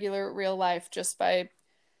very regular real life just by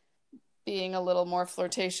being a little more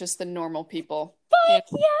flirtatious than normal people. But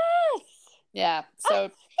yes. Yeah. So I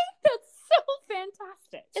think that's so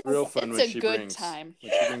fantastic. It's real fun it's a good time.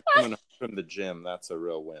 When she brings someone from the gym, that's a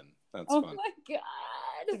real win. That's fun. Oh my God.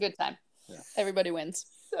 It's a good time. Yeah. Everybody wins.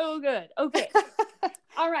 So good. Okay.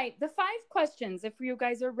 All right. The 5 questions, if you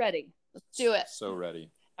guys are ready. Let's do it. So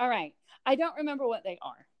ready. All right. I don't remember what they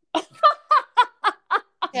are.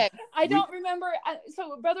 Okay. I don't remember.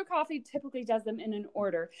 So Brother Coffee typically does them in an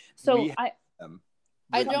order. So I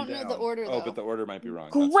don't know the order, though. Oh, but the order might be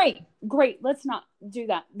wrong. Great. Let's not do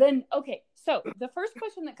that. Then, okay. So the first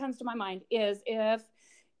question that comes to my mind is, if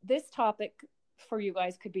this topic for you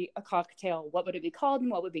guys could be a cocktail, what would it be called and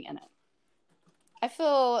what would be in it? I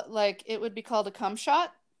feel like it would be called a cum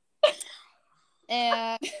shot.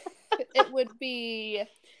 And it would be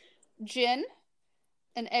gin,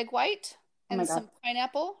 an egg white, and some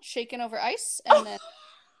pineapple shaken over ice. And then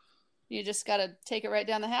you just got to take it right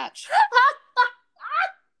down the hatch.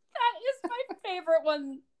 That is my favorite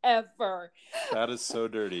one ever. That is so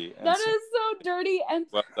dirty. That is so dirty and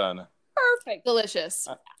well done. Perfect. Delicious.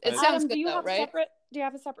 It sounds good, though, right? Do you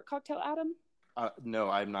have a separate cocktail, Adam? No,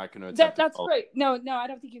 I'm not going to attempt That's great. No, I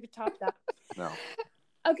don't think you could top that. No.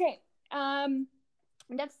 Okay.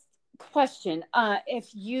 Next question. If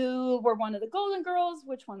you were one of the Golden Girls,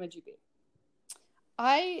 which one would you be?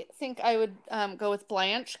 I think I would go with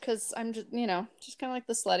Blanche, because I'm just kind of like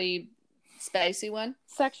the slutty, spicy one.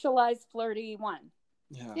 Sexualized, flirty one.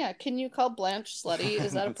 Yeah. Can you call Blanche slutty?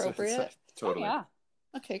 Is that appropriate? Totally. Oh, yeah.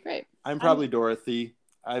 Okay, great. I'm probably Dorothy.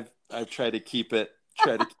 I've tried to keep it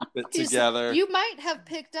together. You might have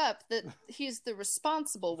picked up that he's the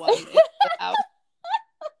responsible one.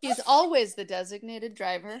 He's always the designated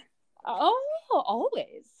driver. Oh,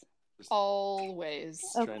 always. Always.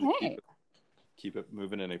 Okay. Keep it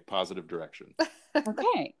moving in a positive direction.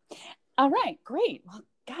 Okay. All right. Great. Well,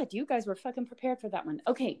 God, you guys were fucking prepared for that one.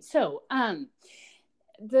 Okay. So,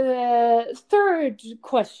 the third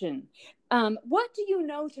question. What do you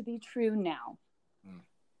know to be true now?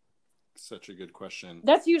 Such a good question.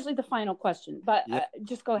 That's usually the final question, but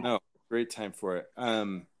just go ahead. No, great time for it.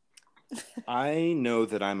 I know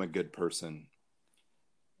that I'm a good person,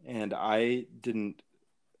 and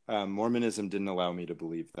Mormonism didn't allow me to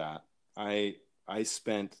believe that. I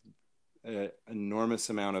spent an enormous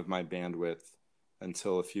amount of my bandwidth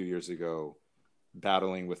until a few years ago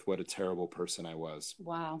battling with what a terrible person I was.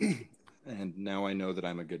 Wow. And now I know that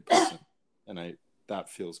I'm a good person, and that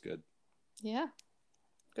feels good. Yeah.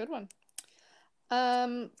 Good one.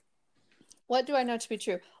 What do I know to be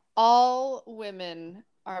true? All women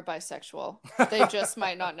are bisexual. They just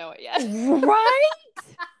might not know it yet. Right?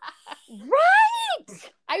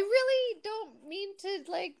 Right! I really don't mean to,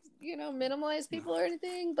 minimize people or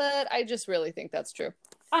anything, but I just really think that's true.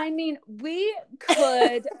 I mean, we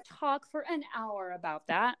could talk for an hour about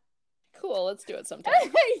that. Cool, let's do it sometime.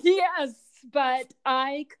 Yes, but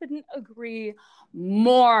I couldn't agree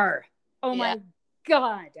more. Oh my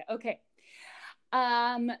God. Okay.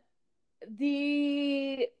 The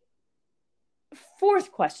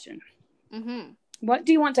fourth question. Mm-hmm. What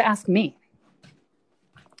do you want to ask me?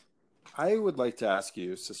 I would like to ask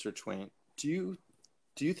you, Sister Twain, do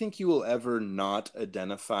you think you will ever not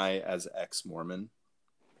identify as ex-Mormon?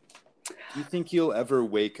 Do you think you'll ever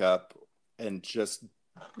wake up and just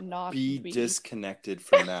not be disconnected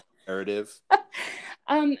from that narrative?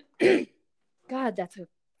 God, that's a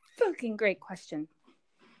fucking great question.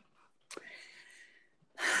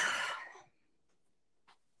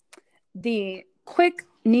 The quick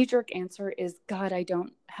knee-jerk answer is, God, I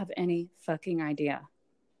don't have any fucking idea.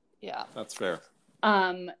 Yeah. That's fair.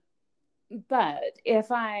 But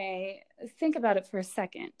if I think about it for a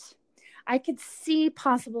second, I could see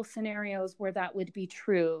possible scenarios where that would be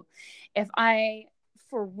true. If I,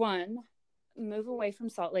 for one, move away from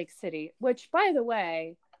Salt Lake City, which, by the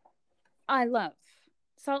way, I love.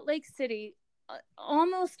 Salt Lake City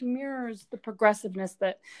almost mirrors the progressive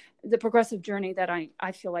journey that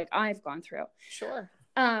I feel like I've gone through. Sure.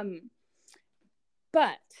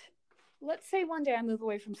 But let's say one day I move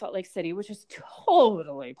away from Salt Lake City, which is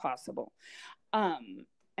totally possible, and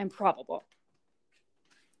probable.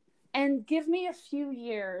 And give me a few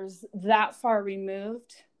years that far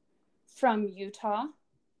removed from Utah.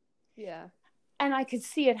 Yeah. And I could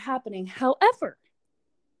see it happening. However,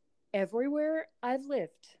 everywhere I've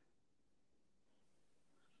lived,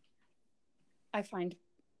 I find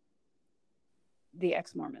the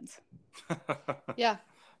ex-Mormons. Yeah.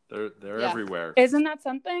 They're everywhere. Isn't that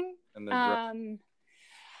something? And they're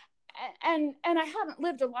and I haven't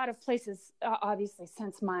lived a lot of places, obviously,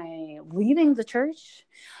 since my leaving the church.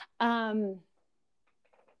 But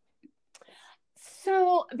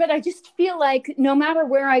I just feel like no matter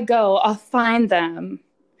where I go, I'll find them.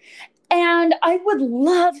 And I would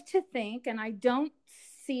love to think, and I don't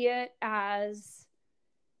see it as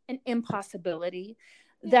an impossibility,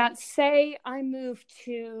 that say I move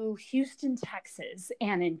to Houston, Texas,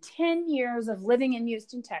 and in 10 years of living in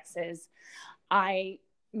Houston, Texas, I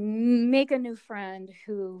make a new friend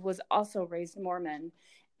who was also raised Mormon,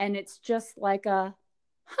 and it's just like yeah,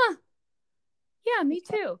 me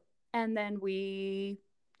too. And then we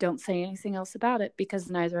don't say anything else about it because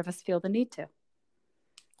neither of us feel the need to.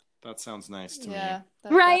 That sounds nice to me.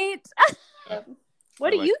 Right?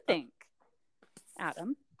 What do like you think,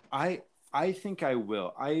 Adam? I think I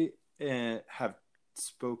will. I have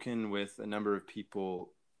spoken with a number of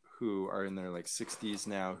people who are in their 60s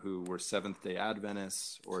now, who were Seventh-day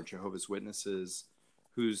Adventists or Jehovah's Witnesses,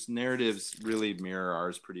 whose narratives really mirror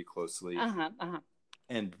ours pretty closely.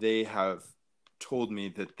 And they have told me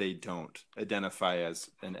that they don't identify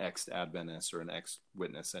as an ex-Adventist or an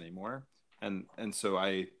ex-Witness anymore. And so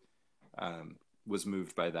I was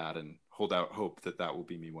moved by that and hold out hope that will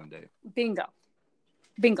be me one day. Bingo.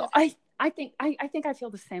 I think I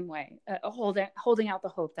feel the same way. Holding out the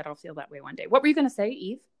hope that I'll feel that way one day. What were you going to say,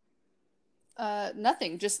 Eve?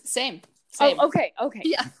 Nothing. Just same. Oh, okay.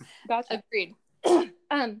 Yeah. Gotcha. Agreed.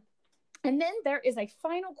 And then there is a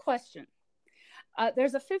final question.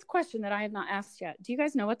 There's a fifth question that I have not asked yet. Do you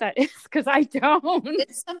guys know what that is? Because I don't.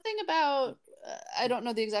 It's something about, I don't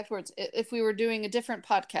know the exact words. If we were doing a different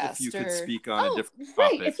podcast. If you could speak on a different topic.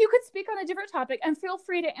 Right. If you could speak on a different topic, and feel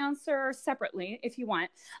free to answer separately if you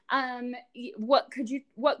want. What could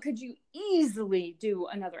you easily do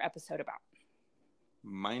another episode about?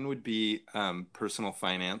 Mine would be personal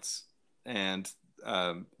finance and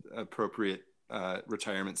appropriate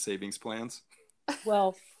retirement savings plans.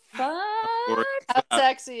 Well, fuck. How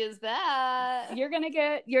sexy is that? You're gonna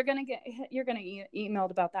get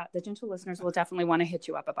emailed about that. The gentle listeners will definitely want to hit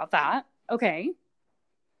you up about that. Okay.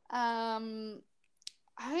 I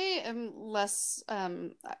am less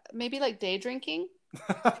maybe like day drinking.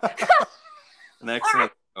 An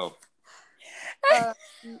excellent.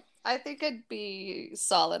 I think I'd be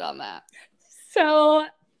solid on that. So,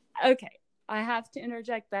 okay, I have to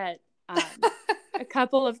interject that a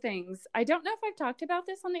couple of things. I don't know if I've talked about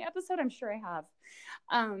this on the episode. I'm sure I have.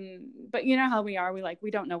 But you know how we are.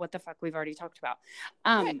 We don't know what the fuck we've already talked about.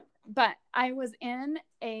 Right. But I was in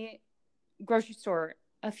a grocery store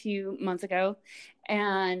a few months ago,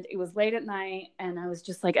 and it was late at night, and I was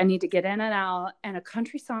just like, I need to get in and out. And a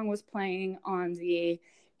country song was playing on the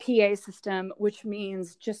PA system, which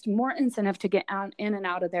means just more incentive to get in and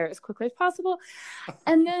out of there as quickly as possible.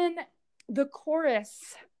 And then the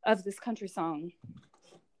chorus of this country song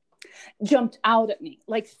jumped out at me,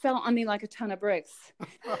 fell on me like a ton of bricks,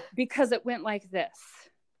 because it went like this: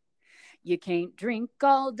 you can't drink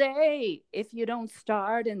all day if you don't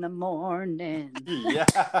start in the morning.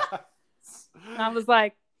 Yeah. And I was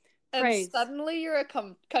like, Praise. And suddenly you're a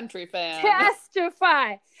country fan.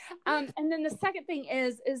 Testify. And then the second thing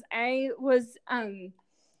is I was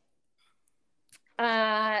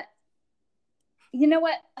you know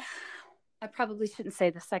what? I probably shouldn't say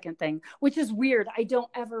the second thing, which is weird. I don't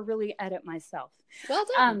ever really edit myself. Well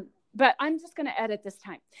done. But I'm just going to edit this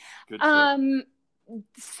time. Good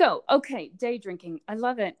So, okay, day drinking. I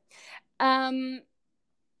love it.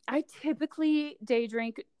 I typically day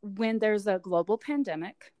drink when there's a global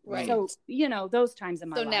pandemic. Right. So, those times in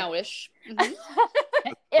my life. So nowish. Mm-hmm.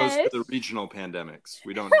 As opposed to the regional pandemics.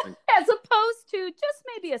 We don't drink. As opposed to just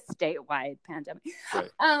maybe a statewide pandemic. Right.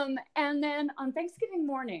 And then on Thanksgiving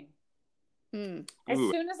morning, as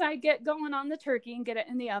soon as I get going on the turkey and get it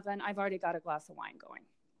in the oven, I've already got a glass of wine going.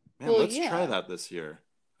 Man, let's try that this year.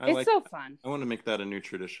 It's so fun. I want to make that a new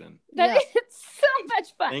tradition. It's so much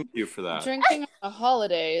fun. Thank you for that. Drinking on the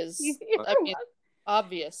holidays. I mean,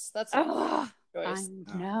 obvious. That's a choice.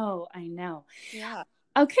 I know. Yeah.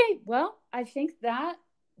 Okay, well, I think that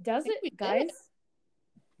does it, guys.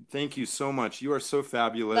 Thank you so much. You are so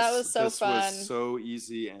fabulous. That was so fun. This was so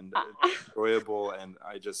easy and enjoyable, and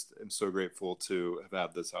I just am so grateful to have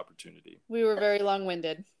had this opportunity. We were very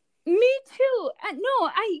long-winded. Me too.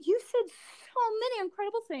 You said so many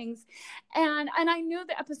incredible things, and I knew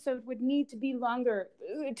the episode would need to be longer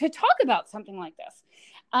to talk about something like this,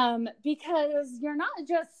 because you're not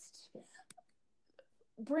just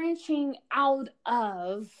branching out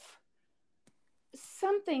of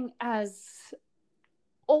something as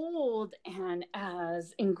old and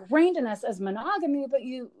as ingrained in us as monogamy, but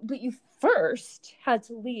you first had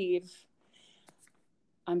to leave.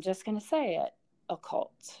 I'm just gonna say it. A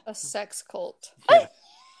cult. A sex cult. Yeah.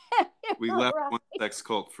 We left one sex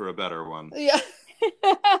cult for a better one. Yeah.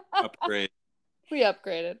 Upgrade. We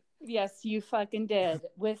upgraded. Yes, you fucking did.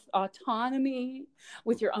 With autonomy,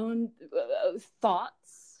 with your own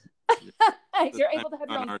thoughts. You're able to have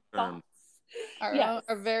your own thoughts.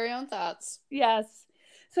 Our very own thoughts. Yes.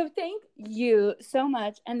 So thank you so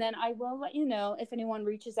much. And then I will let you know if anyone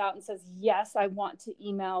reaches out and says, yes, I want to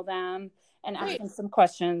email them and ask them some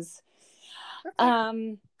questions.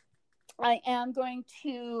 Perfect. I am going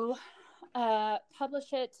to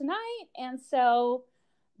publish it tonight, and so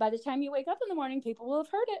by the time you wake up in the morning, people will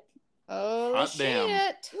have heard it. Oh, hot shit.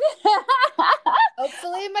 Damn.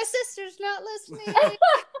 Hopefully my sister's not listening.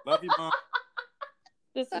 Love you, Mom.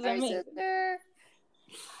 This is Sorry, amazing. sister.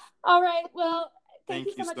 All right, well, thank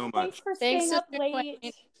you so much. Thanks for staying up Sister late.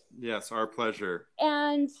 Queen. Yes, our pleasure.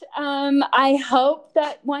 And I hope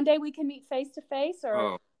that one day we can meet face to face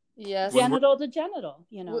or yes, genital to genital,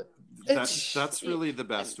 That's really the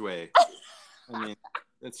best way. I mean,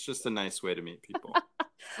 it's just a nice way to meet people.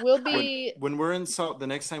 We'll be when we're in the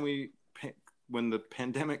next time when the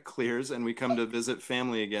pandemic clears and we come to visit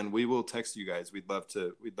family again, we will text you guys. We'd love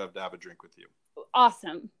to have a drink with you.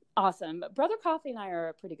 Awesome. Brother Coffee and I are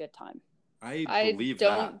a pretty good time. I believe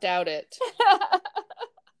don't doubt it.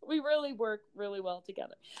 We really work really well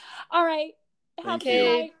together. All right. Thank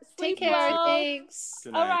you. Take care. Thanks.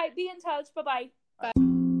 Good night. All right. Be in touch. Bye-bye.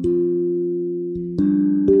 Bye.